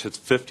Cavendish hits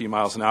 50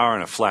 miles an hour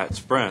in a flat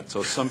sprint,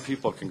 so some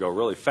people can go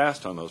really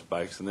fast on those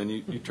bikes, and then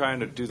you're trying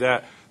to do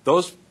that.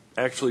 Those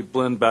actually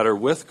blend better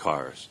with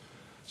cars.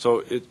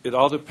 So it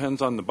all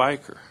depends on the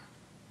biker.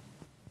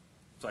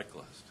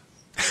 Cyclist.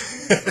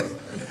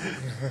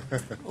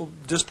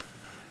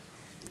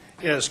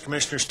 Yes,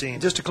 Commissioner Steen.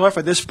 Just to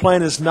clarify, this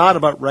plan is not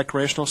about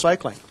recreational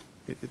cycling.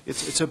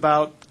 It's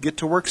about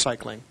get-to-work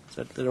cycling. Is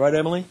that right,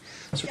 Emily?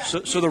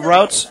 So the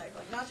routes,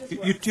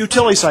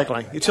 utility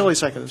cycling,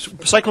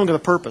 cycling with a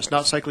purpose,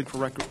 not cycling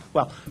for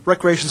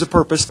recreation's a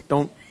purpose.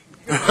 Don't.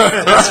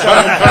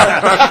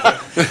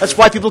 That's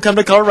why people come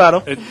to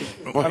Colorado.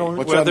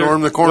 What's that,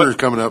 Norm? The corner's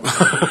coming up.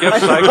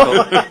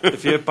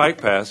 If you have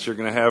bike paths, you're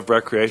going to have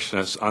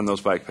recreationists on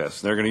those bike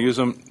paths. They're going to use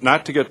them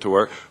not to get to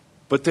work,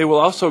 but they will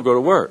also go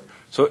to work.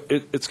 So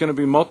it's going to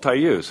be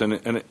multi-use, and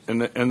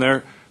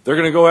they're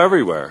going to go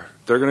everywhere.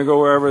 They're going to go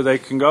wherever they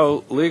can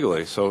go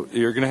legally. So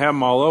you're going to have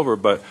them all over,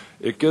 but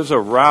it gives a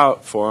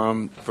route for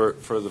them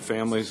for the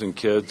families and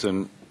kids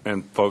and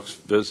folks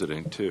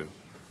visiting too.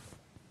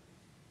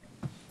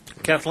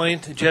 Kathleen,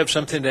 did you have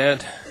something to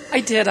add? I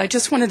did. I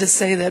just wanted to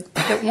say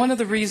that one of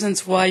the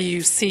reasons why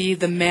you see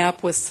the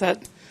map with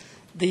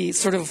the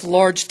sort of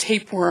large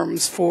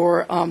tapeworms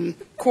for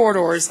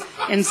corridors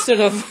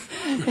instead of,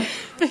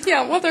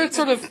 they're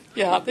sort of,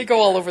 they go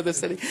all over the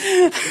city.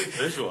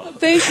 Visual.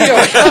 Thank you.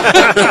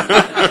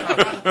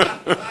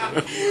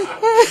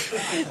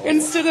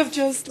 Instead of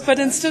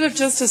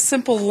just a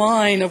simple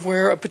line of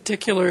where a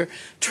particular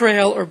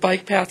trail or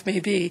bike path may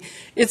be,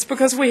 it's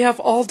because we have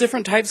all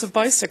different types of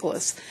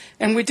bicyclists.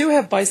 And we do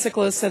have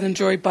bicyclists that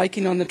enjoy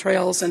biking on the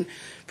trails, and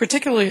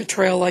particularly a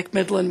trail like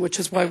Midland, which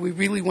is why we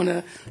really want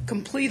to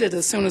complete it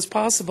as soon as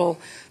possible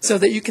so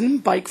that you can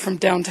bike from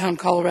downtown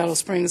Colorado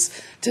Springs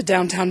to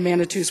downtown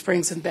Manitou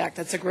Springs and back.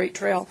 That's a great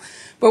trail.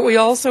 But we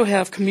also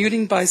have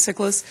commuting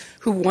bicyclists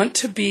who want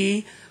to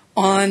be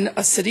on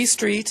a city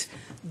street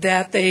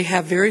that they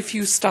have very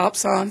few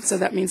stops on, so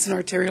that means an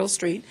arterial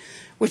street.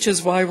 which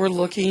is why we're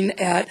looking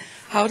at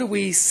how do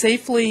we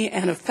safely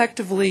and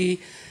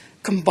effectively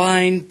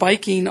combine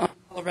biking on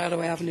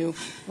Colorado Avenue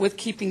with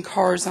keeping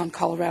cars on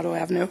Colorado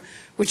Avenue,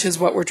 which is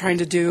what we're trying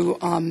to do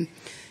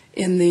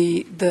in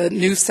the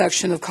new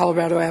section of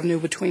Colorado Avenue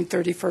between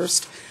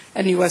 31st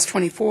and US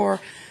 24.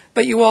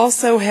 But you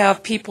also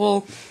have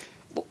people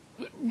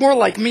more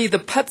like me, the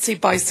putsy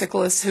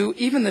bicyclists, who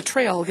even the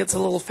trail gets a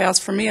little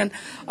fast for me. And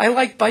I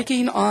like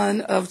biking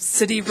on a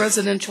city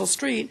residential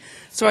street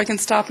so I can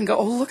stop and go,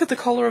 oh, look at the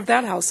color of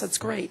that house. That's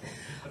great.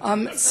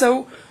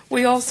 So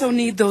we also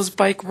need those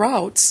bike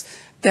routes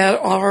that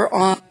are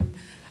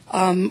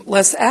on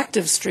less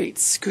active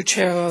streets,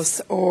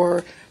 Cucheros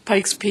or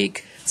Pikes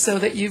Peak, so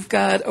that you've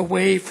got a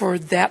way for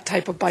that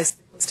type of bicyclist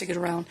to get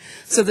around.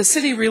 So the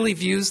city really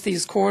views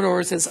these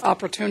corridors as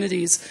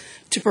opportunities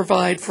to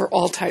provide for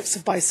all types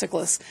of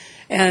bicyclists.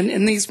 And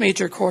in these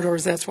major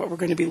corridors, that's what we're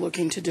going to be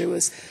looking to do,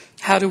 is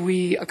how do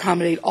we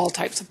accommodate all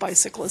types of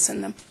bicyclists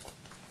in them.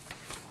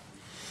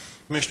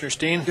 Commissioner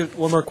Steen?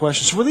 One more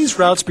question. So will these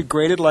routes be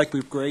graded like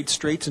we grade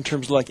streets in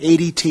terms of like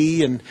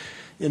ADT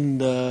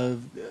and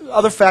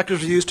other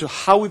factors we use to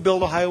how we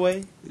build a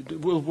highway?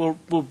 Will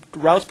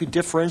routes be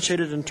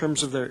differentiated in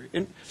terms of their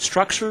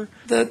structure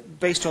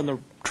based on the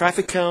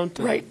traffic count?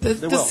 Right.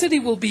 The city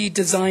will be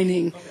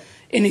designing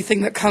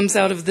anything that comes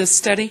out of this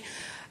study.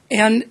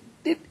 And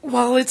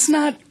while it's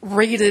not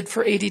rated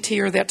for ADT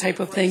or that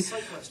type of thing,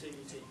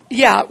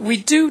 yeah, we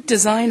do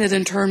design it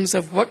in terms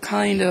of what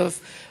kind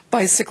of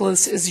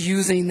bicyclist is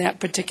using that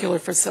particular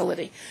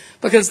facility.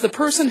 Because the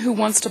person who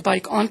wants to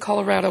bike on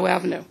Colorado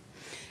Avenue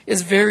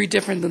is very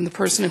different than the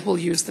person who will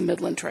use the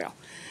Midland Trail.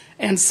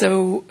 And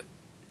so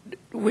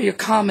we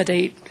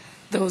accommodate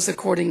those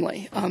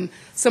accordingly.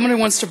 Someone who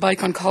wants to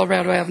bike on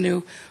Colorado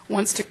Avenue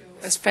wants to go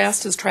as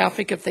fast as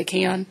traffic if they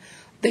can.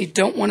 They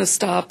don't want to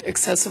stop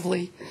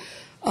excessively.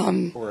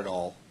 Or at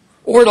all.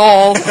 Or at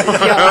all,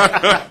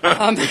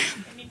 yeah.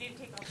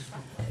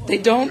 They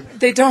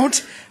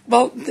don't,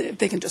 well,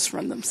 they can just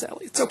run them,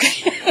 Sally, it's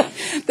okay.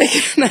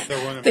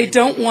 They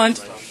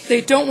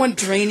don't want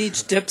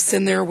drainage dips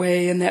in their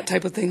way and that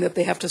type of thing that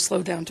they have to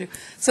slow down to.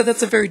 So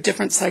that's a very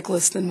different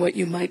cyclist than what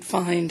you might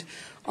find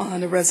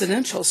on a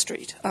residential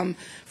street.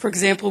 For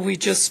example, we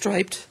just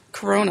striped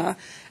Corona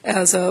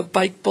as a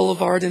bike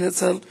boulevard, and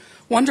it's a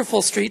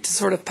wonderful street to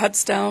sort of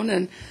putz down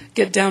and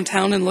get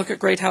downtown and look at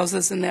great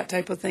houses and that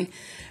type of thing.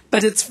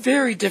 But it's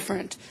very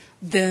different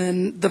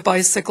than the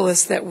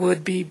bicyclists that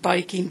would be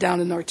biking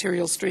down an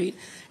arterial street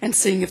and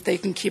seeing if they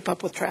can keep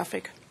up with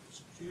traffic.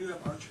 Do you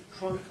have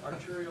trunk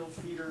arterial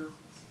feeder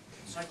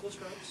cyclist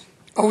routes?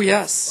 Oh,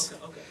 yes.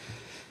 Okay.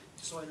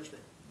 So I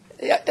understand.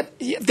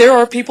 There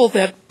are people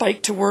that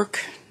bike to work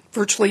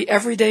virtually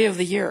every day of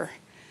the year,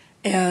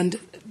 and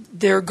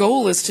their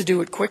goal is to do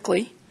it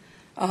quickly,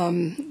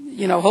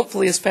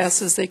 hopefully as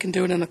fast as they can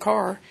do it in a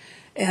car,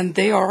 and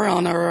they are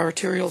on our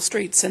arterial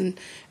streets, and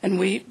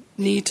we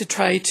need to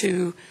try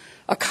to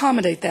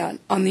accommodate that.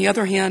 On the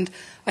other hand,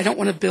 I don't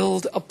want to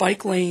build a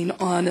bike lane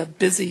on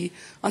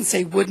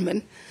say,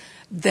 Woodman,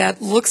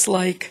 that looks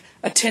like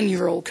a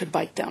 10-year-old could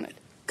bike down it,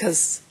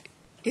 because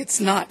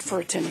it's not for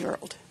a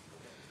 10-year-old.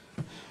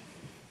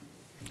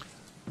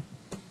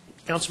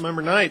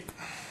 Councilmember Knight.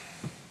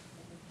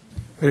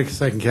 Wait a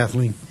second,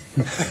 Kathleen.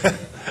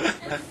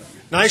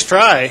 Nice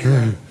try.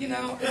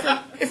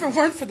 If it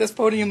weren't for this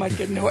podium, I'd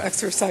get no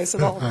exercise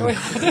at all. Go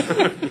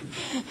ahead.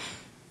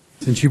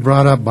 Since you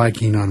brought up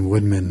biking on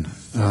Woodman,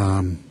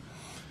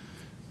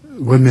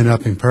 Woodman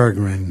up in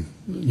Peregrine,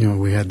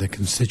 we had the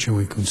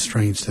constituent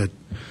constraints that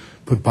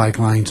put bike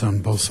lines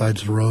on both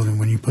sides of the road, and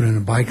when you put in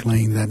a bike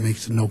lane, that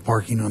makes it no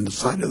parking on the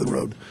side of the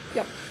road.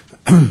 Yep.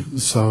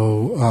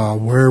 So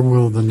where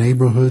will the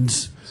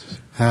neighborhoods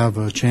have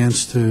a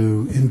chance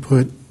to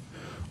input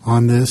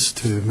on this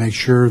to make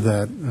sure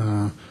that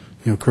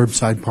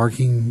curbside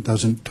parking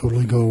doesn't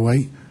totally go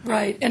away?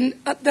 Right, and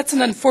that's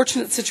an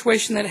unfortunate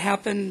situation that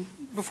happened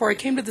before I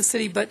came to the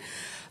city, but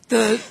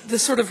the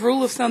sort of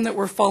rule of thumb that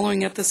we're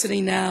following at the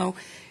city now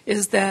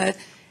is that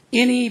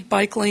any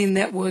bike lane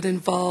that would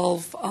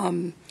involve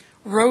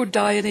road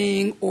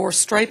dieting or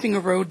striping a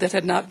road that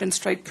had not been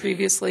striped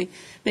previously,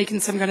 making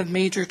some kind of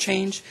major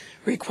change,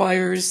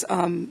 requires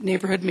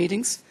neighborhood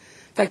meetings.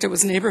 In fact, it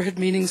was neighborhood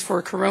meetings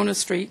for Corona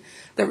Street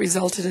that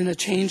resulted in a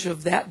change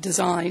of that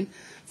design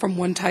from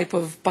one type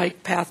of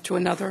bike path to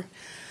another.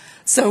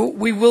 So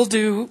we will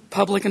do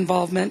public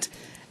involvement,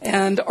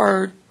 and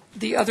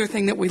the other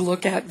thing that we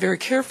look at very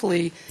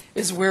carefully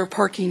is where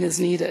parking is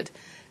needed,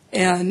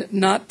 and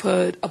not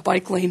put a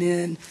bike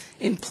lane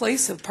in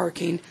place of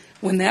parking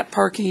when that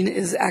parking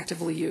is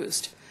actively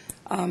used,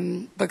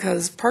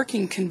 because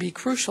parking can be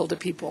crucial to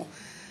people,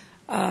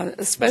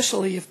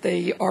 especially if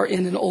they are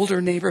in an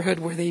older neighborhood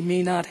where they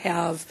may not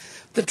have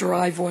the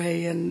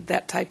driveway and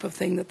that type of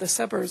thing that the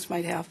suburbs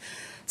might have.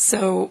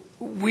 So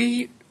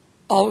we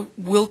all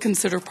will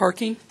consider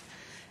parking,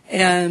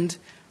 and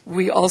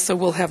we also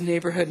will have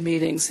neighborhood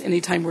meetings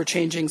anytime we're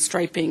changing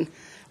striping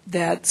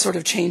that sort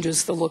of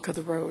changes the look of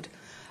the road.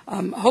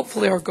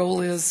 Hopefully our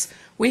goal is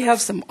we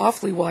have some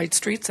awfully wide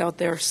streets out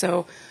there,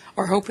 so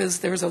our hope is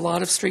there's a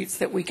lot of streets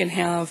that we can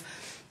have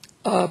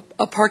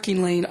a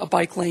parking lane, a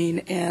bike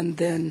lane, and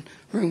then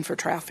room for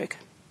traffic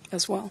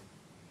as well.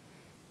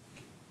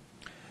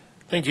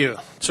 Thank you.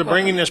 So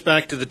bringing this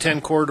back to the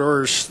 10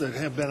 corridors that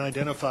have been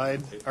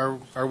identified,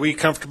 are we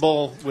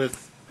comfortable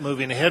with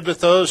moving ahead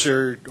with those,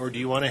 or do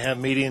you want to have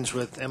meetings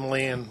with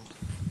Emily and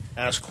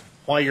ask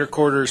why your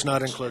corridor is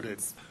not included,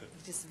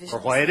 or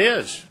why it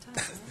is?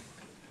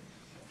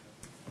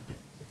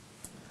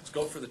 Let's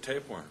go for the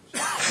tapeworms.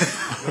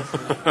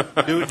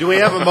 Do we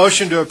have a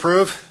motion to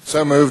approve?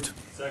 So moved.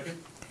 Second.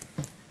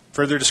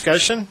 Further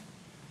discussion?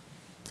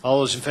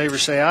 All those in favor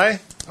say aye.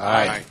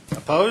 Aye.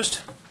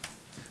 Opposed?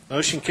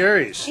 Motion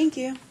carries. Thank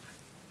you.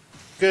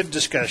 Good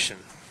discussion.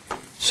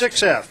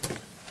 6F,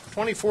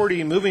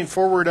 2040 Moving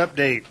Forward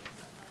Update.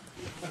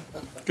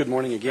 Good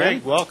morning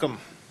again. Greg, welcome.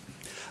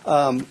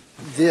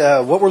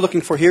 What we're looking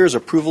for here is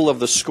approval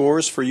of the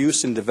scores for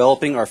use in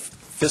developing our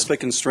fiscally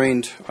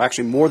constrained,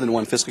 actually more than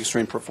one fiscally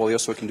constrained portfolio,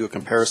 so we can do a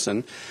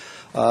comparison.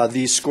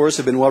 These scores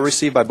have been well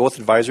received by both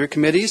advisory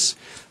committees.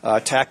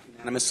 TAC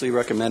unanimously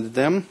recommended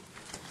them.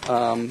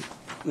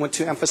 Want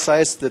to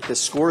emphasize that the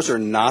scores are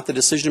not the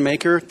decision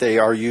maker. They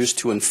are used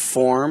to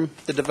inform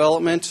the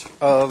development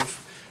of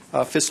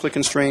fiscally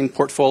constrained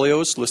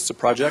portfolios, lists of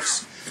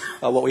projects.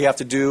 What we have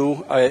to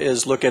do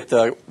is look at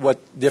what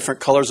different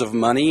colors of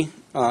money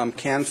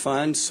can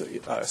fund. So,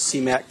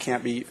 CMAQ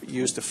can't be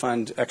used to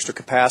fund extra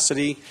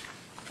capacity.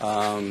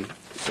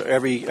 So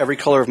every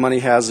color of money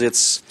has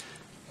its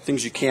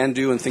things you can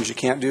do and things you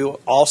can't do.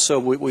 Also,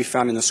 what we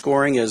found in the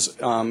scoring is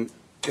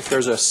if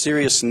there's a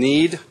serious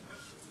need,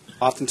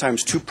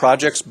 oftentimes two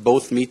projects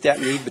both meet that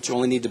need, but you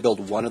only need to build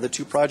one of the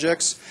two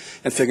projects,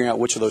 and figuring out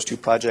which of those two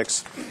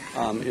projects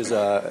is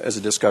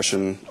a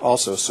discussion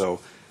also. So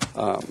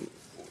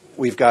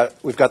we've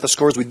got the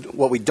scores.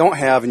 What we don't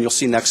have, and you'll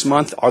see next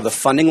month, are the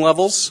funding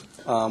levels.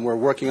 We're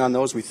working on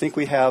those. We think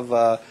we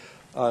have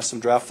some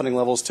draft funding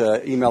levels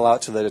to email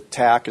out to the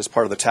TAC as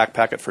part of the TAC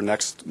packet for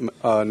next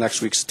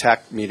week's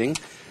TAC meeting.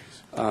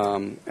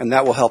 And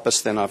that will help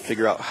us then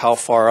figure out how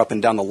far up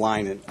and down the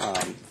line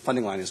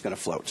funding line is going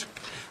to float.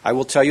 I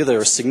will tell you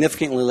there is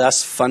significantly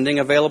less funding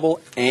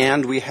available,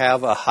 and we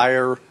have a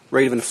higher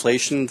rate of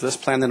inflation this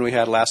plan than we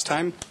had last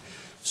time.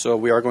 So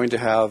we are going to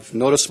have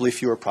noticeably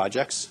fewer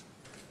projects.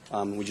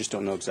 We just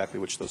don't know exactly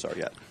which those are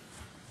yet.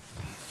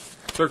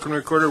 Clerk and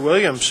Recorder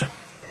Williams.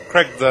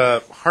 Craig,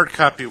 the hard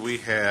copy we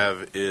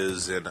have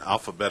is in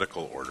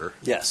alphabetical order.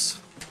 Yes.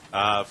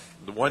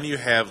 The one you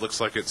have looks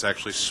like it's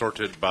actually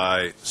sorted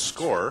by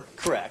score.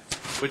 Correct.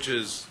 Which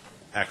is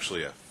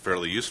actually a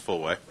fairly useful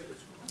way.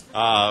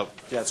 Yeah,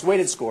 it's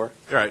weighted score.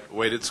 Right,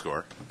 weighted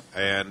score.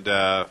 And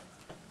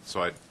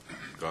so I've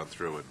gone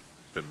through and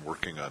been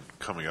working on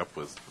coming up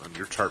with, and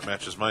your chart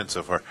matches mine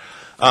so far.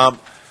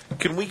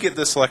 Can we get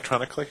this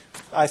electronically?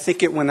 I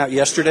think it went out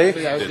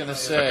yesterday. I was going to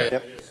say.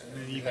 Yep.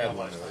 You had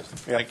one of those.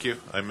 Thank you.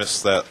 I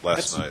missed that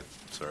last night.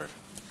 Sorry.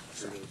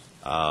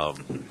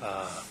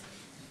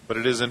 But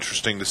it is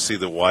interesting to see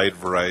the wide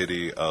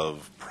variety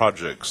of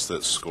projects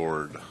that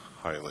scored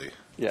highly.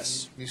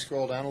 Yes. Can you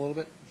scroll down a little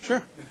bit?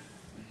 Sure.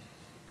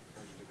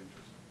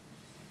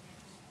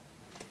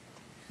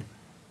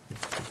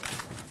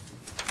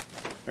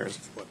 There's,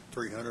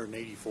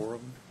 384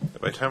 of them?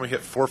 By the time we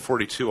hit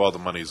 442, all the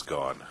money's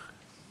gone.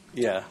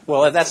 Yeah.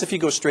 Well, that's if you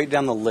go straight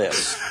down the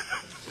list.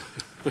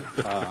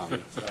 Power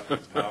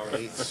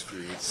 8th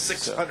Street.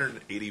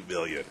 680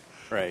 million.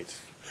 Right.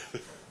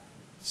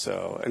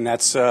 So, and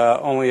that's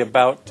only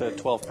about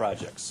 12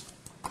 projects.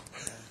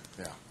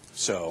 Yeah.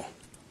 So.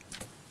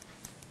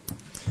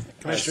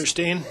 Commissioner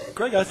Steen?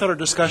 Greg, I thought our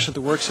discussion at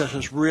the work session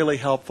was really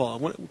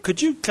helpful.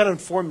 Could you kind of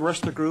inform the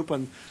rest of the group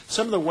on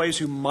some of the ways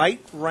you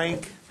might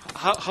rank,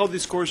 how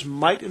these scores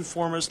might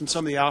inform us, and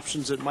some of the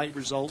options that might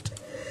result?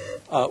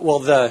 Well,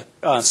 the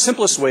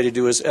simplest way to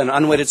do is an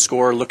unweighted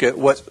score. Look at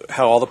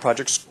how all the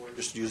projects score.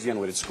 Just use the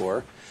unweighted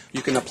score.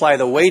 You can apply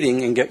the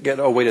weighting and get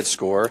a weighted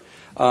score.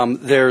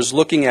 There's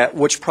looking at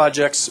which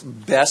projects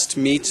best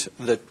meet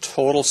the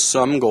total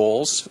sum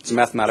goals. It's a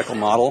mathematical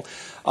model.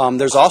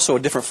 There's also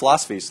different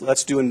philosophies.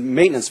 Let's do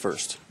maintenance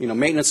first.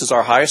 Maintenance is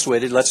our highest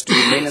weighted. Let's do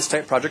maintenance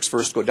type projects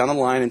first. Go down the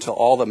line until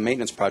all the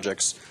maintenance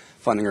projects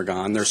funding are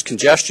gone. There's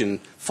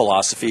congestion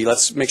philosophy.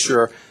 Let's make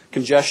sure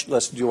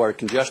let's do our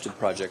congested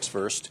projects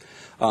first.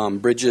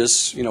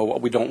 Bridges,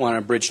 we don't want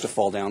a bridge to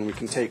fall down. We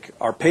can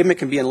our pavement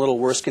can be in a little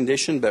worse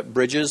condition, but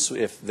bridges,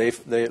 if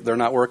they're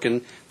not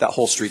working, that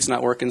whole street's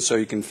not working, so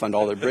you can fund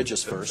all their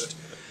bridges first.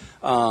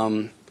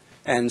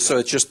 And so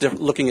it's just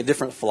looking at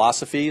different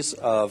philosophies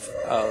of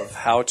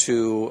how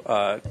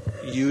to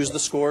use the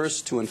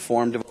scores to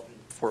inform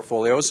development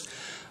portfolios.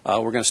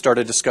 We're going to start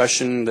a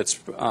discussion that's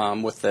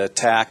with the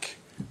TAC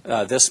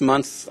this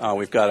month.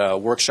 We've got a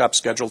workshop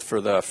scheduled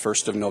for the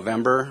 1st of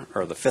November,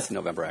 or the 5th of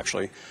November,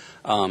 actually,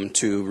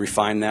 to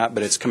refine that.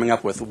 But it's coming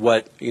up with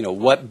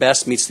what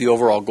best meets the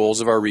overall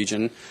goals of our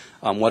region,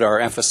 what our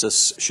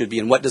emphasis should be,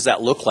 and what does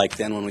that look like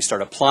then when we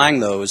start applying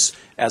those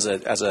as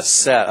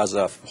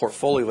a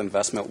portfolio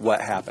investment,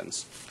 what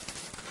happens?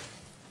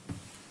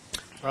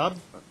 Rob?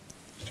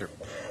 Sure.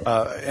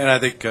 And I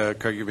think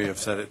Craig, you may have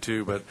said it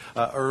too, but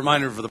a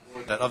reminder for the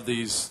board that of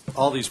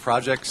all these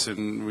projects,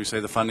 and we say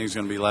the funding is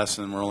going to be less,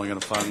 and we're only going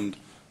to fund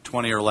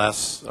 20 or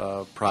less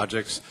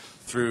projects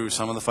through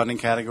some of the funding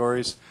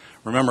categories.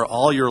 Remember,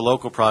 all your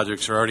local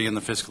projects are already in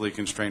the fiscally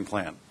constrained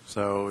plan.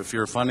 So if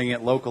you're funding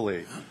it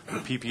locally, the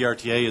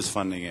PPRTA is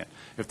funding it.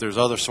 If there's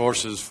other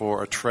sources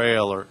for a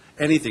trail or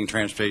anything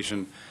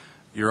transportation,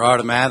 you're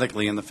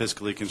automatically in the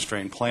fiscally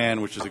constrained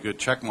plan, which is a good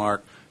check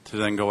mark to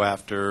then go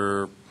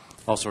after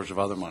all sorts of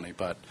other money.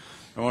 But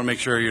I want to make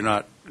sure you're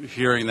not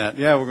hearing that,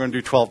 yeah, we're going to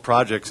do 12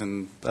 projects,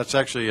 and that's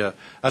actually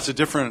that's a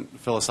different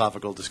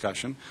philosophical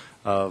discussion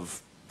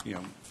of,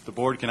 the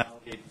board can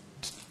allocate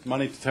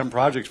money to 10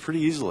 projects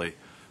pretty easily,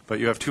 but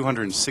you have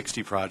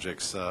 260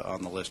 projects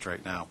on the list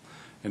right now.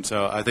 And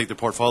so I think the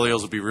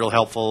portfolios will be real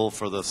helpful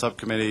for the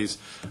subcommittees,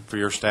 for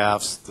your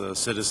staffs, the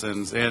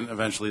citizens, and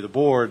eventually the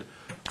board.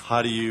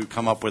 How do you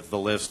come up with the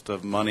list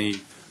of money?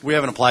 We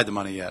haven't applied the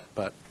money yet,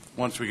 but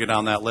once we get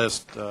on that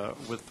list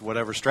with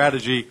whatever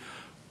strategy,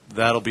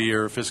 that'll be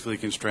your fiscally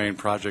constrained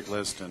project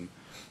list, and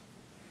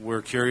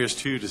we're curious,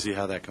 too, to see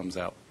how that comes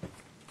out.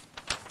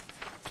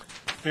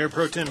 Mayor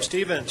Pro Tem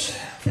Stevens.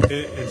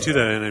 And to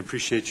that, and I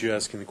appreciate you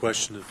asking the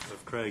question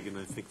of Craig, and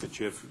I think that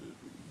you have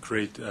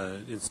great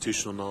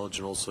institutional knowledge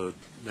and also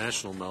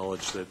national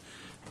knowledge that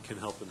can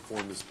help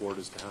inform this board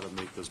as to how to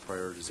make those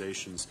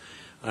prioritizations.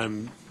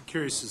 I'm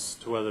curious as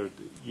to whether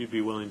you'd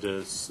be willing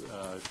to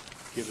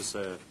give us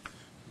a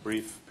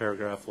brief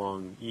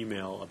paragraph-long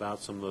email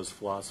about some of those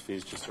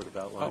philosophies, just sort of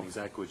outlining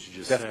exactly what you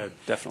just said.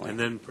 Definitely. And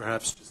then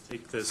perhaps just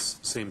take this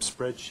same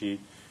spreadsheet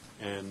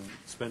and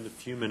spend a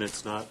few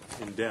minutes, not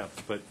in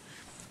depth, but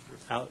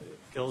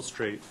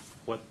illustrate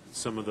what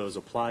some of those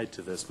applied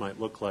to this might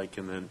look like,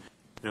 and then,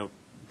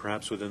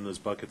 perhaps within those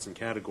buckets and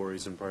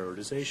categories and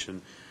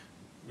prioritization,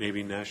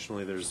 maybe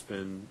nationally there's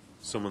been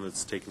someone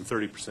that's taken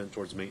 30%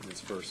 towards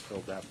maintenance first,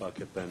 filled that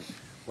bucket, then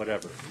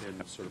whatever,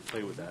 and sort of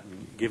play with that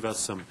and give us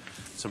some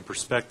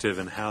perspective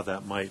and how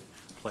that might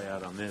play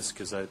out on this,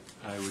 because I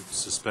would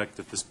suspect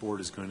that this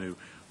board is going to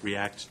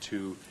react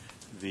to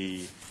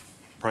the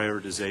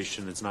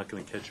prioritization. It's not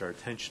going to catch our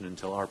attention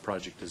until our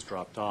project has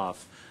dropped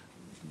off,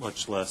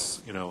 much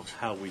less,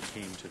 how we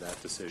came to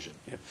that decision.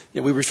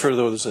 Yeah, we refer to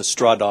those as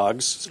straw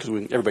dogs because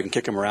everybody can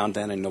kick them around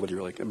then and nobody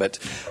really can. But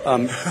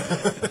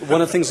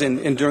one of the things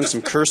in doing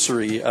some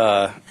cursory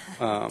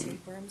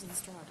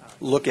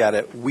look at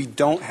it, we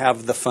don't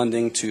have the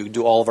funding to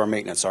do all of our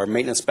maintenance. Our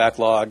maintenance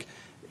backlog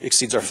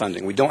exceeds our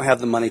funding. We don't have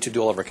the money to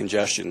do all of our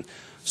congestion.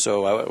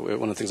 So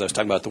one of the things I was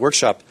talking about at the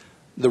workshop,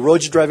 the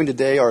roads you're driving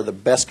today are the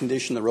best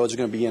condition the roads are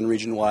going to be in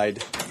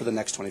region-wide for the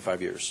next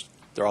 25 years.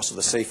 They're also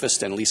the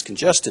safest and least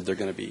congested they're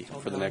going to be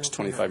for the next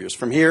 25 years.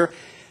 From here,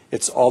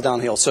 it's all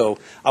downhill. So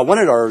I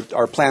wanted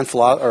our plan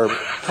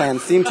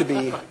theme to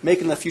be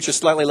making the future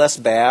slightly less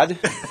bad.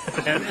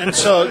 And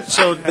so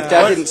but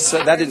that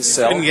didn't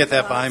sell. Couldn't get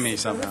that by me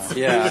somehow.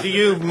 Yeah. Do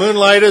you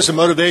moonlight as a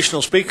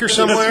motivational speaker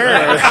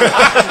somewhere?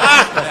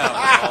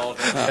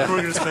 We're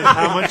going to spend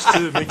how much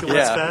to make it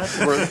less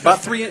bad? We're about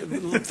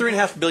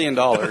 $3.5 billion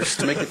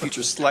to make the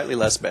future slightly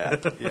less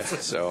bad. Yeah.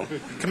 So,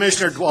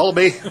 Commissioner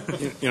Wallaby.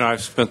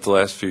 I've spent the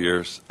last few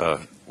years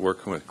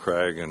working with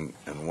Craig and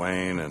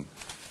Wayne, and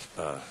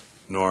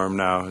Norm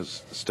now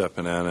is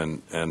stepping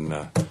in,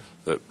 and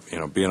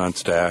being on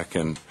stack,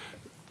 and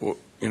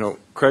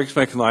Craig's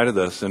making light of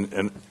this,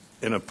 and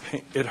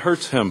it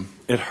hurts him.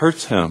 It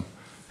hurts him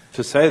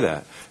to say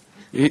that.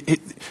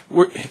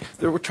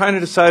 We're trying to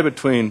decide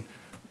between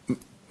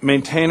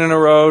maintaining a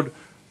road,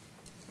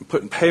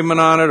 putting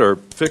pavement on it, or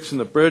fixing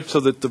the bridge so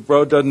that the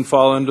road doesn't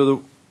fall into the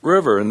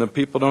river and the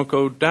people don't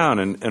go down.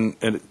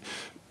 And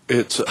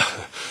it's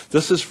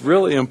this is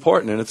really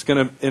important, and it's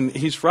going to. And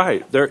he's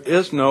right. There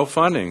is no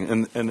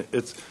funding, and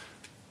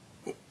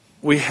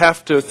we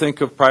have to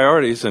think of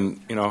priorities. And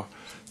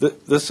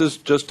this is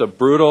just a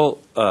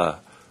brutal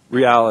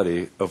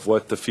reality of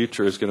what the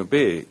future is going to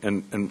be.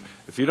 And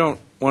if you don't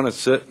want to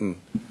sit in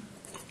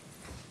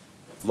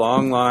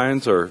long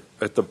lines or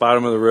at the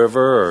bottom of the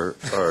river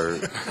or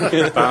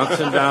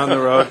bouncing down the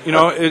road,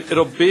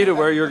 it'll be to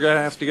where you're going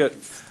to have to get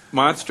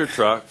monster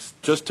trucks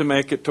just to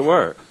make it to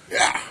work.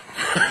 Yeah.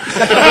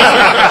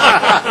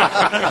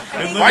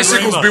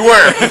 Bicycles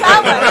beware.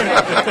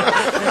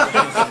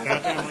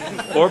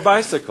 Or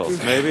bicycles.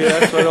 Maybe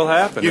that's what'll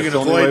happen. You it's can the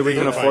only way avoid we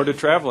can being afford to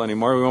travel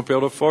anymore. We won't be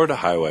able to afford the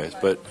highways.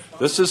 But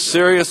this is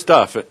serious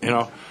stuff.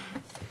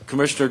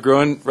 Commissioner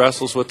Gruen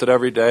wrestles with it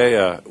every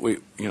day.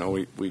 We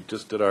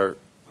just did our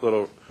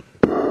little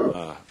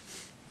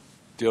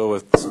deal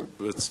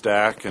with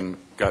Stack and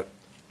got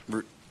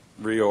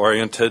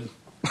reoriented.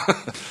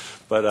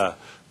 But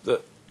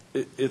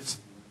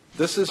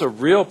this is a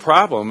real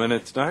problem, and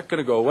it's not going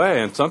to go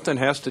away. And something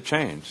has to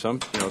change.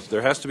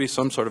 There has to be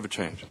some sort of a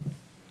change.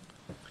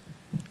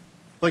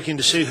 Looking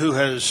to see who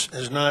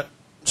has not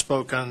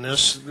spoke on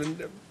this.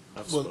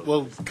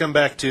 We'll come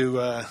back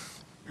to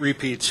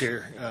repeats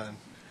here.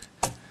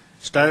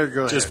 Steyer,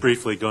 go ahead. Just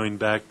briefly, going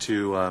back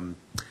to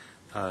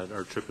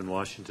our trip in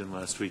Washington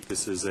last week,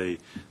 this is a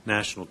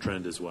national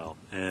trend as well,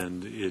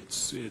 and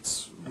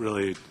it's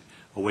really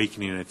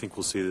awakening. I think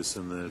we'll see this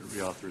in the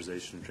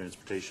reauthorization and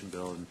transportation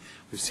bill, and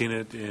we've seen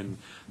it in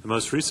the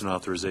most recent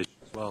authorization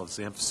as well. It's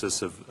the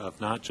emphasis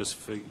of not just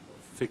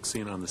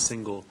fixing on the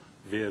single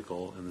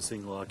vehicle and the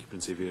single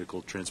occupancy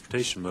vehicle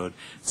transportation mode.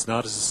 It's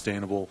not a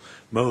sustainable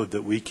mode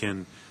that we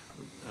can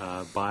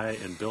buy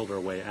and build our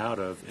way out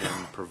of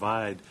and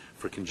provide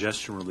for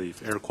congestion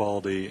relief, air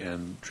quality,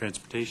 and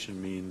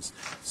transportation means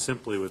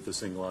simply with the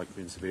single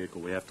occupancy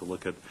vehicle. We have to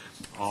look at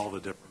all the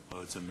different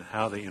modes and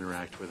how they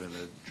interact within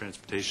the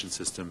transportation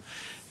system.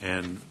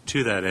 And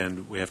to that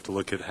end, we have to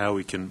look at how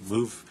we can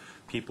move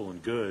people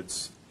and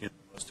goods in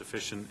the most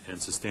efficient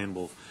and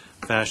sustainable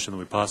fashion that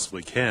we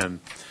possibly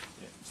can.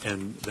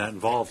 And that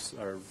involves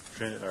our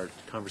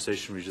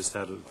conversation we just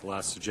had at the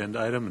last agenda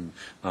item, and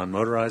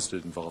non-motorized.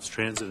 It involves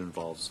transit, it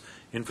involves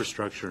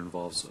infrastructure, it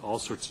involves all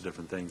sorts of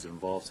different things. It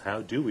involves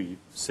how do we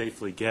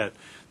safely get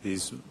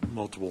these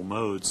multiple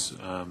modes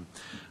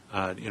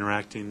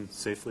interacting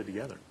safely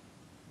together.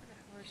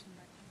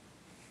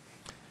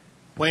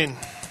 Wayne.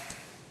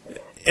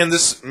 And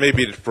this may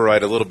be to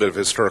provide a little bit of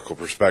historical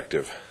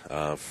perspective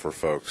for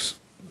folks.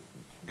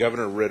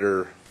 Governor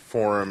Ritter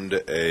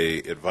formed a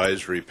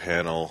advisory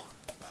panel.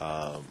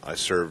 I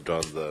served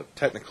on the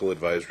technical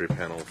advisory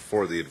panel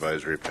for the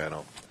advisory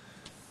panel.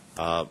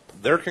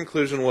 Their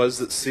conclusion was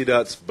that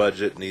CDOT's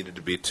budget needed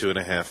to be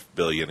 $2.5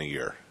 billion a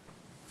year.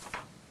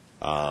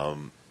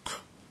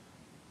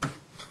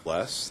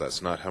 Less,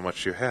 that's not how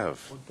much you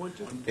have.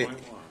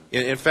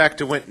 In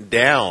fact, it went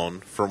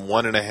down from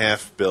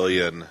 $1.5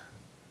 billion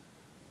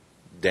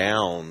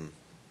down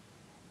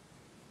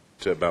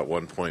to about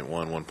 1.1,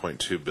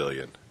 1.2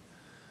 billion.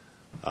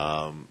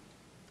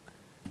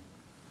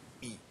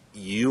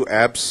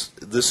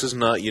 This is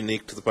not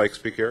unique to the Pikes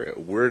Peak area.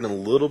 We're in a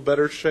little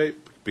better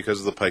shape because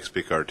of the Pikes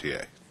Peak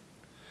RTA.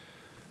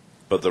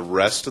 But the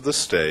rest of the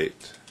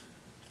state,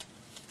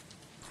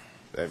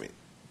 I mean,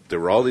 there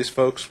were all these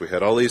folks, we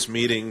had all these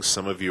meetings,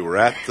 some of you were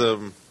at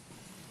them,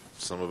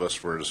 some of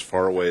us were as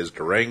far away as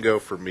Durango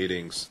for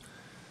meetings.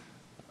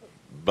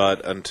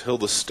 But until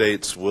the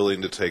state's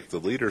willing to take the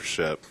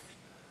leadership,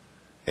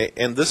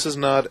 and this is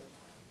not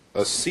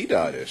a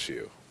CDOT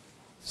issue.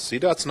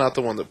 CDOT's not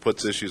the one that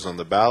puts issues on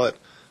the ballot.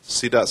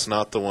 CDOT's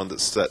not the one that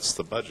sets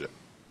the budget.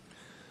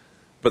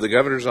 But the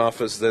governor's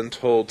office then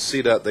told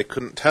CDOT they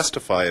couldn't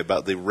testify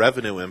about the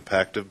revenue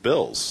impact of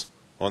bills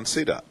on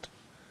CDOT.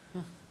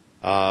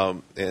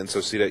 And so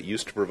CDOT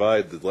used to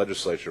provide the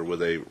legislature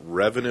with a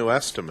revenue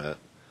estimate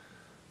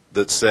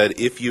that said,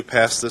 if you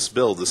pass this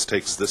bill, this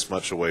takes this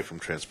much away from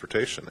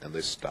transportation. And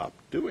they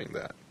stopped doing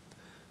that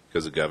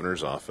because the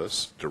governor's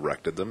office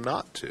directed them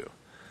not to.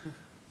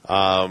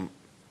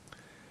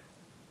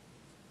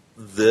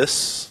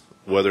 This,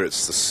 whether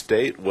it's the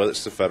state, whether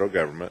it's the federal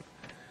government,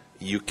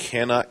 you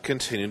cannot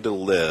continue to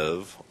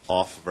live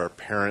off of our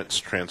parents'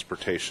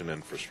 transportation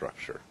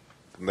infrastructure.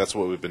 And that's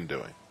what we've been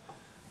doing.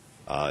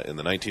 In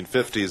the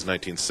 1950s,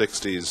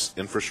 1960s,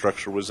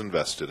 infrastructure was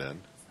invested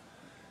in,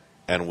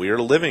 and we are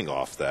living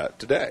off that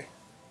today.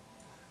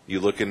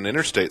 You look at an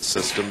interstate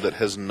system that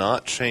has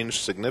not changed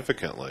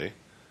significantly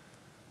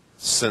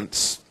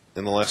since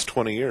in the last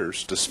 20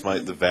 years,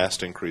 despite the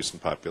vast increase in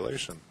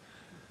population,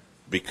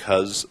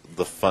 because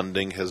the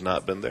funding has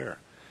not been there.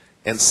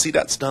 And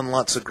CDOT's done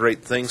lots of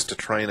great things to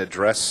try and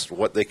address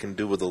what they can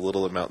do with the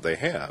little amount they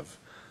have.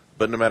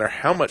 But no matter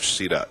how much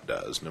CDOT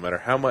does, no matter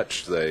how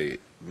much they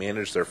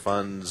manage their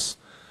funds,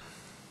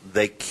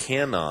 they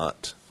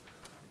cannot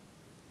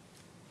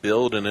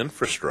build an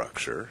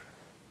infrastructure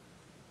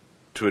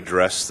to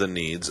address the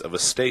needs of a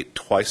state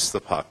twice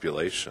the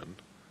population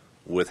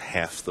with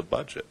half the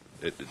budget.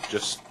 It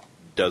just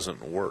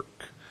doesn't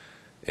work.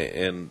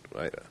 And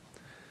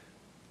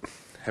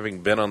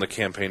having been on the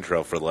campaign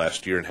trail for the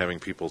last year and having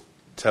people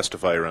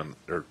testify around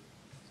or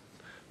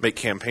make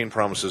campaign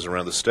promises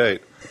around the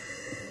state,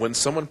 when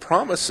someone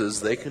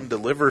promises they can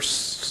deliver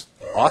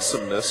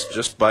awesomeness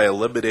just by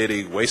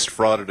eliminating waste,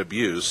 fraud, and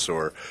abuse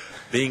or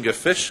being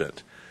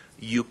efficient,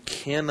 you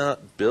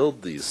cannot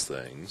build these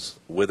things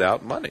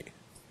without money.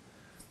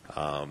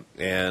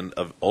 And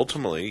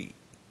ultimately,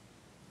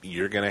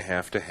 you're going to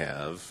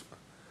have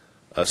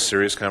a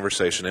serious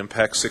conversation.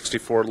 Impact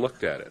 64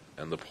 looked at it,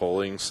 and the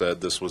polling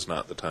said this was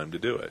not the time to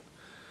do it.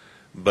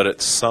 But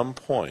at some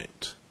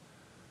point,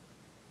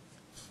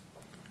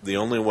 the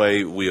only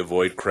way we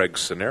avoid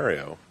Craig's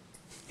scenario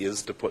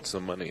is to put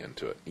some money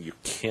into it. You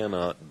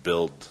cannot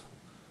build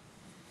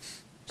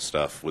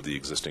stuff with the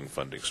existing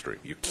funding stream.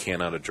 You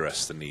cannot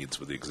address the needs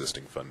with the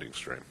existing funding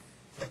stream.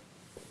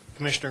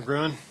 Commissioner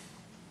Gruen.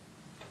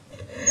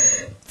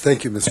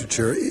 Thank you, Mr.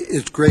 Chair.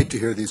 It's great to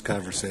hear these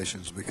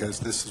conversations because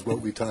this is what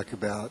we talk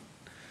about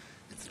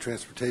at the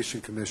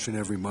Transportation Commission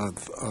every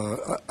month.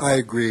 I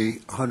agree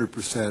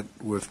 100%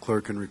 with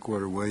Clerk and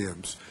Recorder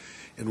Williams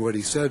in what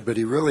he said, but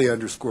he really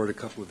underscored a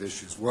couple of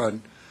issues.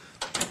 One,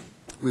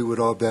 we would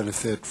all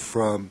benefit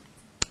from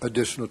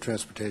additional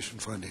transportation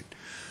funding.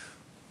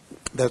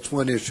 That's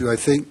one issue. I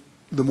think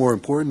the more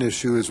important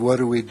issue is what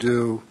do we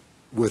do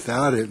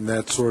without it, and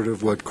that's sort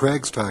of what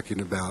Craig's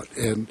talking about.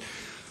 And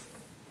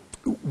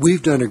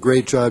we've done a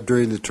great job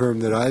during the term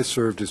that I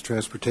served as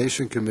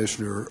Transportation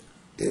Commissioner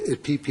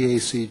at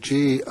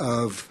PPACG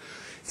of,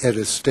 at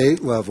a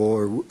state level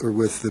or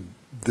with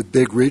the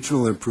big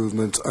regional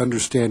improvements,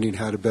 understanding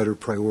how to better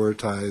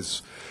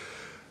prioritize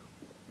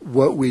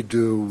what we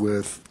do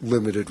with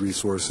limited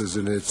resources.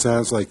 And it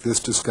sounds like this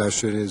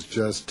discussion is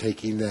just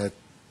taking that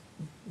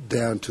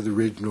down to the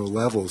regional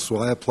level. So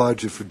I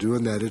applaud you for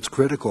doing that. It's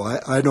critical.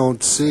 I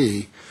don't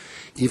see,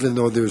 even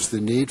though there's the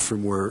need for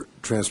more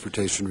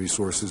transportation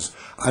resources,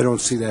 I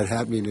don't see that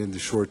happening in the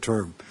short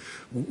term.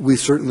 We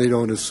certainly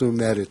don't assume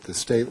that at the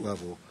state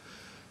level.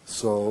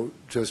 So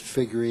just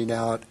figuring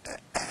out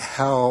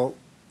how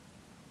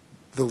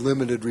the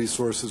limited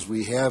resources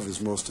we have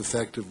is most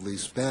effectively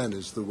spent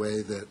is the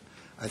way that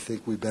I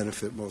think we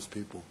benefit most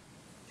people.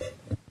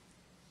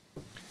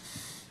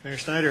 Mayor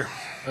Snyder.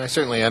 I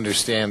certainly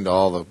understand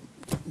all the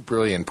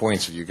brilliant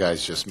points that you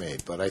guys just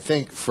made, but I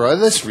think for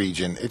this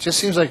region, it just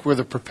seems like we're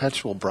the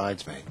perpetual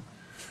bridesmaid.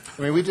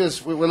 I mean,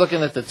 we're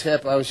looking at the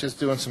tip. I was just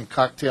doing some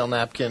cocktail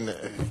napkin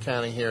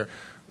counting here.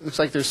 Looks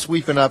like they're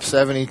sweeping up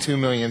 $72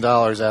 million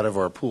out of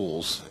our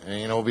pools,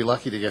 and we'll be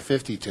lucky to get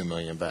 $52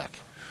 million back.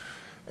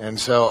 And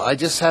so I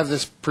just have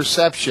this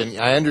perception.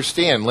 I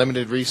understand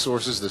limited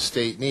resources the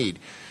state need,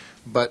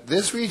 but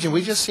this region,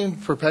 we just seem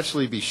to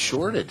perpetually be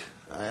shorted.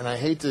 And I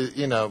hate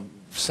to,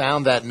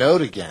 sound that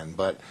note again,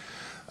 but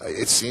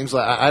it seems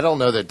like, I don't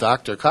know that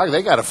Dr. Cog,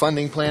 they got a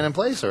funding plan in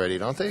place already,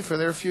 don't they, for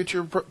their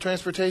future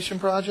transportation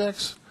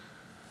projects?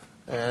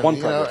 And, One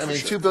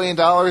project, $2 billion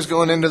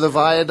going into the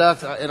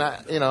viaduct, and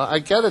I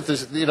get it.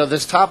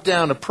 This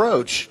top-down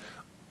approach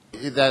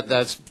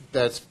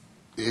that's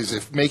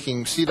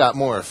making CDOT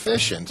more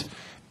efficient,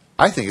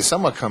 I think is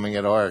somewhat coming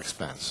at our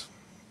expense.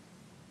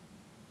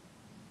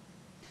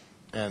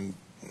 And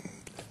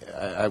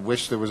I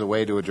wish there was a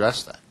way to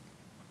address that.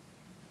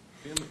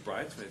 Being the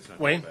bridesmaid's not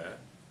Wayne? bad.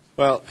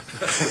 Well,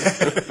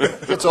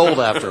 it's old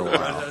after a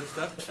while.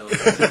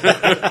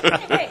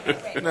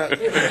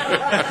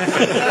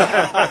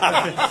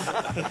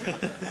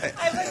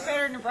 I look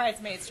better in a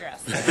bridesmaid's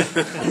dress.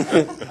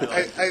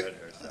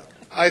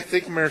 I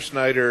think Mayor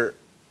Snyder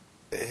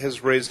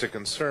has raised a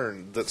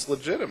concern that's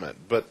legitimate,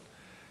 but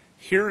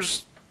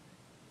here's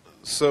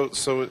so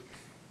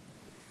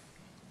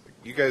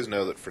you guys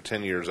know that for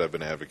 10 years I've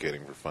been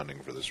advocating for funding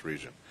for this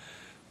region.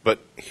 But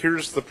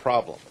here's the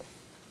problem.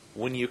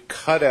 When you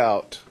cut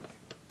out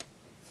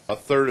a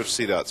third of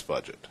CDOT's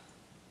budget,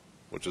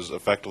 which is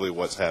effectively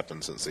what's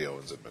happened since the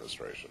Owens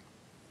administration,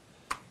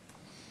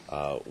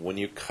 when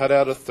you cut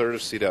out a third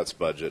of CDOT's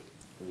budget,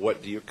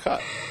 what do you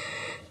cut?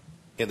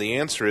 And the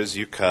answer is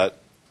you cut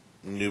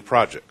new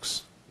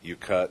projects. You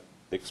cut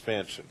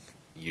expansion.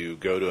 You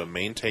go to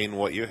maintain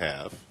what you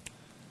have.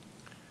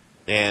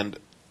 And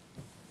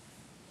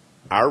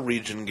our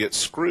region gets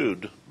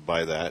screwed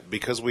by that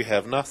because we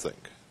have nothing.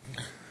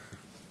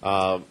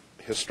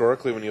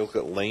 Historically, when you look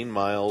at lane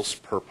miles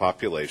per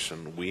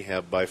population, we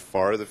have by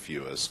far the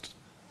fewest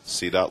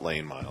CDOT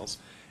lane miles.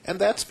 And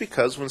that's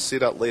because when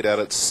CDOT laid out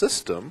its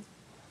system,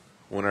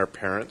 when our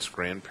parents,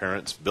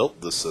 grandparents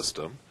built the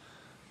system,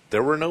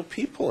 there were no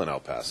people in El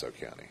Paso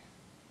County.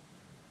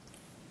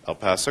 El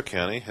Paso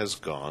County has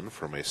gone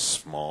from a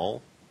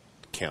small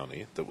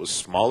county that was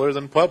smaller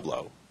than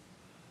Pueblo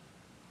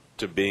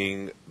to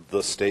being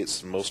the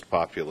state's most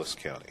populous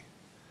county.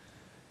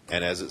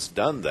 And as it's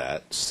done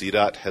that,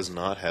 CDOT has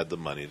not had the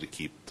money to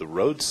keep the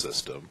road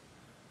system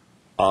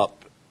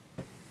up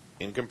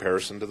in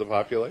comparison to the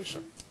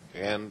population.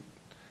 And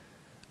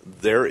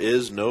there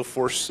is no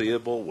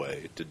foreseeable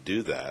way to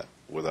do that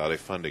without a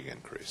funding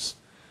increase.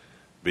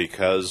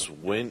 Because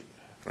when,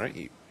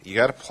 right, you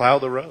got to plow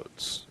the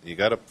roads. You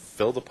got to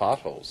fill the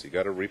potholes. You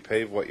got to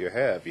repave what you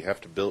have. You have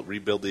to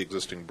rebuild the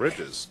existing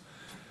bridges.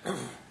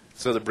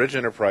 So the bridge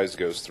enterprise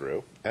goes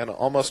through, and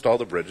almost all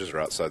the bridges are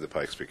outside the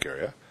Pikes Peak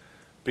area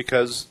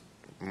because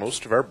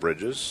most of our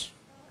bridges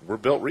were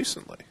built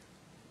recently.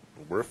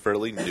 We're a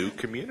fairly new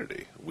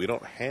community. We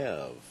don't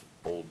have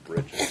old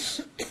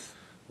bridges.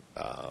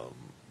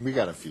 We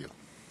got a few.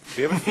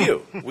 We have a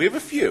few. We have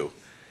a few.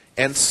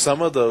 And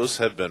some of those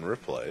have been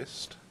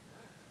replaced.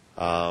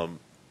 And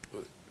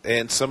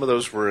some of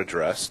those were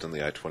addressed in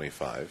the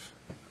I-25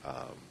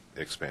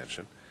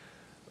 expansion.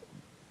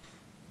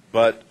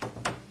 But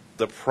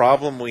the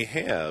problem we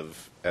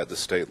have at the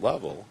state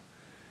level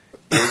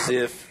is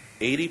if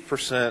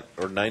 80%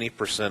 or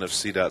 90% of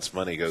CDOT's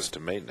money goes to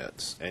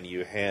maintenance and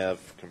you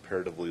have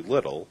comparatively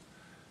little,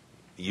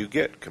 you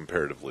get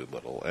comparatively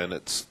little. And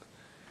it's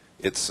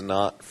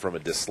not from a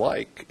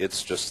dislike.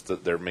 It's just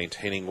that they're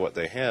maintaining what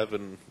they have,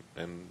 and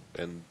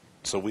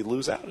so we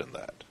lose out in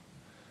that.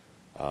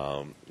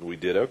 We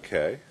did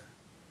okay,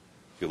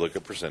 if you look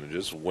at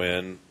percentages,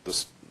 when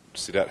the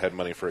CDOT had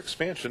money for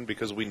expansion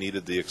because we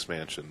needed the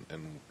expansion,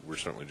 and we're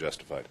certainly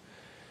justified.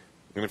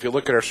 And if you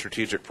look at our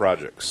strategic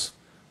projects,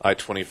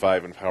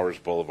 I-25 and Powers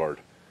Boulevard,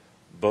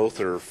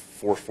 both are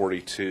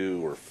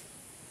 442 or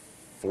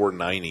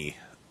 490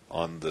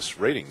 on this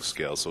rating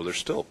scale, so they're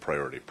still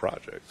priority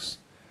projects.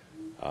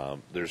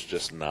 There's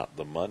just not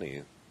the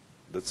money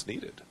that's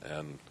needed.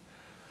 And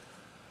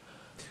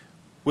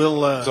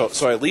we'll,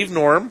 so I leave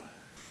Norm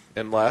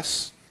and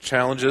Les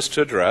challenges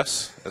to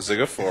address as they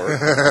go forward.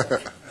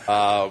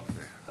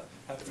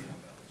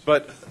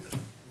 But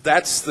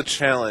that's the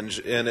challenge,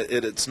 and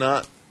it's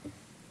not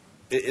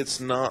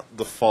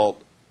the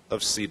fault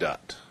of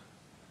CDOT.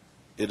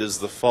 It is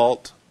the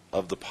fault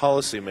of the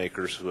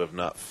policymakers who have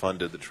not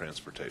funded the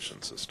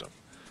transportation system.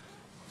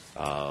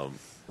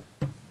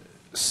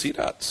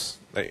 CDOT's,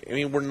 I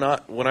mean, we're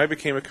not, when I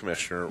became a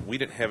commissioner, we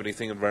didn't have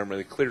anything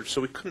environmentally cleared,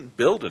 so we couldn't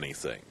build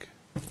anything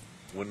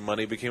when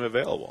money became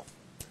available.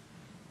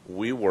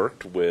 We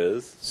worked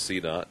with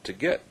CDOT to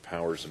get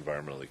Powers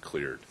environmentally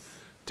cleared,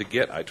 to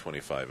get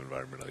I-25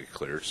 environmentally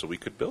cleared, so we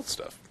could build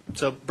stuff.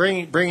 So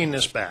bringing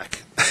this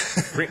back.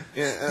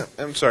 Yeah,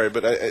 I'm sorry,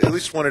 but I at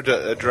least wanted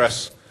to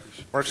address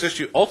Mark's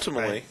issue.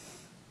 Ultimately,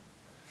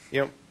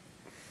 you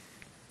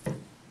know,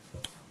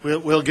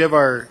 We'll give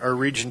our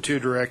Region 2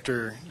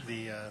 director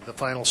the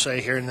final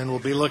say here, and then we'll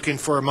be looking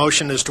for a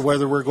motion as to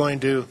whether we're going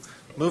to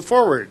move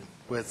forward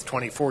with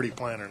 2040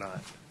 plan or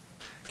not.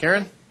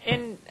 Karen?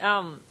 And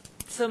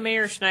so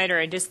Mayor Schneider,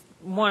 I just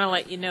want to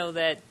let you know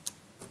that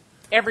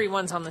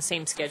everyone's on the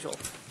same schedule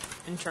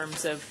in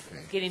terms of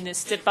getting this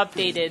STIP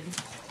updated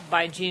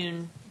by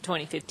June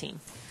 2015.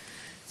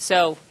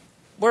 So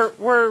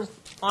we're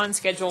on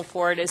schedule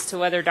for it. As to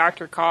whether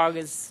DRCOG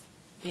is,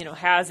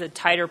 has a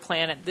tighter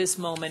plan at this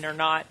moment or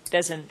not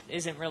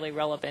isn't really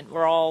relevant.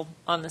 We're all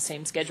on the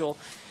same schedule.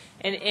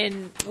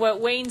 And what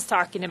Wayne's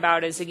talking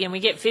about is, again, we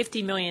get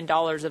 $50 million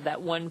of that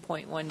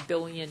 $1.1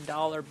 billion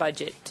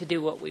budget to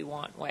do what we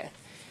want with.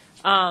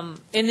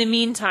 In the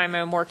meantime,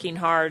 I'm working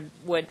hard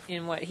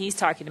in what he's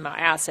talking about,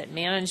 asset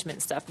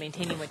management stuff,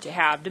 maintaining what you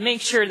have, to make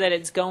sure that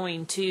it's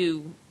going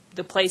to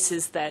the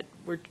places that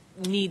we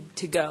need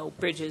to go,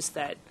 bridges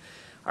that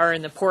are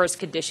in the poorest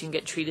condition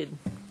get treated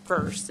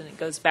first, and it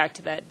goes back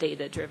to that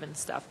data-driven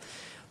stuff.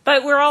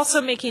 But we're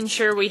also making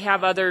sure we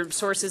have other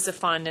sources of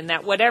fund, and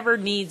that whatever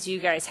needs you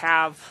guys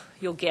have,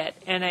 you'll get.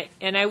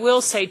 And I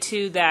will say,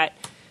 too, that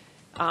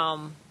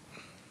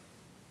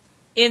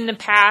in the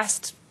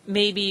past,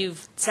 maybe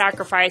you've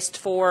sacrificed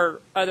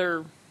for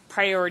other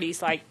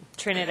priorities like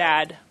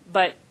Trinidad,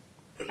 but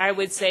I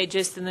would say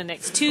just in the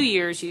next 2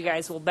 years, you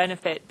guys will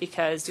benefit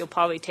because you'll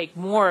probably take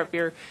more of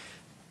your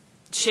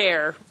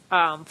share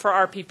for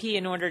RPP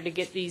in order to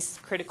get these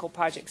critical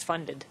projects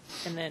funded.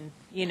 And then,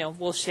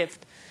 we'll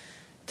shift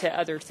to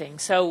other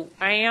things. So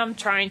I am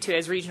trying to,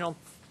 as regional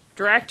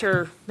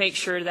director, make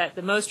sure that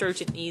the most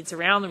urgent needs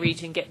around the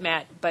region get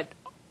met, but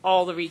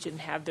all the region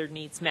have their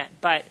needs met.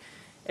 But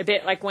a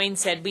bit like Wayne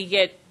said, we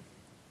get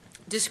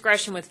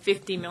discretion with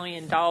 $50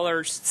 million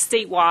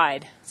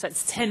statewide. So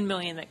that's $10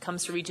 million that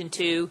comes to Region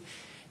 2.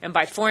 And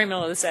by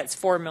formulas, that's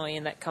 $4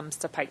 million that comes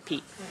to Pike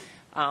Peak,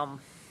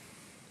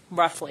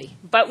 roughly.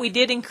 But we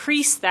did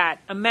increase that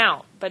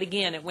amount. But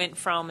again, it went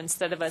from,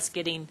 instead of us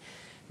getting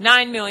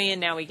 $9 million,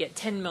 now we get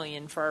 $10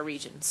 million for our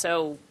region.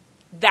 So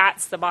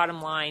that's the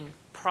bottom line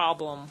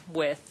problem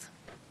with,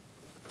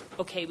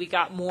 okay, we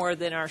got more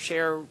than our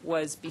share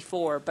was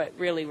before, but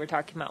really we're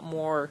talking about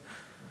more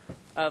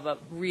of a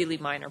really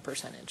minor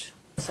percentage.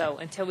 So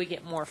until we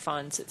get more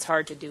funds, it's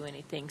hard to do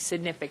anything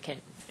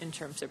significant in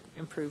terms of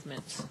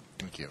improvements.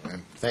 Thank you.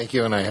 And thank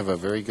you, and I have a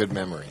very good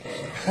memory.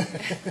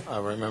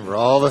 I'll remember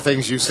all the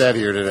things you said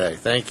here today.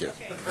 Thank you.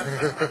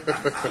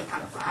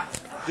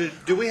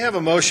 Do we have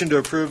a motion to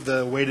approve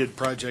the weighted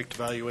project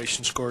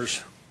evaluation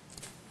scores?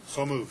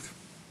 So moved.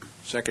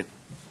 Second.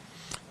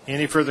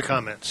 Any further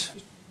comments?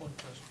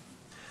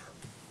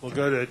 We'll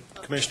go to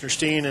Commissioner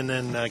Steen and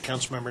then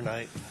Councilmember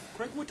Knight.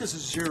 Greg, what does a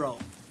zero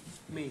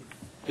mean?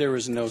 There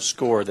was no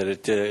score that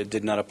it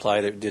did not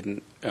apply. That it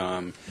didn't.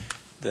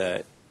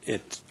 That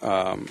it,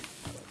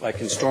 like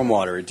in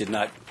stormwater, it did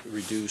not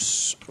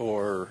reduce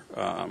or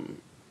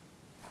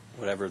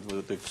whatever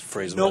the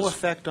phrase was. No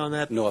effect on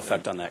that? No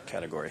effect on that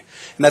category.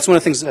 And that's one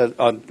of the things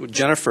that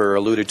Jennifer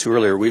alluded to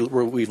earlier.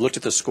 We looked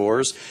at the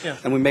scores,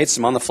 and we made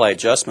some on-the-fly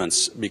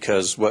adjustments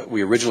because what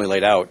we originally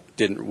laid out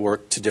didn't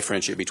work to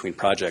differentiate between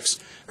projects.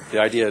 The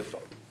idea,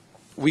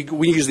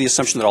 we use the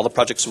assumption that all the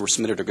projects that were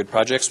submitted are good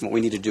projects, and what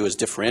we need to do is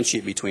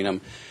differentiate between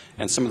them,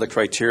 and some of the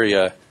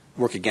criteria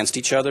work against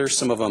each other.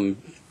 Some of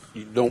them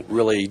don't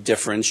really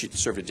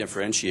serve to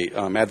differentiate.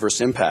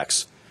 Adverse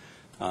impacts.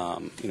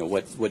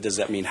 What does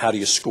that mean? How do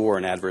you score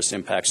an adverse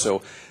impact?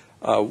 So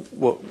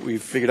what we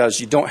figured out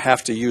is you don't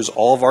have to use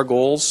all of our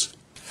goals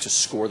to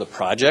score the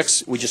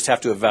projects. We just have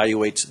to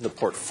evaluate the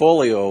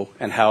portfolio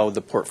and how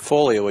the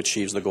portfolio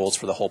achieves the goals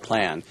for the whole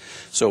plan.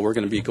 So we're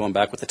going to be going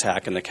back with the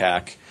TAC and the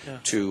CAC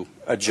to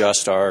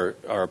adjust our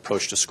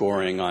approach to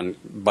scoring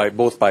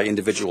both by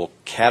individual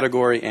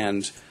category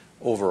and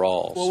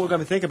overall. What we're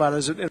going to think about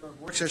is, in our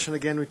work session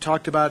again, we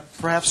talked about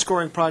perhaps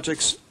scoring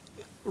projects,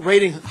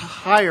 rating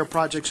higher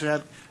projects that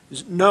have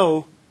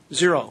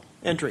zero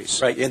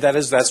entries. Right, and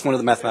that's one of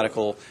the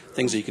mathematical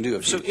things that you can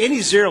do. So any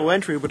zero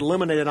entry would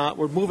eliminate it,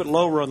 would move it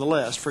lower on the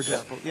list, for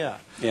example. Yeah.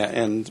 Yeah,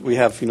 and we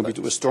have, with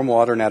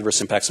stormwater and adverse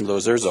impacts, some of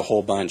those, there's a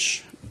whole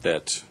bunch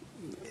that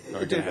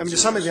I mean,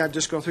 something that I'd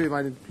just go through,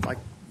 like, I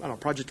don't know,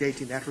 Project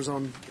 18,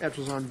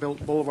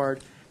 Etrazon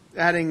Boulevard,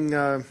 adding,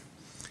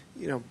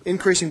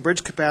 increasing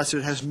bridge capacity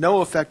that has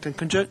no effect on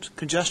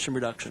congestion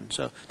reduction.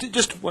 So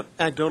just one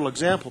anecdotal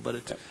example, but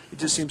it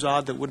just seems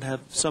odd that it wouldn't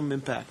have some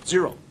impact.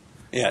 Zero.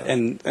 Yeah,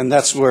 and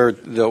that's where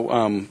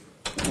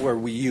where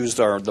we used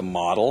the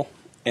model.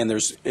 And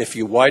if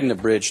you widen the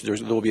bridge, there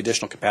will be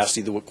additional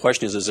capacity. The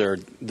question is there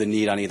the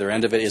need on either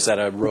end of it? Is that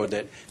a road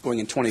that going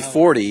in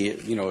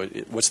 2040,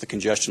 what's the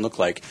congestion look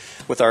like?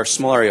 With our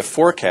small area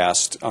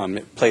forecast,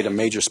 it played a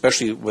major,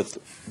 especially with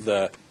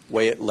the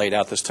way it laid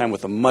out this time,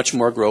 with a much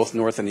more growth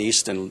north and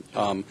east, and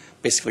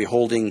basically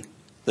holding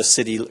the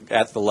city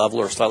at the level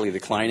or slightly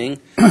declining.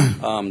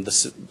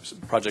 The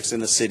projects in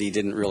the city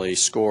didn't really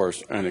score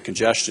on the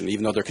congestion,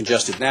 even though they're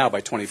congested now.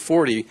 By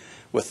 2040,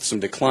 with some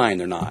decline,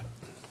 they're not.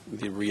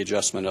 The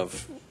readjustment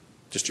of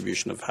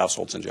distribution of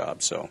households and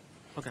jobs. So,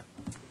 okay.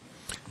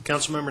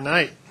 Councilmember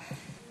Knight.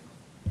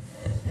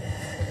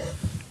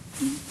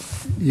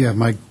 Yeah,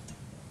 my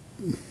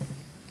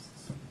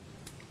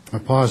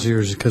pause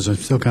here is because I'm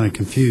still kind of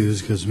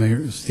confused because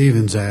Mayor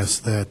Stevens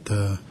asked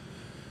that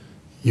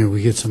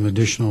we get some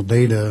additional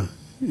data,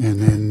 and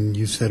then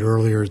you said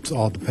earlier it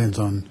all depends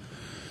on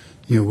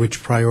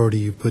which priority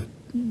you put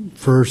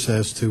first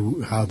as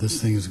to how this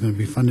thing is going to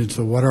be funded.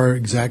 So, what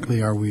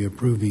exactly are we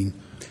approving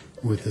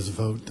with this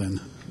vote then?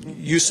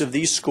 Use of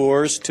these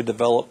scores to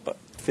develop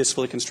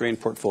fiscally constrained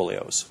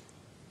portfolios.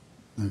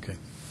 Okay.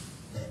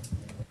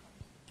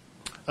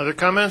 Other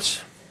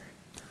comments?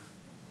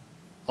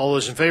 All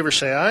those in favor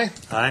say aye.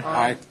 Aye.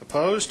 Aye.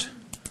 Opposed?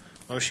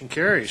 Motion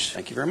carries.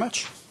 Thank you very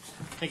much.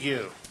 Thank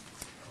you.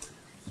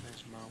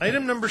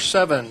 Item number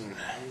 7.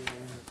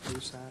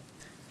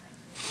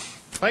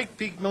 Pike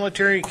Peak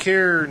Military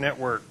Care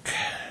Network.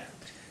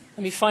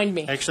 Let me find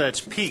me. Actually,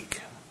 that's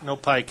Peak, no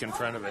Pike in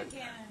front of it.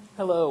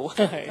 Hello.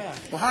 Hi.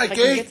 Well, hi, I can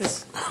Kate. get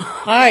this.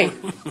 Hi.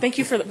 Thank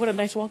you for what a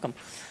nice welcome.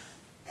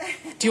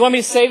 Do you want me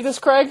to save this,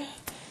 Craig?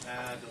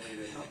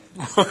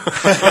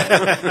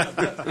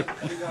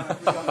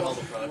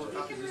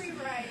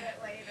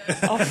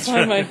 I'll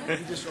find my.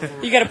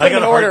 You got to put them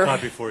in order. I got a hard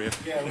copy for you.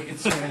 Yeah, we can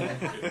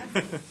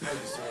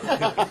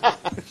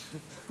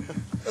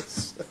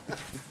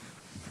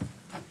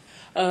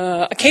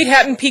Kate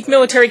Hatton, Peak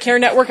Military Care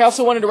Network. I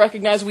also wanted to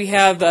recognize we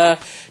have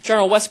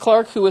General Wes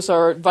Clark, who is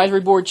our advisory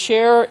board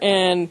chair,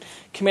 and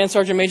Command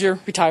Sergeant Major,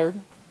 retired,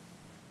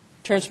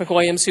 Terrence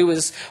McWilliams, who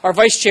is our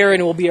vice chair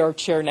and will be our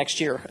chair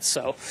next year.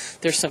 So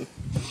there's some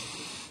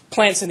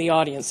plants in the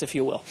audience, if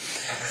you will.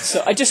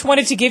 So I just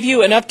wanted to give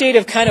you an update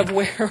of kind of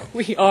where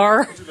we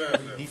are.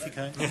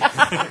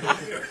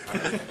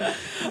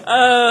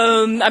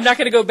 I'm not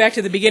going to go back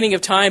to the beginning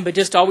of time, but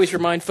just always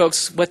remind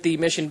folks what the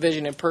mission,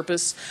 vision, and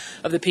purpose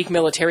of the Peak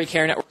Military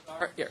Care Network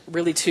are,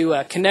 really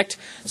to connect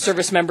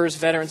service members,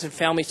 veterans, and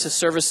families to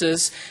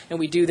services, and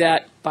we do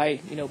that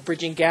by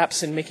bridging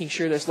gaps and making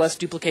sure there's less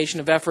duplication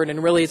of effort,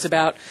 and really it's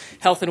about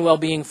health and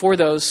well-being for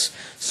those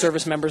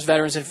service members,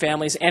 veterans, and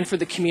families, and for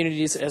the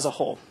communities as a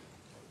whole.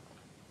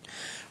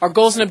 Our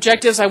goals and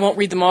objectives, I won't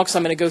read them all because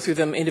I'm going to go through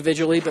them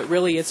individually, but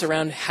really it's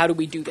around how do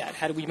we do that?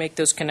 How do we make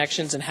those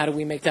connections and how do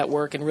we make that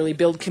work and really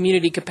build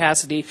community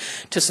capacity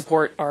to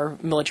support our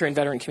military and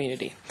veteran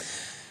community?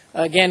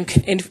 Again,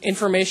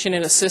 information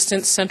and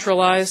assistance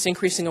centralized,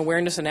 increasing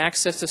awareness and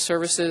access to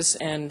services,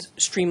 and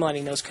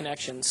streamlining those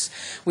connections.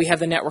 We have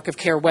the Network of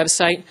Care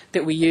website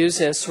that we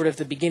use as sort of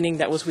the beginning.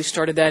 We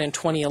started that in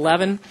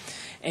 2011,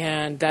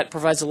 and that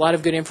provides a lot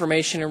of good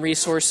information and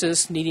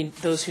resources,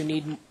 those who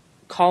need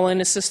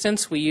call-in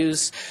assistance. We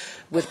use,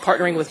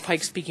 partnering with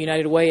Pikes Peak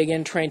United Way,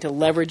 again, trying to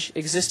leverage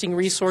existing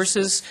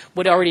resources.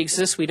 What already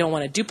exists, we don't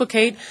want to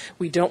duplicate.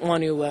 We don't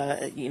want to,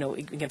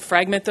 again,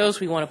 fragment those.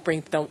 We want to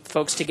bring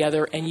folks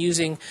together and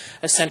using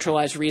a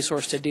centralized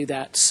resource to do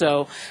that.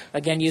 So,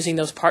 again, using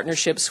those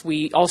partnerships,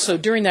 we also,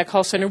 during that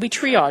call center, we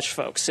triage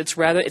folks.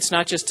 It's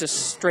not just a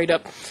straight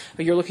up,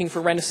 you're looking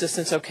for rent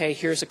assistance, okay,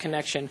 here's a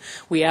connection.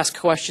 We ask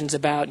questions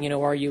about,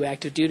 are you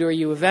active duty? Are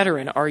you a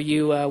veteran?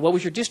 What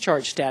was your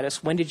discharge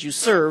status? When did you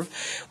serve?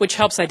 Which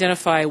helps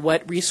identify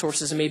what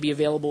resources may be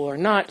available or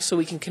not, so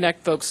we can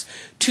connect folks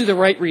to the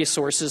right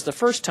resources the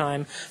first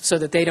time so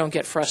that they don't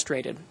get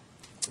frustrated.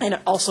 And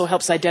it also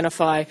helps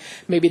identify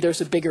maybe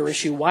there's a bigger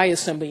issue. Why is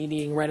somebody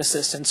needing rent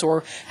assistance?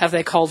 Or have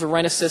they called for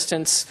rent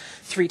assistance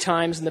 3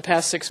 times in the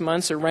past 6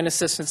 months, or rent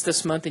assistance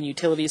this month and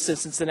utility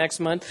assistance the next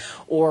month,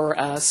 or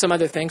some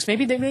other things?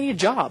 Maybe they need a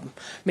job.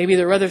 Maybe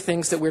there are other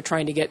things that we're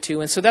trying to get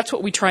to. And so that's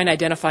what we try and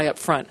identify up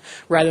front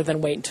rather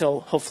than wait until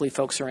hopefully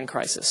folks are in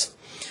crisis.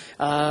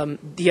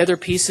 The other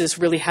piece is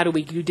really how do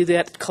we do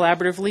that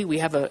collaboratively? We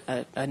have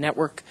a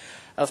network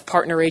of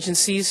partner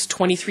agencies,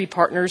 23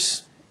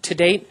 partners to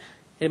date.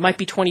 It might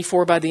be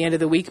 24 by the end of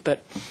the week,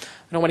 but I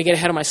don't want to get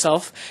ahead of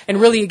myself. And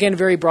really, again,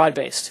 very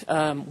broad-based,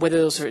 whether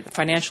those are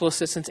financial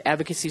assistance,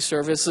 advocacy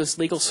services,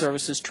 legal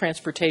services,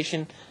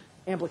 transportation.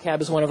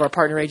 Amplicab is one of our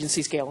partner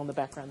agencies. Gail in the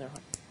background there.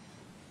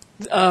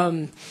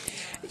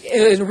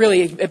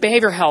 Really,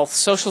 behavioral health,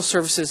 social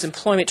services,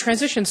 employment,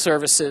 transition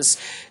services,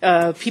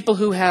 people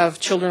who have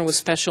children with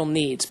special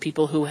needs,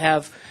 people who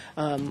have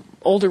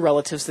older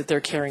relatives that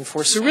they're caring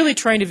for. So really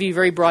trying to be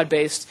very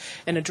broad-based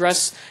and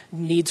address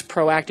needs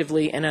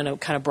proactively and in a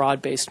kind of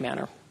broad-based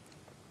manner.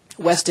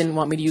 Wes didn't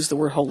want me to use the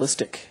word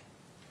holistic.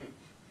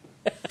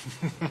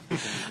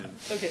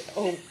 Okay.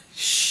 Oh,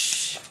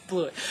 shh,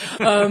 blew it.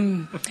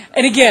 And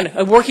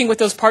again, working with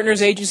those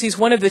partners agencies,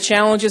 one of the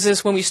challenges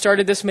is when we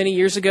started this many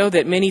years ago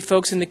that many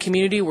folks in the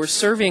community were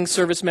serving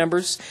service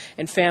members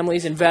and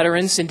families and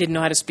veterans and didn't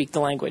know how to speak the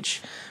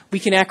language. We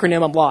can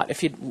acronym a lot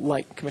if you'd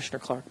like, Commissioner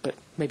Clark, but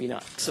maybe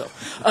not. So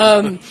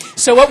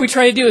what we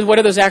try to do is, what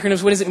are those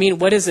acronyms? What does it mean?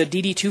 What is a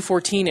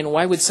DD-214, and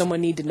why would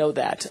someone need to know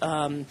that?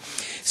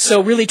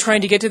 So really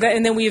trying to get to that,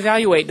 and then we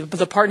evaluate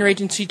the partner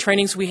agency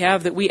trainings we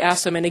have that we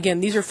ask them. And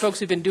again, these are folks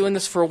who've been doing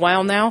this for a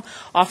while now.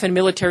 Often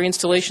military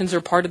installations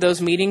are part of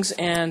those meetings,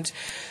 and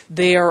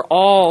they are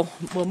all,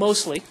 well,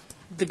 mostly,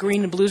 the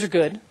green and blues are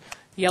good.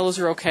 Yellows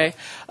are okay.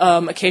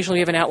 Occasionally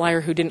we have an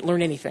outlier who didn't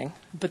learn anything,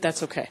 but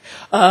that's okay.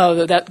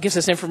 That gives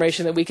us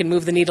information that we can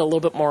move the needle a little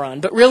bit more on.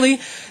 But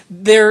really,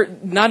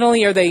 not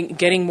only are they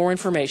getting more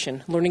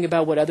information, learning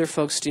about what other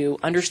folks do,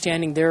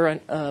 understanding their,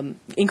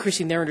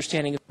 increasing their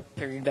understanding of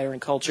veteran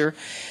culture,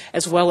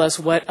 as well as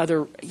what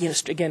other,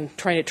 again,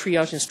 trying to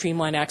triage and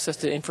streamline access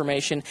to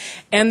information.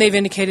 And they've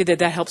indicated that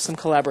that helps them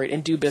collaborate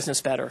and do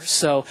business better.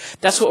 So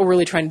that's what we're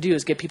really trying to do,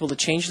 is get people to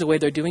change the way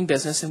they're doing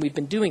business, and we've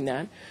been doing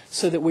that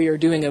so that we are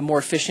doing a more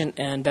efficient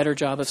and better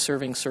job of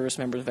serving service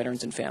members,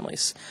 veterans, and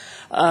families.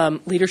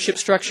 Leadership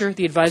structure,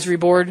 the advisory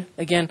board,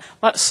 again,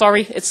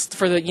 sorry, it's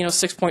for the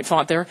 6-point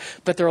font there,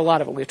 but there are a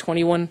lot of them. We have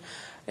 21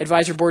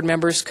 advisory board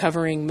members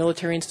covering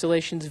military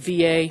installations,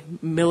 VA,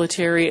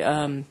 military,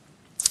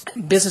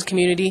 business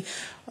community,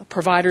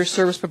 providers,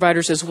 service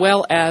providers, as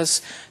well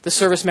as the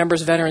service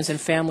members, veterans, and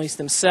families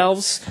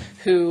themselves,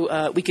 who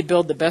we could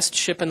build the best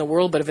ship in the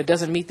world, but if it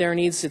doesn't meet their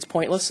needs, it's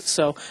pointless.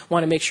 So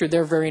want to make sure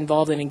they're very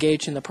involved and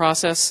engaged in the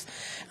process,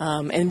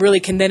 and really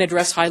can then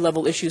address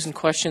high-level issues and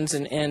questions,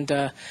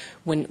 and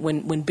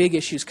when big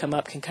issues come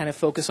up, can kind of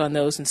focus on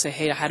those and say,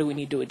 hey, how do we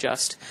need to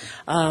adjust?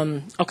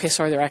 Okay,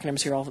 sorry, there are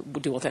acronyms here. I'll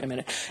deal with that in a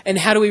minute. And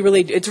how do we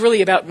really, it's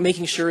really about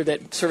making sure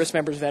that service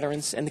members,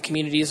 veterans, and the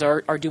communities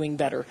are doing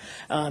better,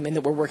 and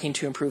that we're working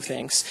to improve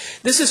things.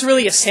 This is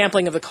really a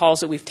sampling of the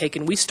calls that we've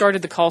taken. We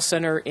started the call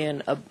center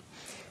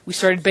we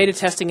started beta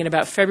testing in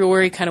about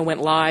February, kind of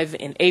went live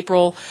in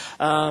April,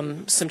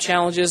 some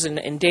challenges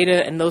and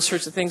data and those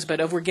sorts of things.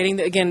 But we're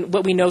getting, again,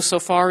 what we know so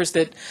far is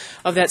that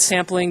of that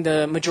sampling,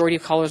 the majority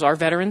of callers are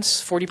veterans.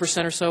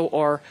 40% or so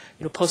are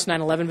post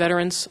 9/11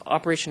 veterans,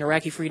 Operation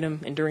Iraqi Freedom,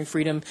 Enduring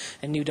Freedom,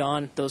 and New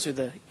Dawn. Those are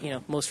the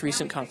most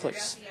recent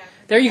conflicts.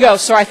 There you go.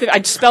 Sorry,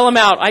 I'd spell them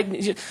out.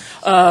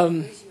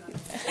 I'll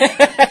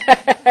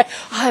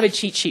have a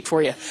cheat sheet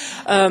for you.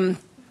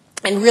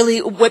 And really,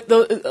 a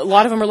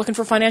lot of them are looking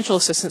for financial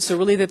assistance, so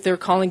really that they're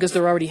calling because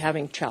they're already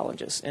having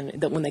challenges.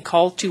 And that when they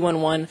call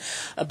 211,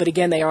 but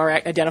again, they are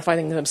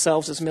identifying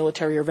themselves as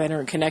military or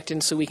veteran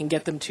connected, so we can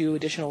get them to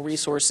additional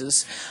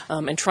resources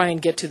and try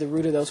and get to the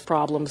root of those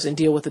problems and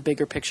deal with the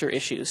bigger picture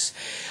issues.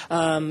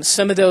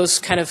 Some of those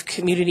kind of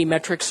community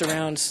metrics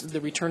around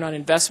the return on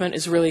investment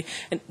is really,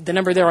 and the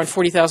number there on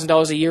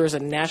 $40,000 a year is a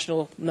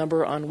national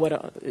number on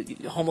what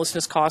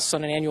homelessness costs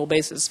on an annual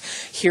basis.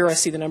 Here I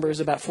see the number is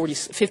about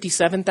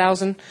 57,000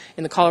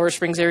 in the Colorado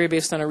Springs area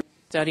based on a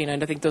study,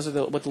 and I think those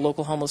are what the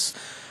local homeless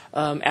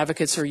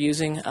advocates are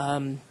using.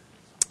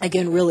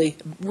 Again, really,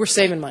 we're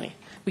saving money.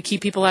 We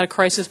keep people out of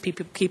crisis,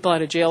 people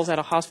out of jails, out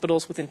of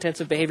hospitals with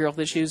intensive behavioral health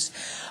issues,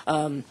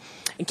 and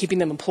keeping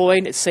them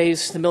employed. It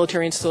saves the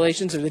military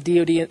installations or the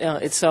DOD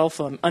itself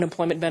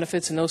unemployment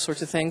benefits and those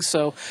sorts of things.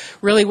 So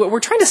really,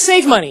 we're trying to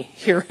save money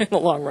here in the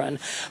long run,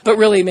 but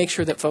really make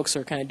sure that folks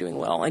are kind of doing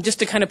well. And just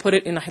to kind of put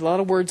it in a lot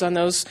of words on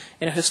those,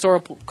 in a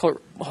historical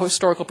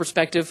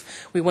perspective,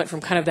 we went from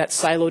kind of that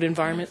siloed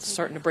environment,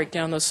 starting to break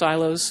down those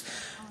silos.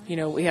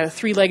 We had a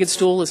 3-legged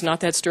stool, is not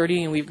that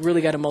sturdy, and we've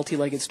really got a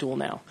multi-legged stool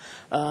now.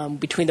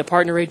 Between the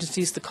partner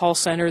agencies, the call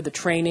center, the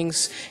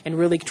trainings, and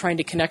really trying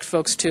to connect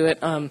folks to it.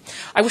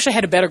 I wish I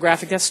had a better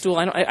graphic. That stool,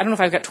 I don't know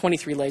if I've got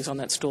 23 legs on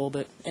that stool,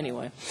 but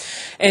anyway.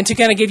 And to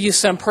kind of give you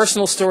some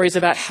personal stories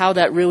about how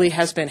that really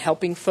has been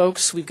helping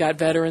folks. We've got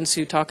veterans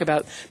who talk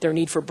about their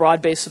need for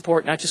broad-based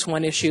support, not just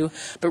one issue,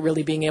 but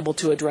really being able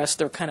to address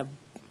their kind of,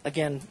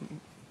 again,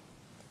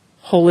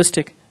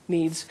 holistic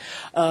needs,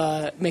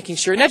 making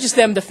sure, not just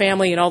them, the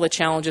family, and all the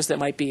challenges that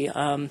might be.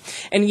 And,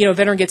 a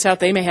veteran gets out,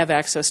 they may have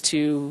access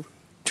to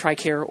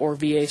TRICARE or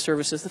VA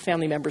services. The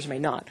family members may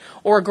not.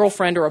 Or a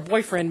girlfriend or a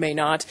boyfriend may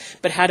not.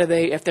 But how do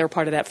they, if they're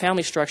part of that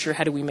family structure,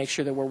 how do we make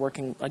sure that we're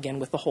working, again,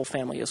 with the whole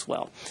family as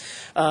well?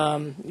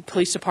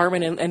 Police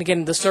department, and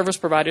again, the service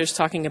providers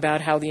talking about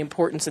how the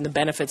importance and the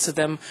benefits of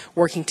them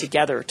working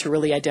together to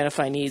really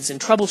identify needs and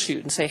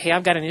troubleshoot and say, hey,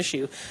 I've got an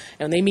issue.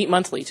 And they meet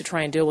monthly to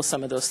try and deal with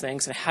some of those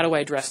things. And how do I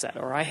address that?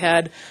 Or I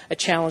had a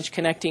challenge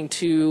connecting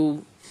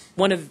to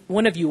one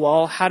of you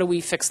all, how do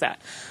we fix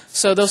that?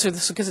 So those are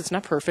because it's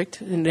not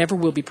perfect, it never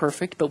will be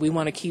perfect, but we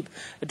want to keep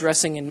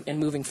addressing and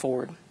moving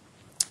forward.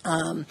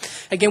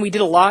 Again, we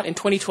did a lot in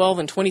 2012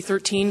 and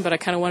 2013, but I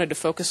kind of wanted to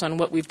focus on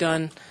what we've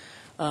done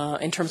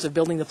in terms of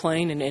building the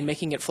plane and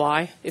making it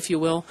fly, if you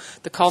will.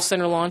 The call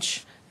center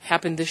launch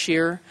happened this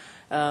year.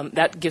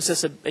 That gives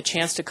us a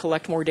chance to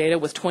collect more data.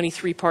 With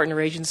 23 partner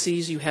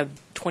agencies, you have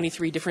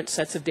 23 different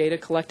sets of data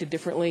collected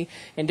differently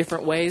in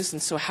different ways.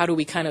 And so how do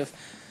we kind of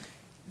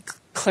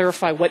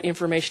clarify what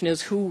information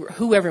is,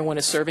 who everyone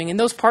is serving? And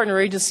those partner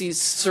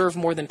agencies serve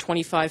more than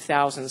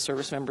 25,000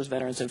 service members,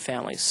 veterans, and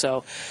families.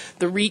 So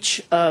the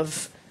reach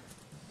of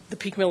the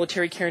Peak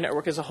Military Care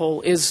Network as a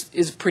whole is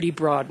pretty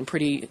broad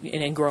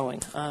and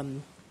growing.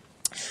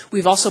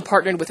 We've also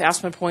partnered with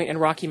Aspen Point and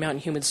Rocky Mountain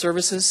Human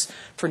Services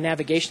for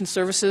navigation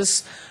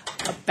services.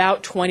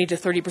 About 20 to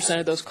 30%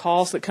 of those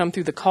calls that come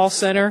through the call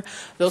center,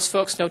 those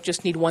folks don't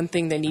just need one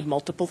thing, they need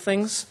multiple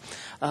things.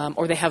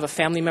 Or they have a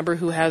family member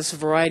who has a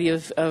variety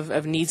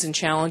of needs and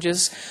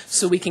challenges,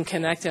 so we can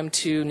connect them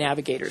to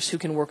navigators who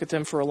can work with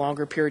them for a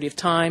longer period of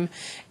time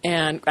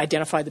and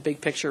identify the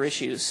big picture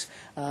issues.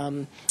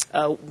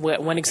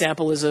 One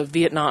example is a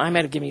Vietnam, I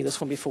might have given you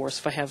this one before, so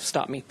if I have,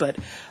 stop me, but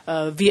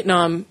a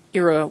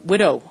Vietnam-era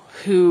widow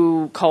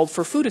who called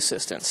for food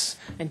assistance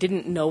and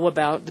didn't know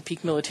about the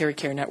Peak Military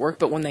Care Network,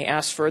 but when they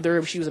asked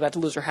further, she was about to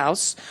lose her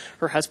house,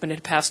 her husband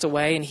had passed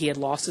away, and she had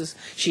lost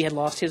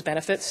his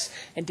benefits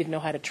and didn't know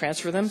how to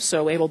transfer them,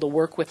 so able to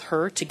work with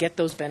her to get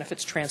those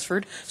benefits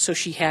transferred so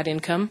she had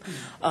income,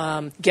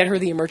 get her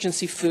the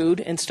emergency food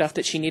and stuff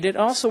that she needed,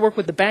 also work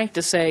with the bank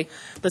to say,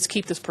 let's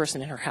keep this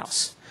person in her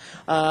house.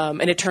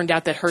 And it turned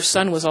out that her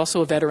son was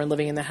also a veteran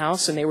living in the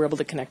house, and they were able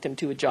to connect him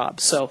to a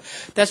job. So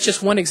that's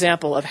just one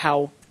example of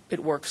how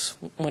it works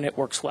when it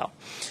works well.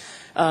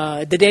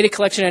 The data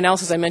collection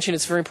analysis I mentioned,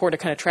 it's very important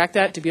to kind of track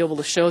that, to be able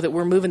to show that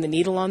we're moving the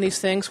needle on these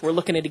things. We're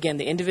looking at, again,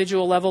 the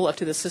individual level up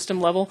to the system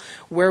level.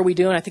 Where are we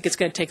doing? I think it's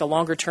going to take a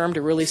longer term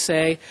to really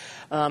say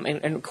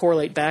and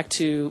correlate back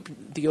to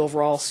the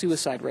overall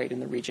suicide rate in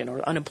the region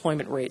or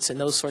unemployment rates and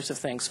those sorts of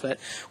things. But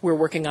we're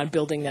working on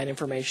building that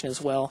information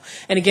as well.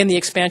 And again, the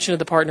expansion of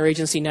the partner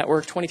agency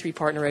network, 23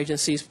 partner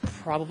agencies,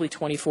 probably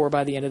 24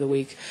 by the end of the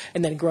week,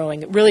 and then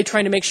growing, really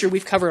trying to make sure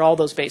we've covered all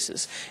those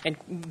bases and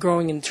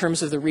growing in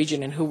terms of the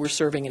region and who we're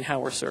serving and how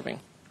we're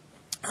serving.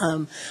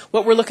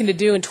 What we're looking to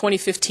do in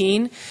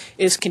 2015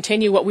 is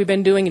continue what we've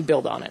been doing and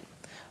build on it.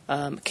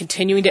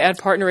 Continuing to add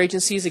partner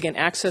agencies, again,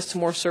 access to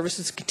more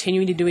services,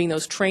 continuing to doing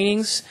those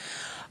trainings,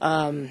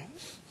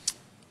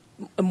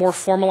 a more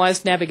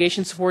formalized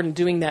navigation support and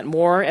doing that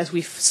more as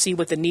we see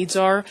what the needs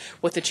are,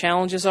 what the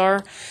challenges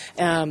are.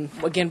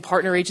 Again,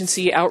 partner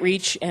agency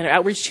outreach and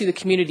outreach to the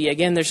community.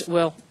 Again, there's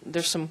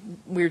some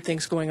weird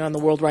things going on in the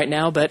world right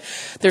now, but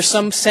there's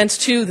some sense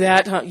too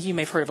that, you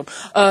may have heard of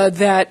them,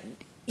 that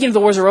the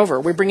wars are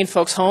over. We're bringing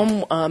folks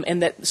home,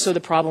 and so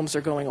the problems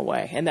are going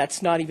away. And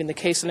that's not even the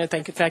case. And I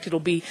think, in fact, it'll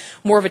be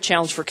more of a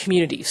challenge for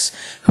communities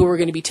who are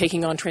going to be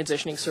taking on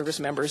transitioning service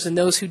members and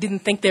those who didn't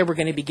think they were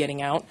going to be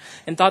getting out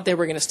and thought they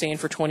were going to stay in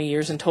for 20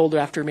 years and told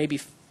after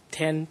maybe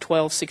 10,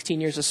 12,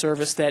 16 years of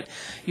service that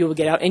you will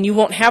get out. And you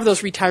won't have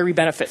those retiree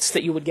benefits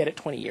that you would get at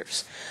 20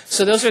 years.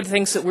 So those are the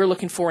things that we're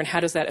looking for, and how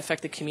does that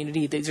affect the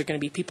community? These are going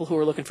to be people who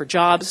are looking for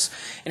jobs,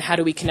 and how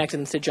do we connect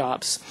them to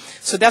jobs?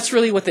 So that's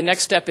really what the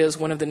next step is.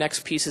 One of the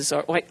next pieces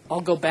are,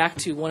 I'll go back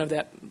to one of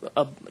the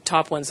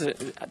top ones,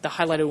 the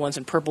highlighted ones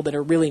in purple that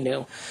are really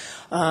new.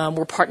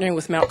 We're partnering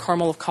with Mount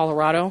Carmel of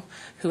Colorado,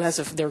 who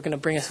they're going to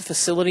bring us a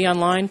facility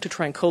online to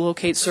try and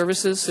co-locate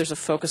services. There's a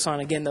focus on,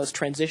 again, those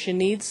transition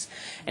needs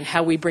and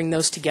how we bring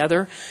those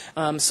together.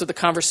 So the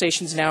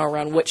conversations now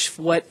around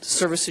what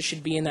services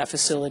should be in that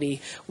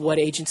facility, what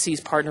agencies,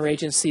 partner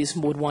agencies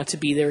would want to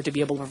be there to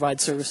be able to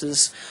provide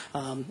services.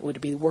 Would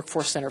it be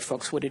workforce center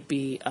folks? Would it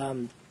be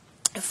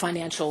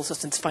financial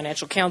assistance,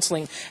 financial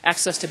counseling,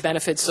 access to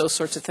benefits, those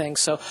sorts of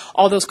things. So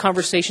all those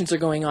conversations are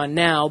going on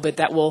now, but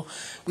that will,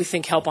 we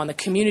think, help on the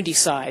community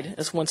side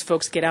as once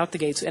folks get out the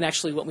gates. And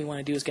actually what we want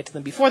to do is get to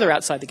them before they're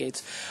outside the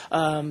gates,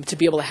 to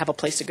be able to have a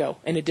place to go.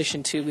 In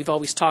addition to, we've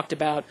always talked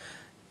about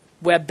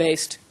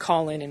web-based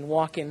call-in and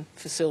walk-in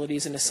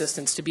facilities and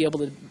assistance to be able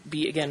to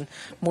be, again,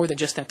 more than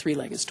just that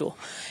three-legged stool.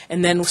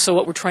 And then, so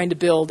what we're trying to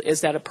build is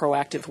that a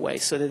proactive way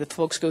so that the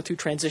folks go through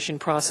transition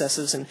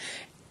processes,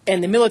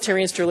 and the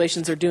military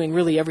installations are doing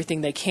really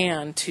everything they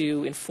can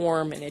to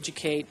inform and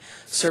educate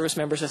service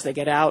members as they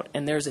get out.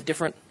 And there's a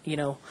different,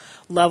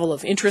 level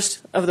of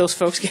interest of those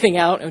folks getting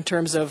out in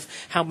terms of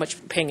how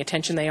much paying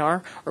attention they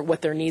are or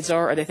what their needs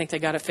are, or they think they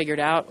got it figured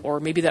out, or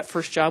maybe that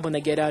first job when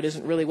they get out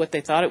isn't really what they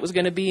thought it was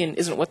going to be and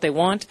isn't what they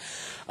want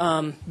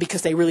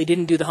because they really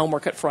didn't do the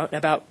homework up front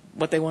about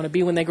what they want to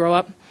be when they grow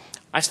up.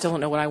 I still don't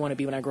know what I want to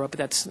be when I grow up, but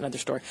that's another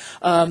story.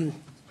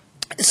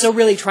 So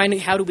really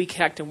how do we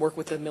connect and work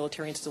with the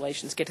military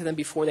installations, get to them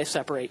before they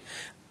separate,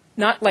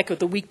 not like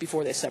the week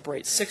before they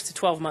separate, 6 to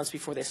 12 months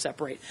before they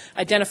separate.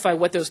 Identify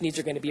what those needs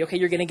are going to be. Okay,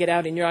 you're going to get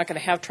out and you're not going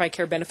to have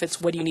TRICARE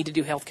benefits. What do you need to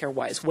do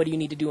healthcare-wise? What do you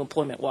need to do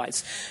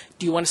employment-wise?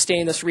 Do you want to stay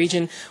in this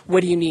region?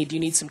 What do you need? Do you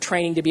need some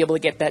training to be able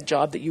to get that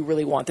job that you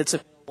really want that's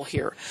available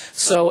here?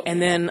 So,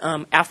 and then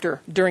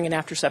during and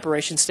after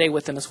separation, stay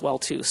with them as well,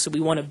 too. So we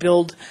want to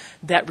build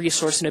that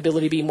resource and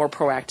ability to be more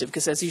proactive,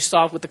 because as you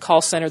saw with the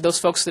call center, those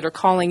folks that are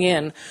calling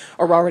in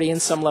are already in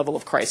some level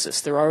of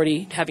crisis. They're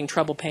already having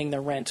trouble paying their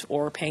rent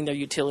or paying their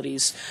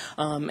utilities,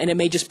 and it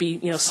may just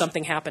be,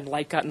 something happened,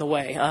 life got in the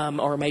way,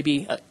 or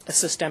maybe a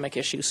systemic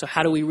issue. So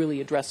how do we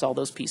really address all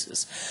those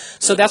pieces?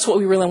 So that's what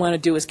we really want to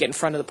do, is get in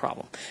front of the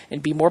problem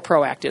and be more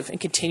proactive and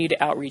continue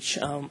to outreach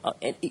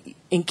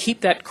and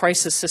keep that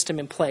crisis system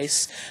in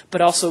place,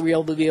 but also be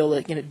able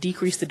to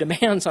decrease the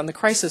demands on the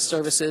crisis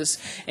services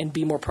and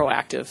be more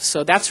proactive.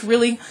 So that's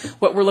really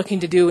what we're looking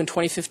to do in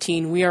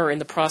 2015. We are in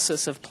the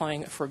process of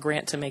applying for a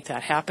grant to make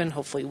that happen.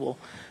 Hopefully we'll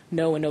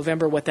know in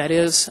November what that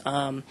is.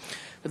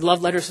 We'd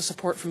love letters of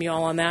support from you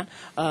all on that.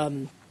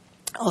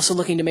 Also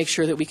looking to make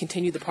sure that we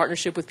continue the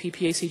partnership with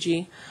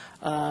PPACG.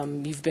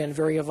 You've been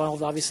very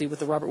involved, obviously, with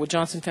the Robert Wood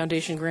Johnson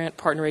Foundation grant,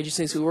 partner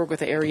agencies who work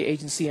with the Area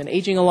Agency on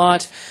Aging a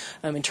lot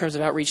in terms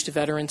of outreach to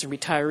veterans and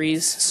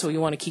retirees, so you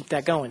want to keep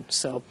that going.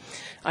 So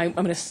I'm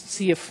going to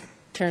see if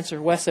Terrence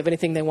or Wes have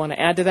anything they want to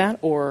add to that,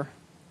 or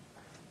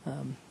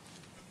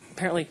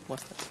apparently,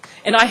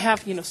 and I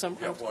have, some.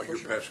 Yeah, while you're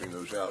passing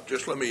those out,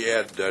 just let me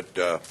add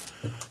that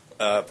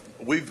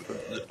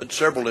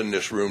several in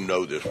this room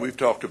know this. We've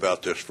talked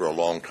about this for a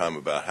long time,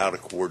 about how to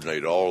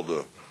coordinate all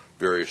the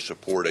various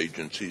support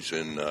agencies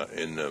in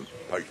the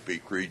Pikes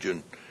Peak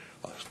region,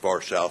 as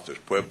far south as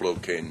Pueblo,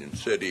 Canyon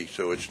City.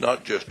 So it's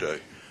not just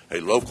a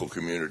local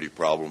community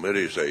problem. It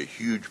is a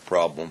huge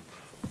problem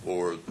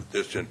for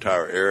this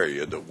entire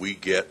area, that we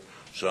get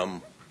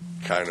some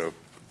kind of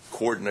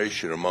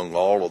coordination among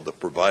all of the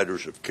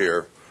providers of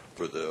care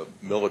for the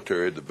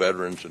military, the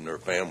veterans, and their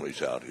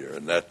families out here.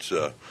 And that's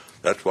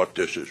what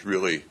this is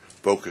really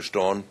focused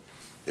on.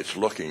 It's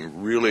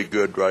looking really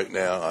good right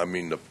now. I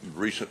mean, the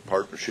recent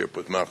partnership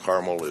with Mount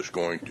Carmel is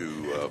going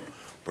to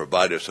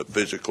provide us a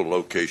physical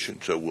location,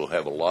 so we'll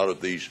have a lot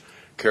of these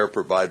care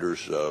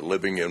providers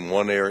living in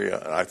one area.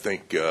 And I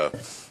think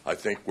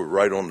we're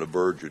right on the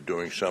verge of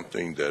doing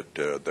something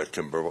that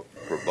can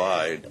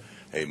provide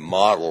a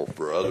model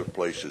for other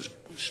places,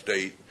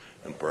 state,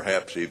 and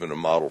perhaps even a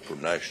model for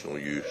national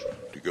use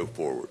to go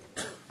forward.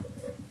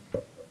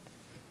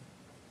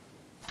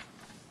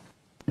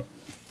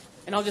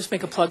 And I'll just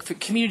make a plug for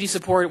community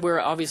support,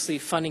 where obviously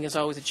funding is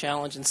always a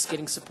challenge, and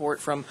getting support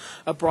from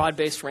a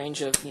broad-based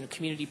range of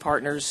community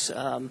partners,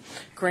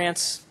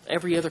 grants,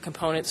 every other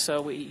component.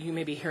 So you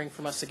may be hearing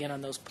from us again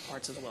on those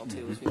parts as well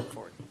too as we move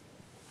forward.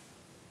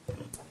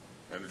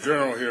 And the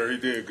general here, he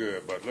did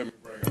good, but let me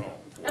bring it home.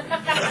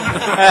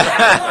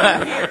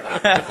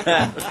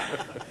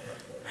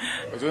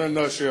 Because in a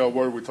nutshell,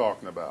 what are we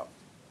talking about?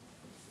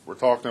 We're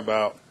talking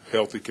about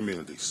healthy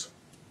communities.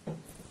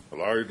 A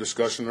lot of your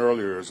discussion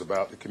earlier is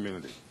about the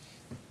community.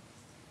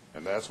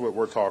 And that's what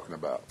we're talking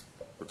about.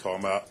 We're talking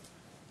about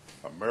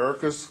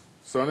America's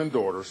sons and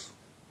daughters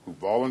who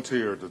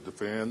volunteer to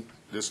defend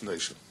this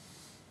nation.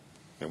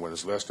 And when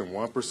it's less than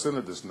 1%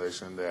 of this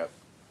nation that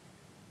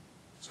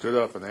stood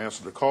up and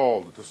answered the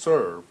call to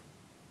serve,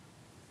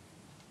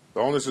 the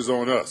onus is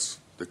on us,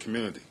 the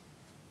community,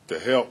 to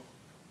help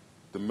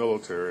the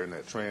military in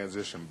that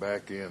transition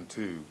back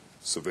into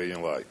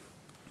civilian life.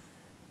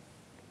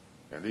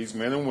 And these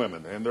men and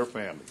women and their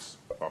families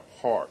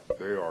are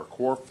they are a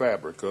core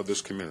fabric of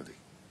this community.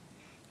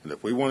 And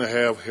if we want to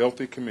have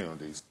healthy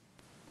communities,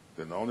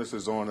 then the onus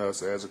is on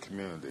us as a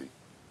community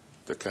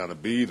to kind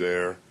of be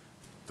there,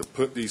 to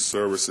put these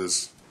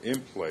services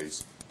in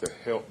place to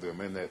help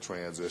them in that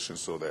transition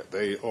so that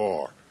they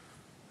are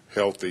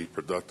healthy,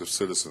 productive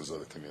citizens of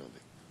the community.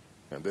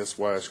 And that's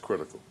why it's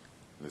critical.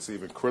 And it's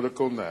even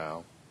critical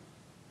now,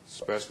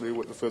 especially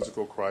with the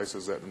physical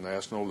crisis at the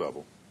national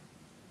level.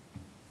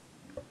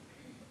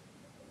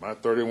 My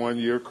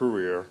 31-year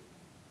career,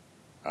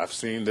 I've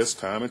seen this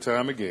time and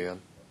time again.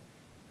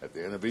 At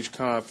the end of each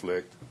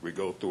conflict, we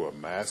go through a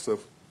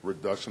massive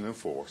reduction in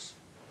force,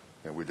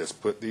 and we just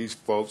put these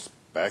folks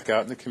back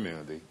out in the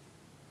community,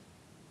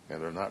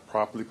 and they're not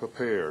properly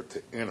prepared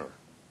to enter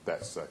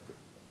that sector.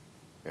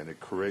 And it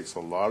creates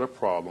a lot of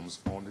problems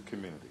on the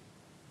community.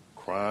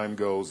 Crime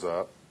goes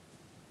up,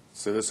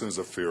 citizens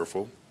are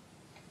fearful,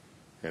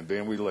 and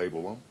then we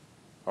label them.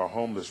 Our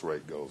homeless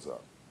rate goes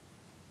up.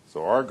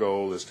 So our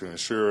goal is to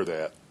ensure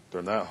that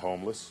they're not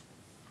homeless,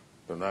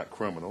 they're not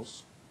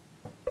criminals,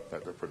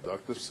 that they're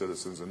productive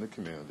citizens in the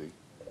community,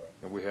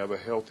 and we have a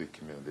healthy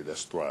community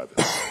that's thriving.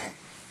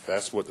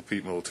 That's what the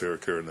Peak Military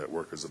Care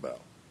Network is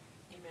about.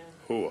 Amen.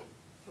 Hooah.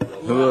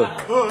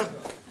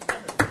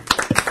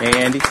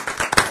 Hey, Andy.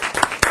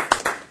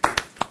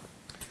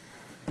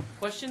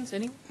 Questions?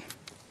 Any?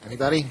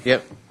 Anybody?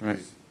 Yep. Right.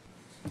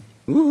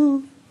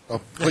 Woo-hoo. Oh,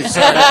 please.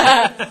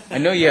 I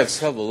know you have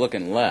trouble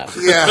looking left.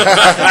 Yeah.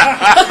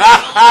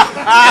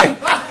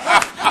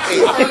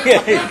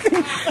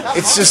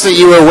 It's just that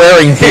you were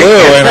wearing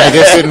blue, and I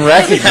just didn't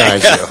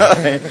recognize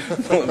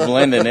you.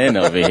 Blending in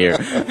over here.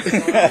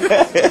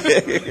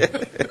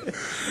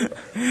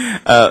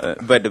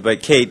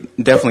 But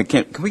Kate, definitely,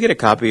 can we get a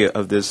copy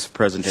of this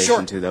presentation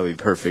Sure. too? That would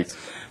be perfect.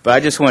 But I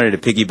just wanted to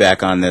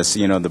piggyback on this.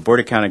 You know, the Board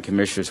of County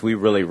Commissioners, we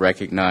really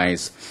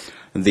recognize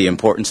the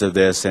importance of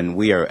this, and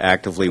we are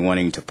actively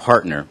wanting to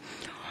partner.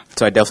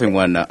 So I definitely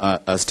want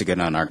us to get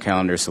on our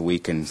calendar so we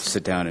can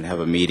sit down and have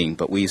a meeting.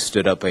 But we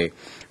stood up a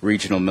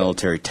regional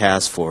military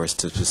task force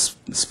to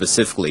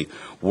specifically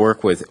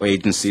work with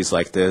agencies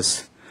like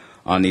this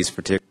on these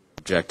particular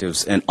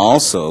objectives. And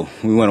also,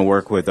 we want to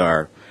work with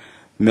our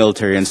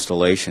military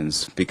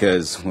installations,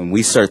 because when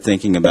we start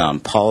thinking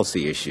about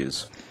policy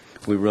issues,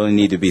 we really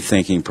need to be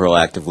thinking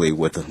proactively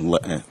with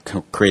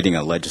creating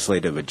a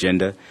legislative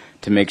agenda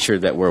to make sure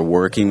that we're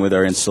working with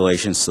our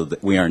installations so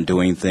that we aren't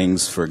doing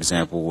things, for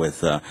example,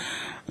 with where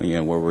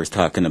we're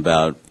talking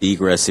about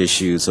egress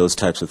issues, those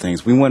types of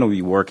things. We want to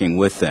be working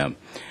with them,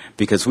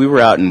 because we were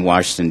out in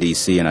Washington,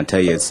 D.C., and I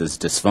tell you, it's as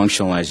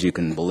dysfunctional as you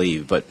can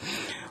believe, but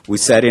we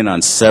sat in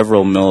on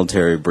several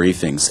military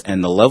briefings,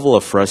 and the level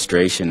of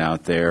frustration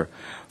out there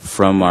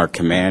from our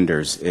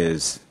commanders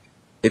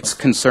it's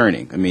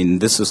concerning. I mean,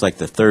 this is like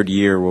the third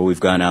year where we've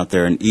gone out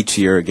there, and each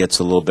year it gets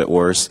a little bit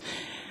worse.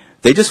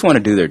 They just want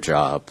to do their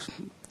job.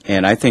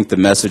 And I think the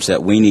message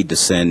that we need to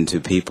send to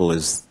people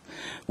is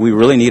we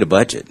really need a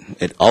budget.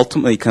 It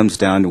ultimately comes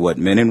down to what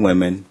men and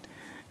women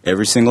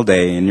every single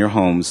day in your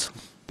homes,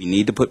 we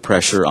need to put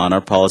pressure on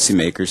our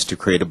policymakers to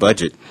create a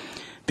budget,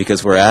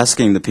 because we're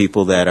asking the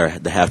people that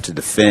have to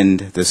defend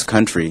this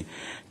country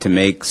to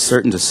make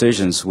certain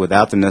decisions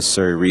without the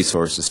necessary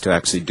resources to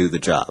actually do the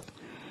job.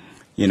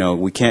 You know,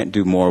 we can't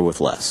do more with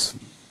less.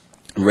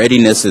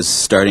 Readiness is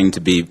starting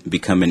to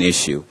become an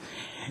issue,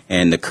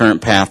 and the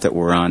current path that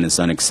we're on is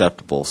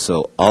unacceptable.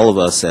 So all of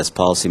us as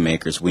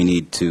policymakers, we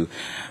need to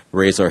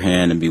raise our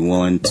hand and be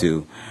willing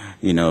to,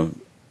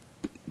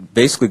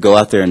 basically go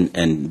out there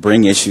and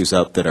bring issues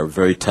up that are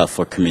very tough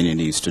for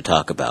communities to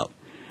talk about.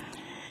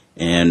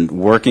 And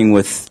working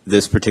with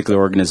this particular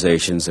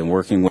organizations and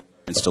working with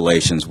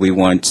installations, we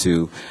want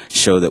to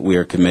show that we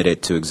are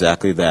committed to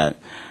exactly that,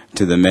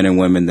 to the men and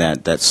women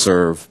that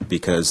serve,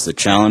 because the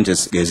challenge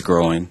is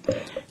growing.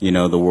 You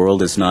know, the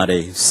world is not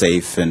a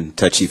safe and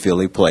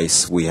touchy-feely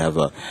place. We have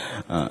a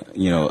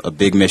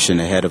big mission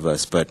ahead of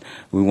us, but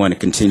we want to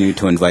continue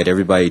to invite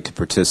everybody to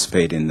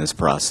participate in this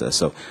process.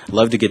 So I'd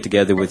love to get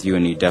together with you,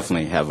 and you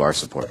definitely have our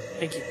support.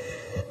 Thank you.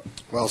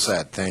 Well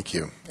said. Thank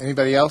you.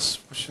 Anybody else?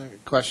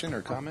 Question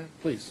or comment?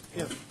 Please.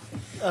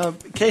 Yeah.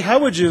 Kay, how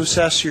would you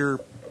assess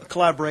your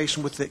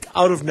collaboration with the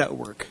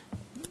out-of-network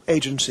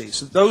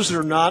agencies, those that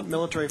are not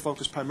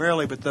military-focused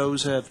primarily, but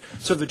those that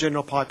serve the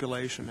general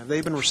population? Have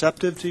they been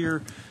receptive to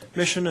your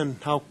mission,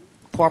 and how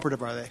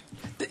cooperative are they?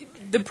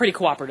 They're pretty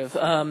cooperative.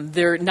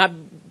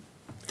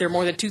 There are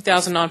more than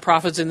 2,000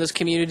 nonprofits in this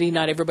community.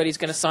 Not everybody's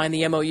going to sign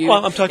the MOU.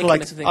 Well, I'm talking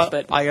like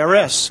but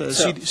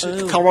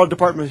IRS, Colorado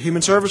Department of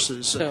Human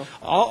Services,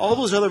 all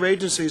those other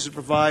agencies that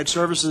provide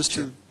services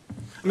to,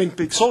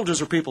 big soldiers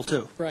are people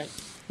too. Right.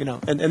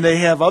 And they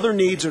have other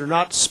needs that are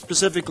not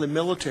specifically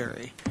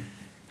military.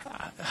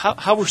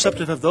 How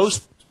receptive have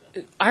those?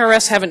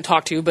 IRS haven't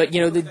talked to, but the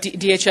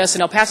DHS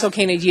and El Paso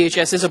County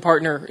DHS is a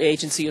partner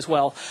agency as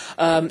well.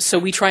 So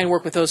we try and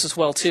work with those as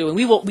well too.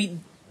 And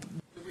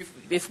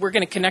if we're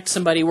going to connect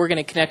somebody, we're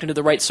going to connect them to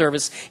the right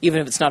service, even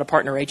if it's not a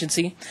partner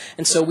agency.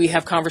 And so we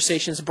have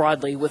conversations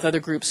broadly with other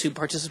groups who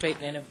participate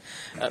and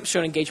have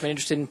shown engagement,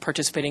 interested in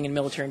participating in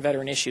military and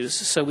veteran issues.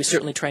 So we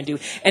certainly try and do.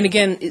 And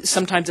again,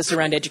 sometimes it's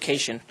around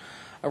education,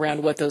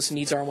 around what those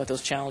needs are and what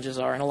those challenges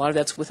are. And a lot of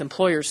that's with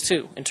employers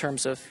too, in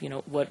terms of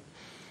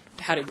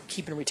how to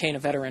keep and retain a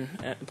veteran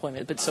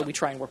employment. But so we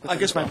try and work with them. I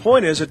guess my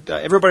point is that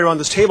everybody around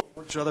this table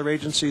works with other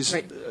agencies,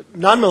 right,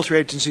 non-military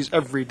agencies,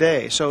 every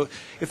day. So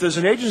if there's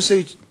an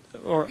agency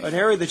or an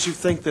area that you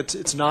think that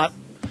it's not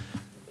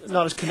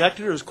as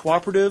connected or as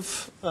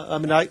cooperative,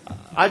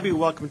 I'd be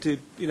welcome to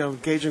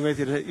engaging with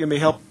you to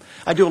help.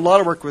 I do a lot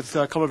of work with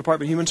Colorado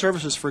Department of Human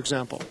Services, for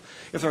example.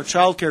 If there are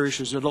child care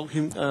issues, adult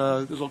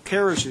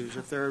care issues,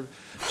 if there are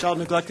child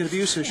neglect and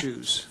abuse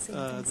issues,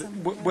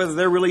 whether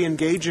they're really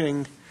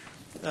engaging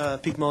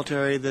peak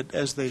military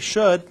as they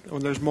should,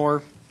 when there's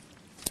more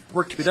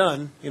work to be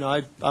done,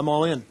 I'm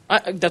all in.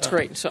 That's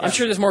great. So I'm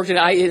sure there's more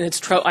to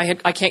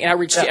I can't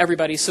outreach to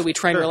everybody, so we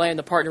try and rely on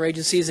the partner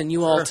agencies and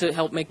you all to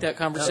help make that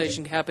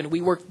conversation happen.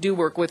 We do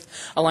work with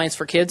Alliance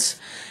for Kids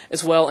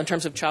as well in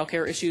terms of child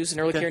care issues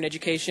and early care and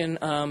education.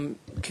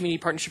 Community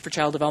Partnership for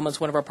Child Development is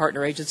one of our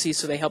partner agencies,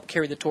 so they help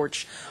carry the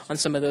torch on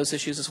some of those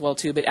issues as well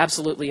too. But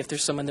absolutely, if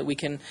there's someone that we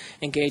can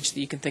engage that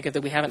you can think of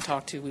that we haven't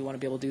talked to, we want to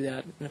be able to do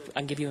that. And I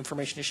can give you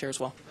information to share as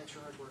well. Thanks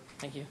for hard work.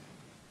 Thank you.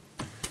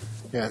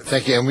 Yeah,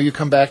 thank you. And will you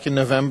come back in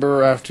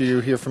November after you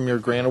hear from your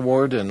grant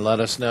award and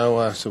let us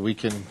know so we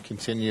can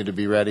continue to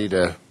be ready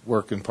to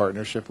work in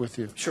partnership with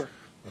you? Sure.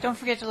 Don't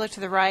forget to look to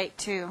the right,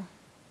 too.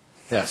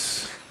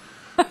 Yes.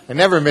 I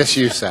never miss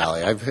you,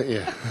 Sally.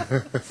 Yeah.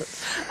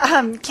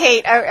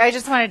 Kate, I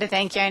just wanted to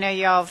thank you. I know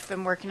you all have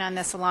been working on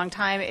this a long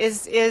time.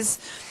 Is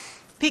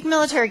Peak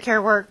Military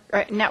Care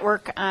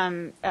Network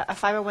a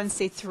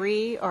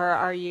 501c3, or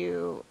are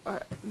you,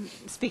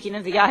 speaking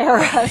of the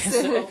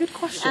IRS? Good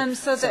question.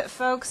 So that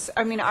folks,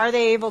 I mean, are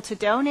they able to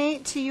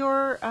donate to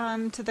your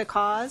to the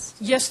cause?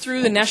 Yes,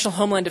 through the National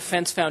Homeland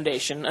Defense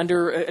Foundation.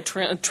 Under a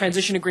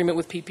transition agreement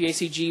with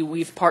PPACG,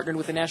 we've partnered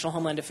with the National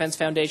Homeland Defense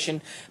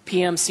Foundation.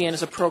 PMCN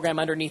is a program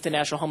underneath the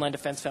National Homeland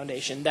Defense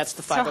Foundation. That's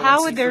the 501c3. So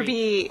how would there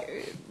be,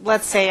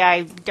 let's say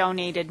I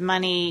donated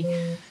money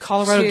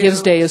Colorado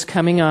Gives Day is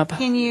coming up.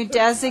 Can you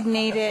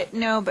designate it?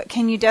 No, but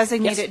can you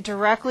designate it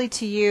directly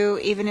to you,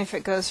 even if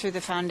it goes through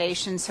the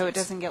foundation, so it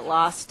doesn't get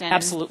lost in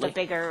Absolutely. the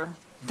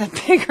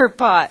bigger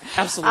pot?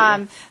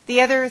 Absolutely.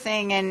 The other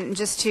thing, and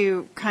just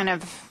to kind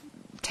of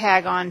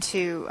tag on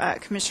to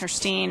Commissioner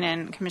Steen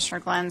and Commissioner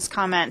Glenn's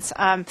comments,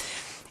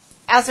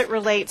 as it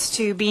relates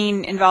to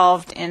being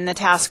involved in the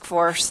task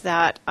force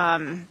that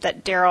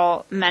that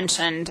Daryl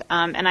mentioned,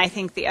 and I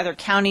think the other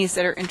counties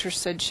that are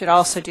interested should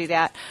also do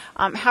that.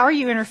 How are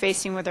you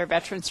interfacing with our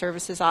Veteran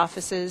Services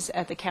offices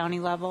at the county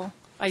level?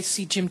 I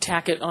see Jim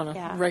Tackett on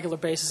a regular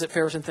basis at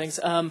fairs and things.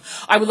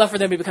 I would love for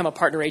them to become a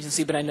partner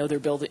agency, but I know they're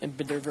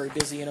very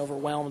busy and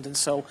overwhelmed, and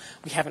so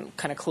we haven't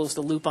kind of closed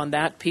the loop on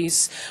that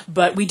piece.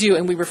 But we do,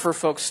 and we refer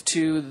folks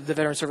to the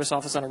Veteran Service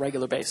Office on a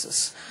regular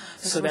basis.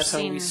 So that's how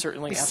we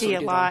certainly absolutely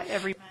see a lot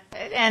every month.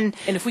 And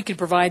if we could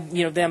provide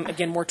them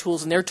again more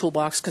tools in their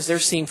toolbox, because they're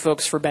seeing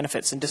folks for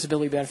benefits and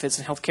disability benefits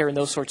and health care and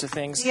those sorts of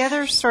things. The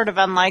other sort of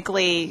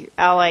unlikely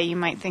ally you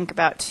might think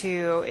about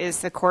too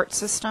is the court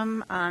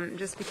system,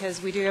 just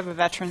because we do have a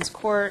veterans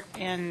court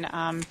in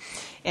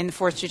the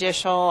Fourth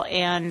Judicial,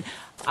 and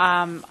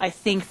I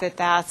think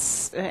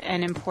that's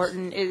an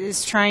important. It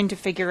is trying to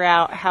figure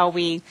out how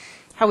we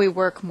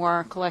work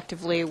more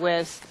collectively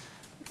with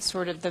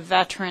sort of the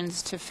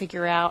veterans to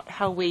figure out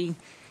how we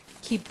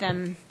keep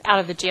them out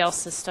of the jail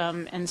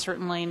system and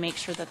certainly make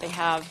sure that they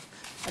have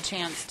a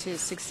chance to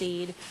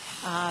succeed.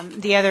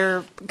 The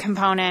other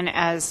component,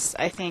 as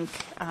I think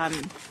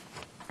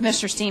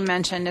Mr. Steen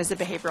mentioned, is the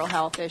behavioral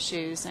health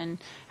issues and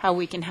how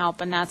we can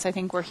help, and that's, I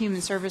think, where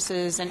Human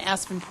Services and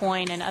Aspen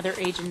Point and other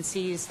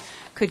agencies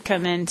could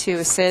come in to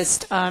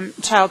assist.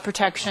 Child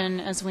protection,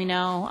 as we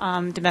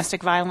know,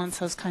 domestic violence,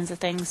 those kinds of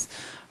things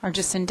are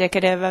just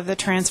indicative of the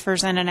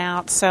transfers in and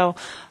out. So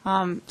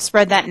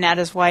spread that net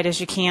as wide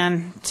as you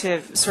can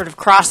to sort of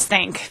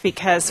cross-think,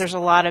 because there's a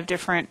lot of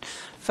different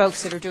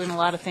folks that are doing a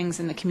lot of things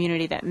in the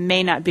community that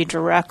may not be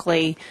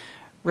directly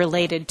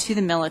related to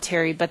the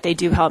military, but they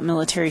do help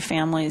military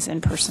families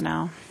and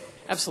personnel.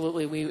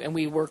 Absolutely,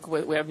 we work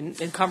with, we have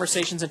in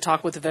conversations and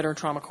talk with the Veteran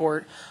Trauma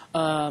Court,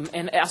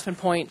 and Aspen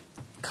Point,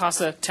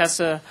 CASA,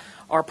 TESA,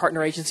 are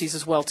partner agencies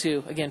as well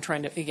too. Again,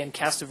 trying to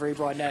cast a very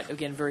broad net.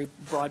 Again, very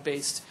broad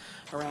based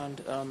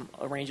around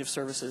a range of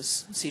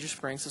services. Cedar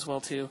Springs as well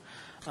too.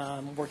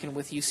 Working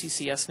with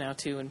UCCS now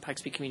too, and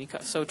Pikes Peak Community.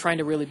 So trying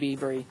to really be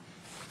very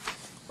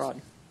broad.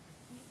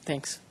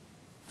 Thanks.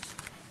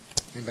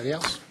 Anybody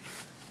else?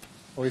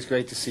 Always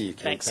great to see you,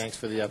 Kate. Thanks. Thanks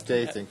for the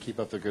update, and keep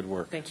up the good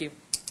work. Thank you.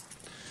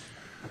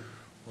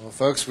 Well,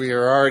 folks, we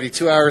are already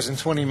 2 hours and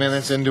 20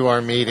 minutes into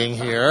our meeting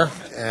here,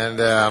 and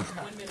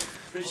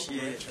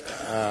appreciate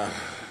it.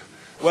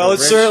 Well,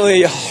 it's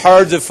certainly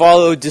hard to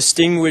follow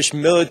distinguished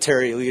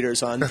military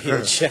leaders on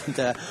the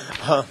agenda.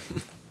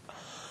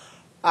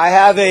 I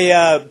have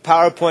a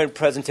PowerPoint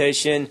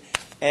presentation,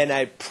 and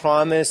I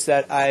promise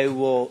that I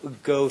will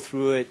go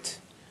through it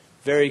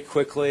very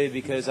quickly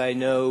because I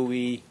know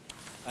we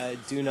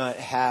do not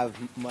have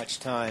much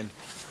time.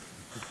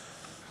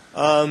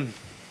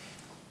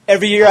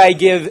 Every year I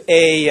give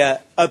a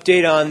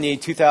update on the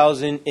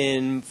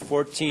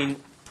 2014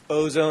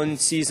 ozone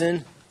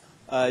season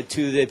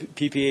to the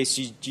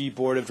PPACG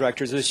Board of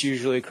Directors. This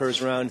usually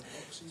occurs around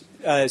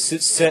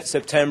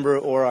September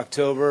or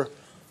October.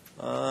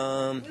 We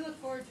look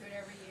forward to it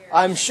every year.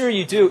 I'm sure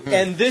you do.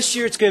 And this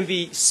year it's going to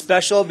be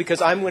special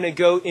because I'm going to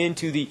go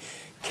into the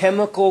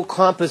chemical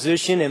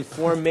composition and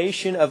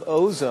formation of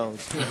ozone.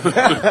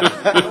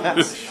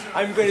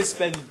 I'm going to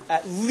spend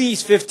at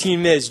least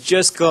 15 minutes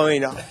just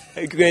going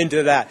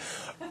into that.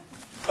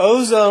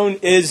 Ozone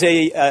is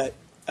a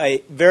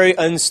very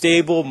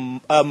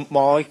unstable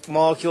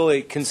molecule.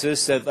 It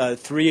consists of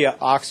 3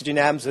 oxygen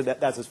atoms. So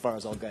that's as far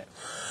as I'll go.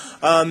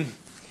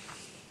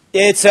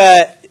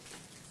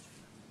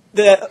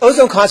 The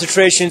ozone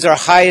concentrations are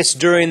highest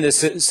during the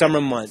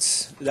summer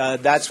months.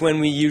 That's when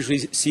we usually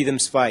see them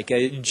spike,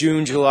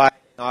 June, July,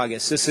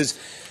 August. This is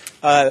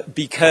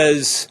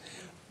because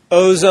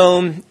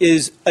ozone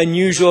is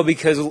unusual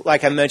because,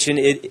 like I mentioned,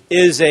 it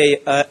is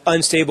a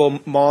unstable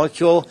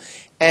molecule,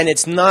 and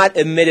it's not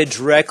emitted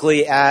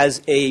directly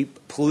as a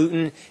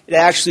pollutant. It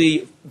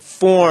actually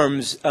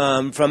forms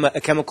from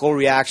a chemical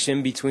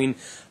reaction between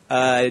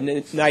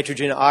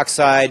nitrogen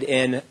oxide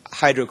and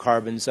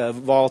hydrocarbons,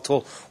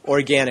 volatile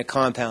organic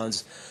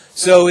compounds.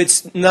 So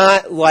it's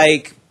not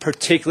like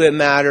particulate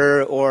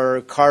matter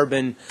or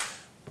carbon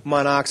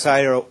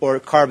monoxide or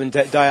carbon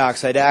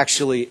dioxide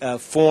actually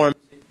forms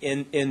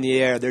in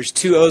the air. There's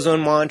 2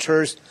 ozone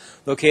monitors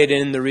located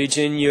in the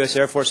region, U.S.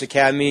 Air Force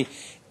Academy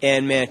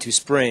and Manitou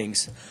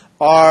Springs.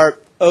 Our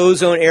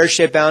ozone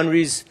airshed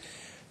boundaries,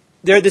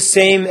 they're the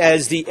same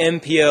as the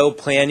MPO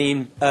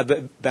planning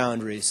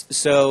boundaries.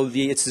 So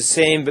it's the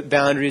same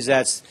boundaries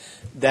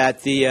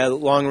that the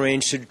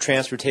Long-Range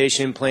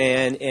Transportation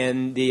Plan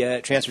and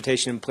the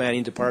Transportation and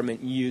Planning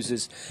Department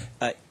uses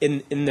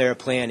in their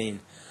planning.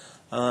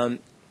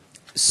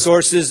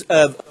 Sources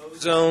of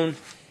ozone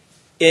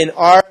in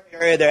our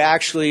area, they're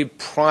actually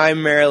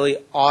primarily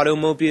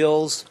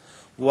automobiles,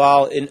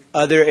 while in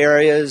other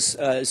areas,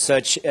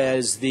 such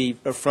as the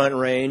Front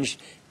Range,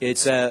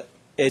 it's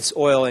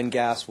oil and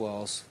gas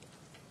wells.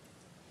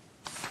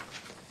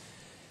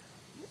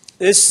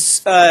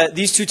 These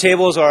 2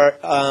 tables are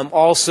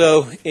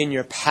also in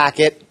your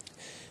packet.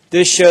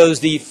 This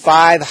shows the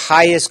 5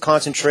 highest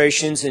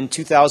concentrations in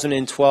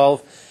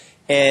 2012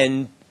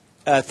 and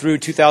through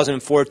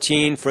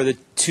 2014 for the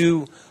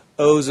 2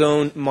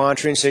 ozone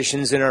monitoring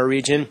stations in our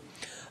region.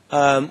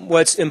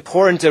 What's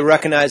important to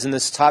recognize in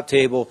this top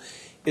table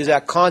is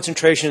that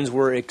concentrations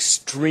were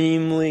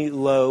extremely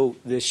low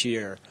this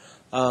year.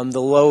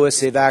 The lowest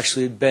they've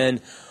actually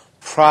been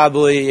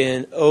probably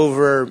in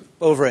over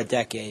a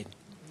decade.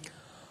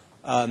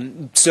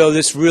 So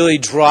this really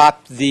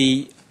dropped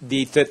the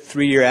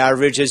 3-year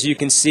average. As you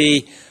can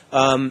see,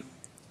 for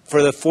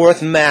the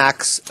 4th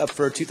max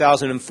for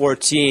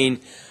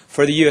 2014,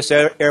 for the U.S.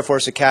 Air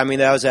Force Academy,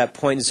 that was at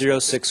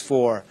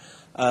 .064.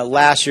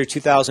 Last year,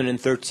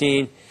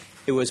 2013,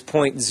 it was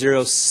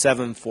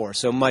 .074,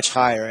 so much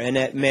higher. And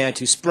at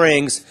Manitou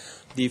Springs,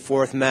 the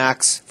 4th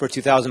max for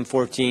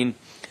 2014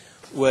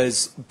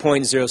 was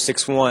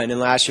 .061, and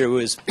last year it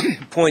was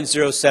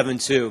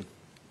 .072.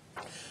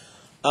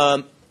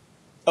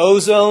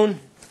 Ozone,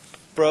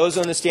 for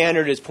ozone, the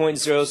standard is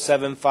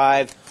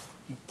 .075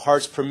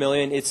 parts per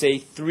million. It's a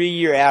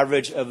 3-year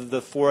average of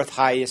the 4th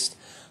highest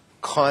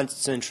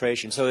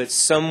concentration. So it's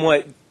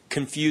somewhat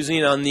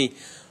confusing. On the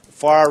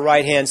far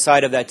right-hand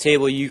side of that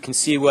table, you can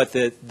see what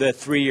the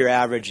 3-year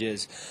average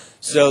is.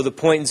 So the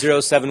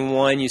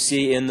 .071 you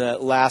see in the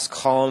last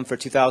column for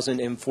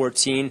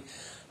 2014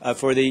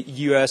 for the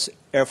U.S.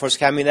 Air Force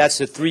Academy, that's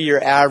the 3-year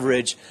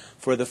average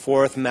for the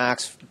 4th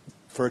max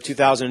for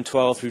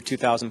 2012 through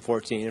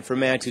 2014. And for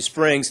Manitou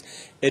Springs,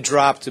 it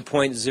dropped to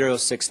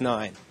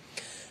 .069.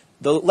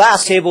 The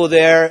last table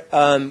there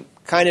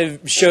kind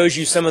of shows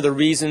you some of the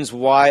reasons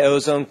why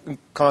ozone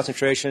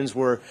concentrations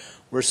were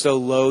so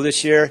low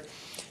this year.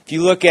 If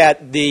you look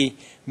at the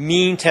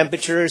mean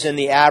temperatures and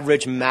the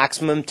average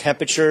maximum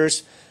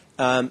temperatures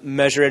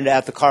measured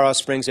at the Colorado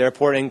Springs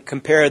Airport and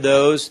compare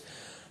those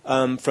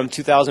from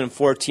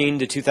 2014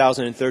 to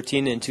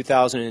 2013 and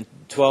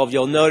 2012,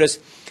 you'll notice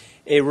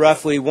a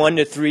roughly 1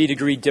 to 3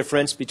 degree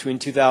difference between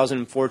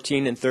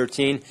 2014 and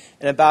 13,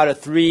 and about a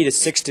 3 to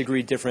 6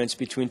 degree difference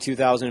between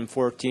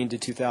 2014 to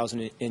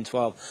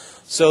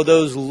 2012. So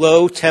those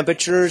low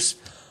temperatures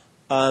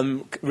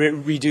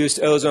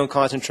reduced ozone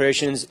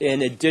concentrations.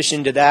 In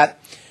addition to that,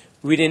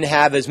 we didn't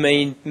have as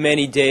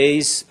many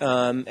days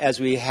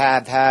as we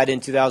have had in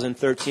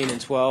 2013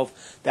 and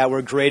 12 that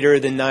were greater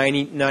than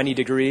 90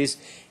 degrees.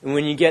 And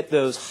when you get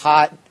those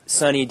hot,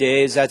 sunny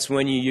days, that's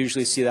when you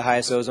usually see the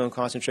highest ozone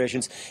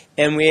concentrations.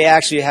 And we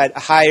actually had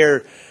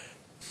higher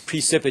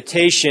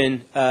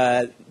precipitation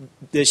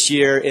this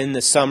year in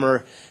the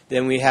summer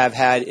than we have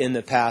had in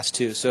the past,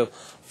 too. So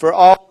for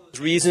all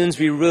those reasons,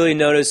 we really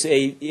notice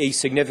a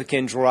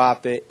significant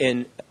drop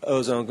in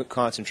ozone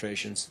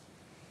concentrations.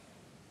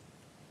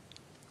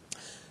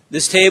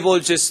 This table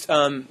just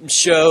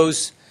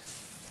shows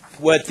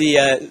what the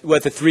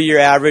 3-year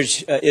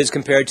average is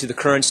compared to the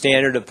current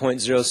standard of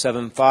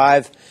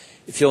 .075.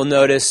 If you'll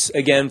notice,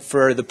 again,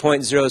 for the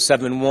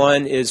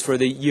 .071 is for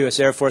the U.S.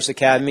 Air Force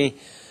Academy.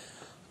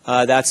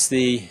 That's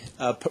the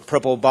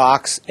purple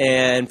box.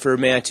 And for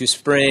Manitou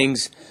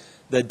Springs,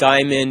 the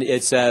diamond,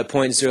 it's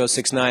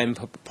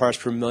 .069 parts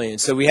per million.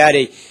 So we had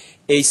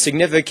a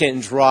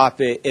significant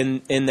drop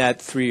in that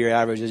 3-year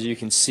average, as you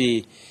can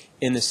see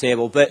in this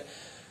table. But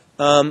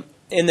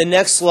in the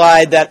next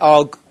slide that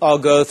I'll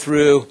go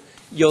through,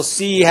 you'll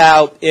see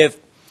how if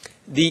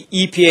the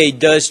EPA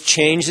does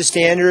change the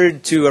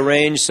standard to a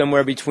range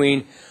somewhere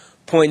between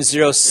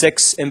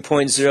 .06 and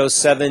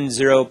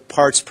 .070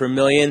 parts per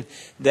million,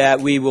 that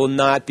we will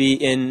not be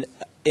in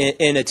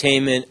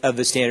attainment of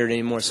the standard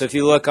anymore. So if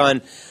you look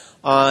on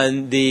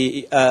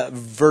the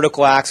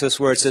vertical axis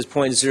where it says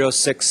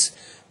 .06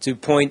 to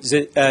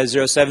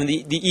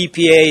 .07, the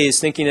EPA is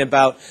thinking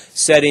about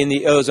setting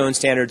the ozone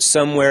standard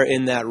somewhere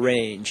in that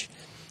range.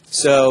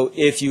 So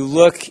if you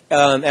look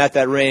at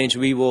that range,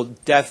 we will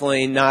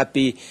definitely not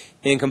be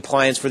in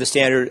compliance for the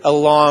standard,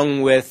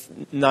 along with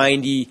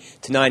 90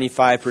 to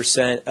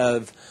 95%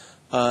 of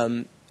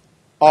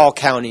all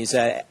counties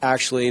that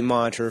actually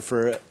monitor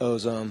for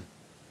ozone.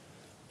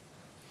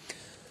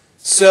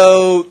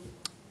 So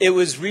it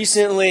was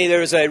recently, there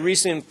was a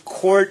recent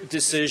court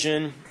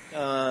decision.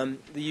 The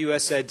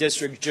U.S.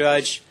 District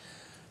Judge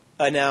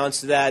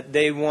announced that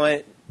they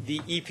want the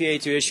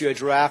EPA to issue a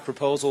draft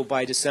proposal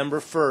by December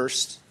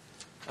 1st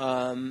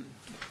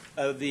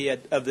of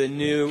the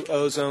new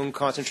ozone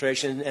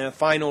concentration and a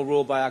final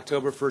rule by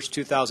October 1st,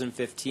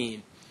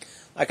 2015.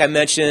 Like I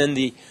mentioned,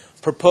 the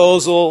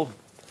proposal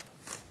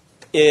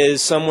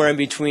is somewhere in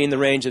between the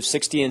range of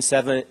 60 and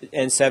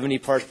 70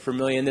 parts per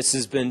million. This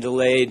has been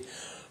delayed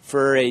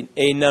for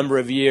a number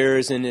of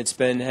years, and it's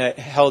been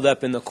held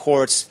up in the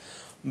courts.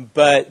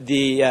 But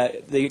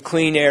the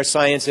Clean Air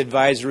Science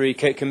Advisory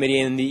Committee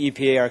and the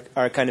EPA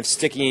are kind of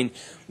sticking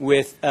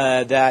with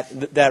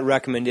that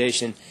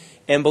recommendation.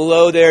 And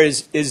below there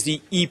is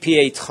the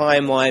EPA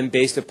timeline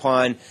based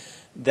upon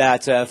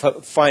that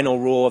final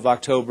rule of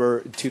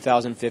October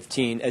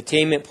 2015.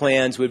 Attainment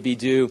plans would be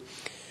due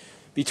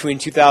between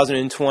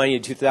 2020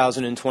 and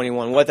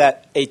 2021. What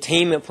that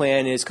attainment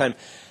plan is, kind of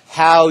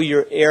how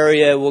your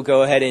area will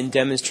go ahead and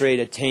demonstrate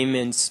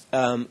attainments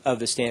of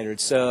the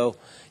standards. So,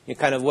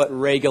 kind of what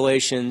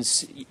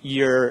regulations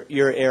your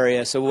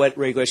area, so what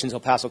regulations El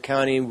Paso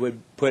County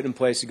would put in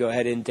place to go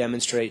ahead and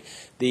demonstrate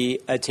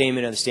the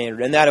attainment of the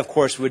standard. And that, of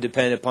course, would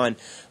depend upon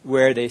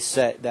where they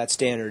set that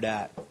standard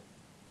at.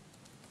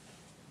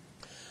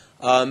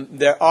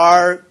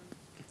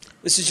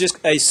 This is just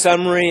a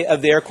summary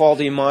of the air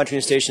quality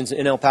monitoring stations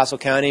in El Paso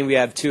County. We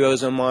have 2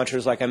 ozone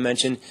monitors, like I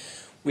mentioned.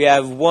 We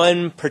have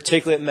 1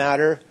 particulate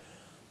matter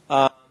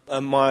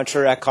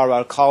monitor at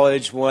Colorado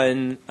College,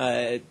 1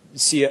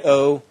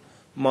 CO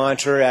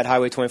monitor at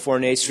Highway 24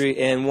 and 8th Street,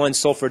 and 1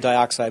 sulfur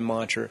dioxide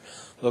monitor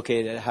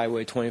located at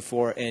Highway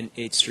 24 and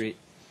 8th Street.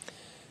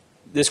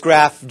 This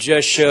graph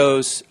just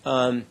shows,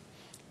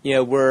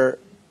 we're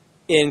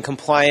in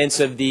compliance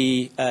of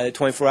the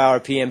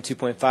 24-hour PM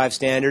 2.5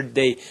 standard.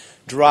 They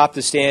dropped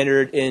the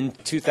standard in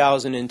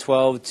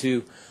 2012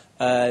 to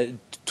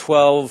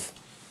 12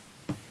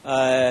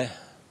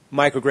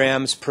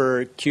 micrograms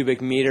per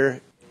cubic meter.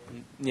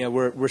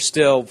 We're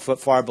still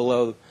far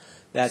below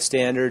that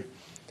standard.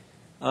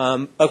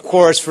 Of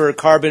course, for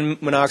carbon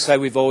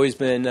monoxide, we've always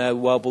been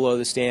well below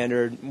the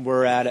standard.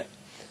 We're at it.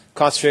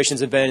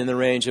 Concentrations have been in the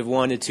range of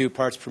 1 to 2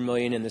 parts per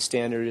million, and the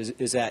standard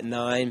is at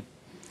 9.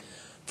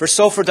 For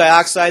sulfur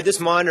dioxide, this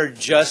monitor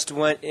just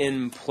went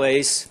in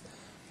place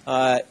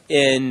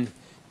in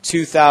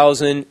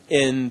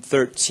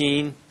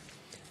 2013.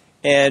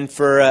 And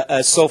for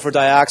sulfur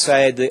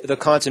dioxide, the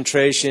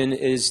concentration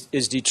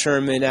is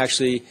determined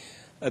actually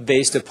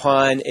based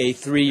upon a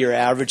 3-year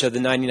average of the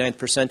 99th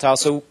percentile.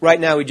 So right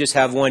now we just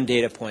have 1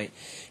 data point,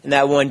 and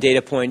that 1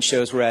 data point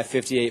shows we're at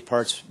 58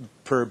 parts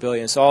per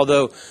billion. So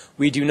although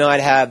we do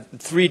not have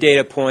 3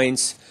 data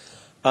points,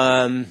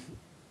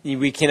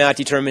 we cannot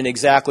determine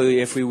exactly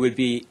if we would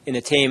be in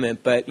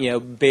attainment, but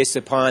based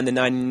upon the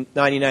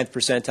 99th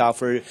percentile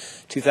for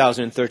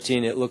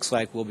 2013, it looks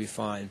like we'll be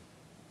fine.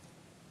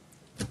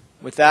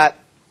 With that,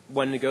 I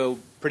wanted to go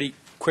pretty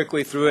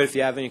quickly through it. If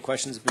you have any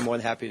questions, I'd be more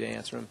than happy to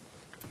answer them.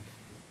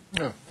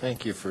 Oh,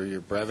 thank you for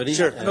your brevity.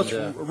 Sure.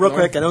 And, real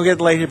quick, I don't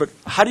get late here, but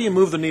how do you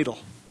move the needle?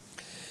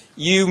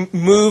 You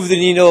move the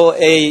needle.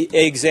 A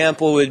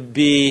example would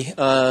be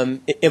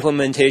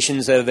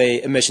implementations of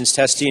a emissions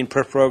testing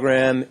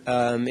program,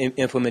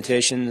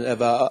 implementation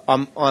of a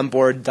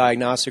onboard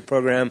diagnostic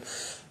program,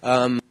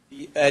 an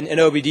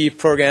OBD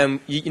program.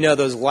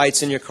 Those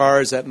lights in your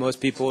cars that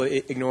most people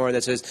ignore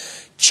that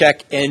says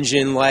check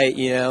engine light.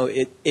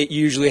 It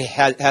usually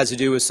has to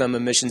do with some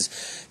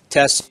emissions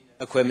testing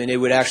equipment. It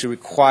would actually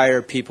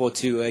require people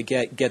to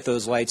get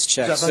those lights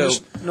checked. I'm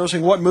just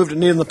noticing what moved the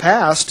needle in the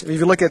past. If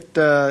you look at,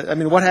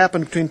 what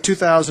happened between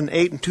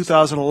 2008 and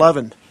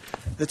 2011,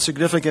 that's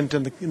significant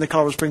in the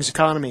Colorado Springs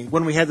economy.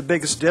 When we had the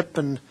biggest dip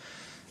in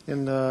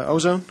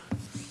ozone,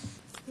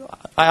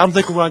 I don't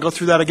think we want to go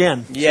through that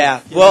again. Yeah.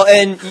 Well,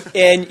 and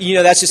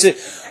that's just it.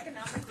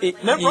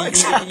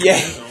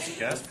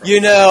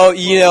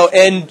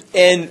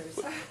 And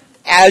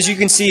as you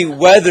can see,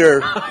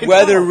 weather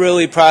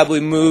really probably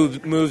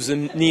moves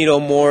the needle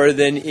more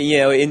than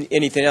in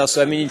anything else.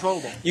 So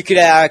you could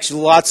have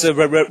actually lots of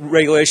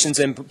regulations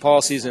and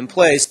policies in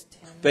place,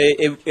 but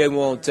it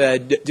won't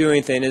do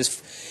anything.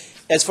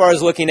 As far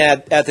as looking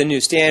at the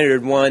new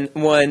standard, one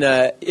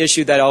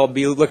issue that I'll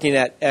be looking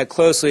at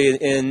closely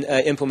in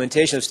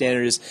implementation of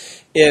standards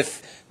is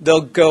if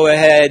they'll go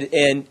ahead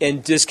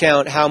and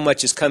discount how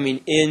much is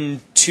coming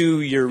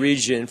into your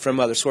region from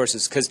other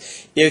sources. Because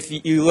if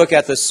you look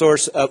at the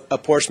source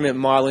apportionment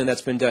modeling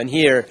that's been done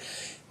here,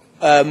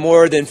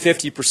 more than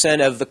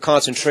 50% of the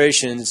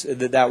concentrations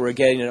that we're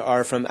getting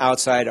are from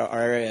outside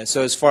our area.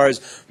 So as far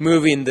as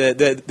moving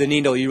the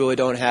needle, you really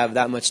don't have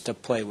that much to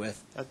play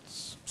with.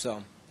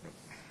 So.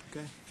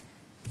 Okay.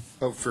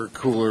 Vote for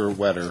cooler,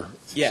 wetter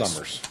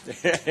summers.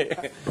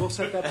 We'll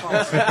set that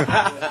policy.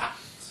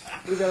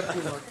 Leave that up to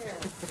you, Mark.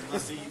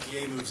 Unless the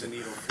EPA moves the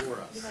needle for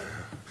us.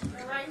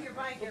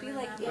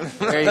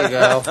 There you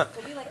go.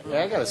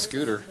 Yeah, I got a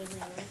scooter.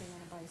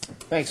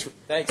 Thanks,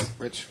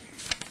 Rich.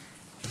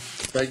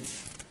 Greg.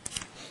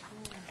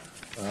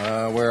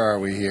 Where are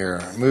we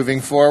here?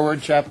 Moving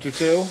forward, Chapter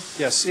 2?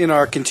 Yes, in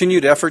our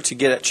continued effort to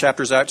get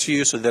chapters out to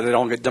you so that it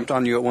all get dumped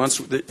on you at once,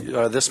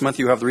 this month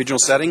you have the regional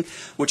setting,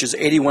 which is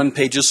 81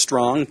 pages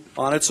strong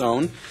on its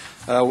own.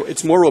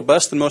 It's more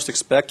robust than most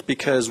expect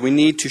because we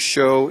need to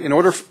show,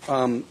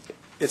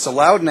 it's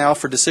allowed now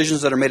for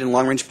decisions that are made in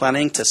long-range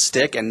planning to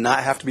stick and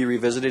not have to be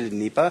revisited in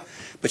NEPA,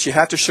 but you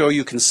have to show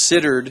you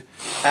considered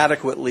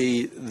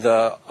adequately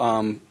the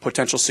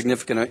potential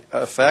significant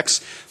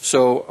effects.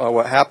 So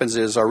what happens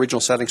is our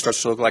regional setting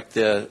starts to look like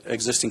the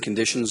existing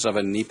conditions of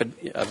a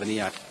NEPA, of an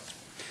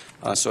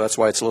EAC. So that's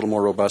why it's a little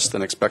more robust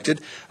than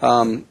expected.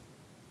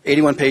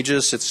 81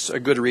 pages. It's a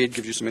good read,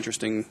 gives you some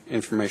interesting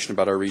information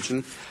about our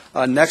region.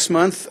 Next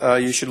month,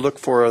 you should look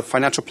for a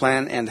financial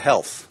plan and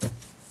health.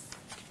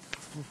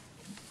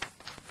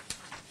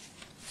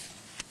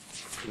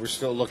 We're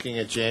still looking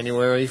at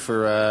January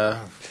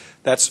for.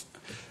 That's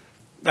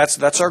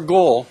our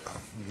goal.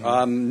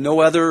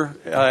 No other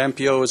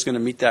MPO is going to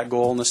meet that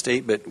goal in the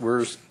state, but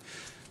we're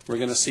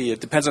going to see.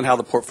 It depends on how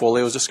the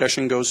portfolios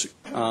discussion goes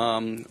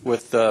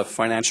with the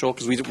financial,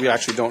 because we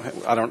actually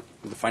the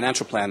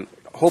financial plan.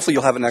 Hopefully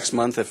you'll have it next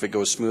month if it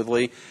goes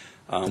smoothly.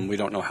 We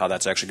don't know how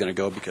that's actually going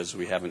to go because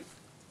we haven't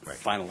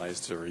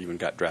finalized or even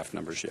got draft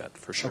numbers yet,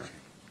 for sure. Okay.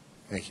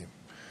 Thank you.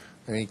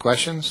 Any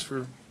questions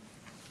for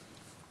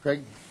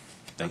Craig?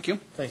 Thank you.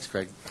 Thanks,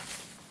 Craig.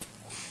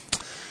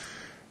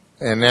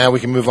 And now we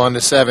can move on to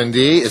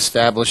 7D,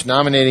 establish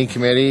nominating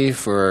committee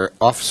for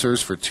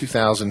officers for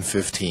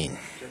 2015.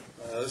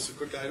 This is a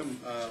quick item.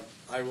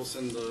 I will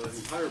send the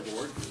entire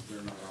board, because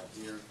they're not all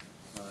here,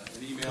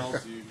 an email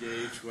to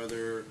gauge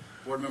whether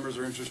board members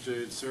are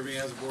interested in serving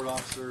as a board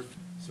officer,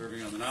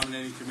 serving on the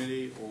nominating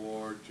committee,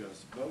 or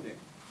just voting.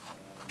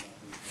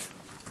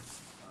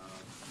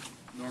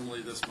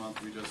 Normally this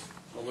month we just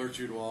alert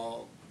you to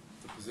all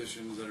the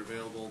positions that are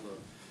available, the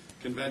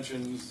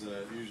conventions.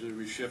 Usually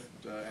we shift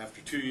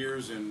after 2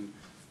 years in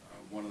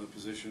one of the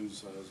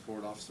positions as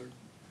board officer.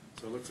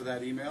 So look for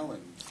that email,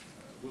 and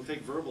we'll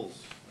take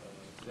verbals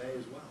today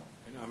as well.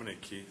 I nominate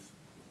Keith.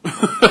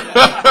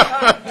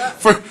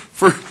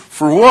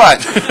 For what?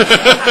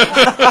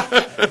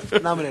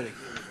 Nominating.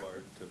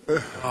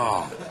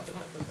 Oh.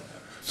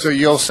 So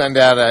you'll send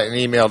out an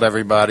email to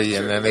everybody,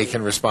 and then they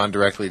can respond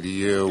directly to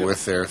you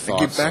with their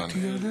thoughts. Get back to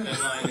you on that.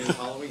 Deadline is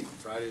Halloween,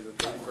 Friday the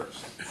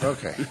 31st.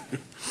 Okay. Do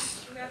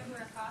we have to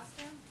wear a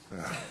costume?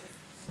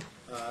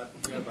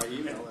 Yeah, by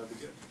email, that'd be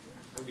good.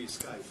 That'd be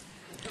Skype.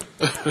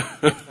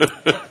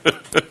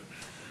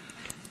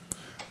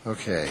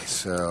 Okay,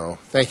 so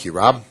thank you,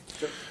 Rob.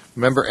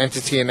 Member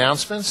entity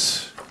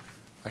announcements.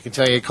 I can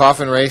tell you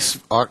Coffin Race,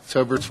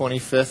 October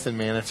 25th in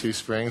Manitou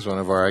Springs, one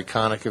of our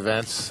iconic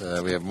events.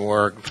 We have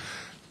more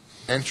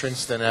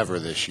entrants than ever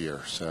this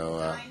year.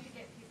 So,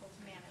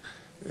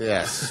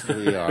 yes,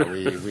 we are.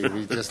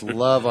 We just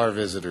love our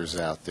visitors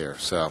out there.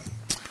 So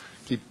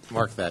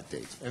mark that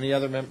date. Any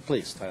other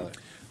please, Tyler.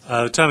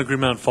 The town of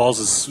Green Mountain Falls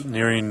is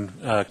nearing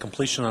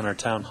completion on our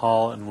town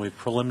hall, and we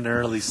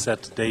preliminarily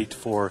set the date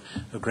for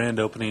a grand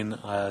opening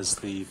as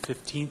the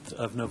 15th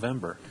of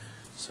November.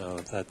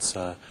 So that's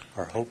our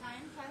hope.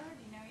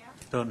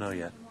 Don't know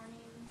yet.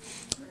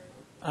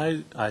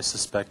 I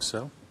suspect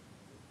so.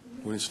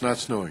 When it's not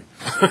snowing.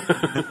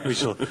 we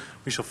shall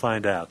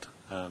find out.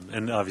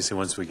 And obviously,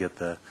 once we get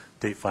the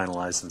date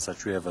finalized and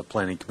such, we have a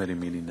planning committee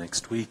meeting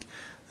next week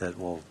that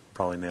will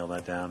probably nail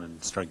that down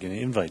and start getting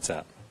invites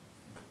out.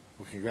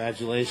 Well,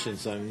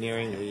 congratulations on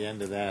nearing the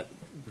end of that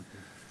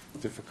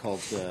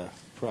difficult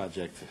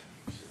project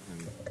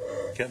and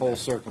whole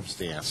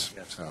circumstance.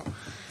 So,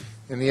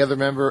 any other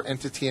member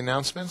entity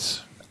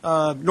announcements?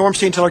 Norm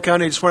Steen, Teller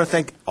County. I just want to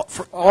thank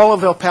for all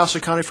of El Paso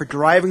County for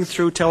driving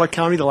through Teller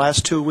County the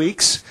last 2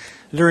 weeks.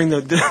 During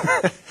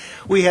the,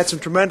 we had some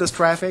tremendous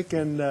traffic,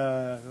 and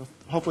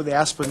hopefully the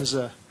Aspens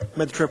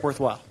made the trip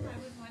worthwhile. I was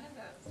one of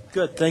those.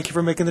 Good. Thank you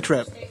for making the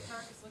trip. State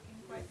Park is looking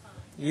quite fine.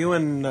 You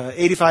and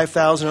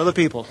 85,000 other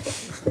people.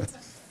 As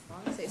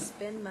long as they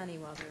spend money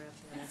while they're up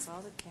there, that's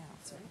all that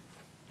counts,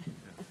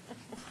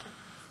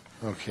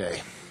 right?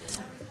 Okay. That's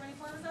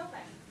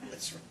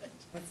right.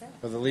 What's that?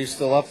 Are the leaves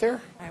still up there?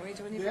 Highway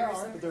 24. They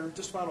are, but they're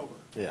just about over.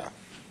 Yeah.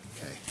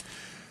 Okay.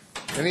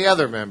 Any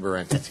other member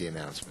entity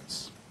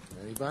announcements?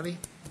 Anybody?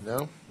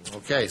 No?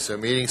 Okay, so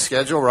meeting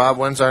schedule. Rob,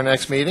 when's our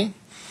next meeting?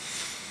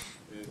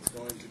 It's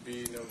going to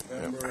be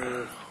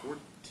November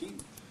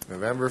 14th.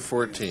 November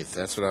 14th.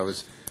 That's what I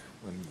was.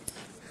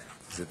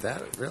 Is it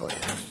that? Really?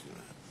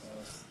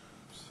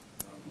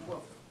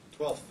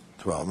 12th.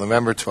 12.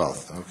 November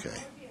 12th. Okay.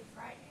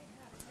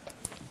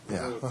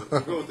 Yeah.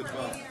 We'll go with the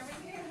 12th. It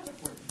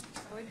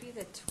would be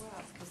the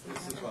 12th,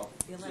 because the 12th.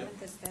 the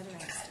 11th is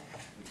Veterans Day.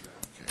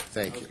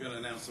 Thank I was you. going to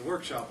announce the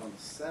workshop on the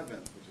 7th,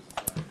 which is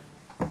a Friday.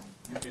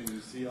 You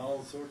can see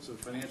all sorts of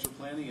financial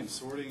planning and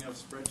sorting of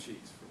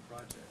spreadsheets for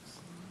projects.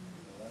 So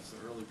that's the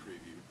early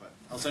preview, but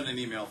I'll send an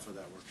email for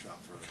that workshop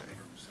for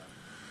November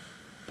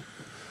 7th.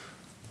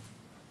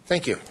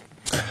 Thank you.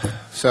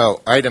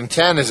 So, item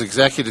 10 is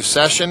executive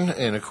session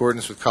in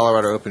accordance with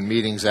Colorado Open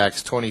Meetings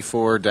Act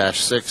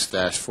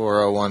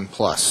 24-6-401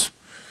 plus.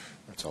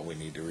 That's all we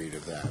need to read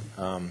of that.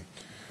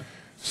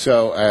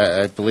 So,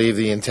 I believe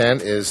the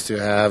intent is to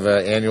have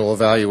an annual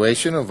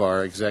evaluation of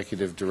our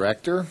executive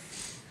director.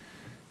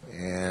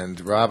 And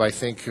Rob, I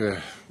think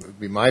it would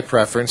be my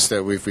preference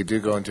that if we do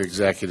go into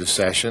executive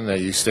session,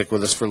 that you stick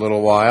with us for a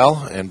little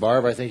while. And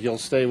Barb, I think you'll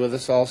stay with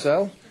us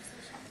also.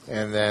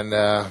 And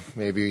then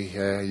maybe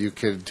you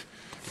could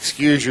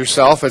excuse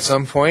yourself at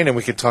some point, and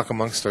we could talk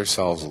amongst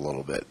ourselves a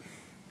little bit.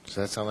 Does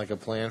that sound like a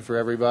plan for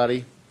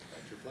everybody?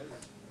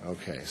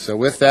 Okay. So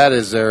with that,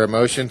 is there a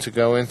motion to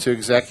go into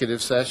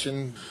executive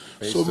session?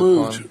 So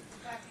moved.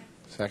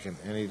 Second.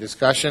 Any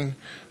discussion?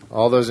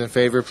 All those in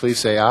favor, please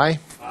say aye.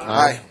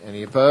 Aye.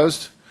 Any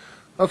opposed?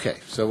 Okay.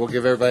 So we'll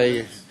give everybody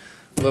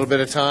a little bit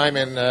of time,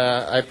 and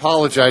I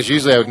apologize.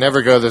 Usually I would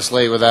never go this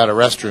late without a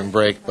restroom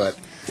break, but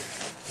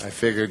I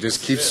figured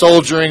just keep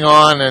soldiering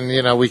on, and,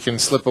 you know, we can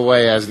slip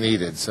away as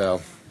needed.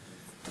 So.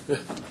 Do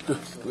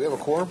we have a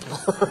quorum?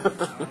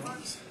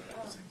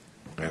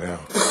 I know.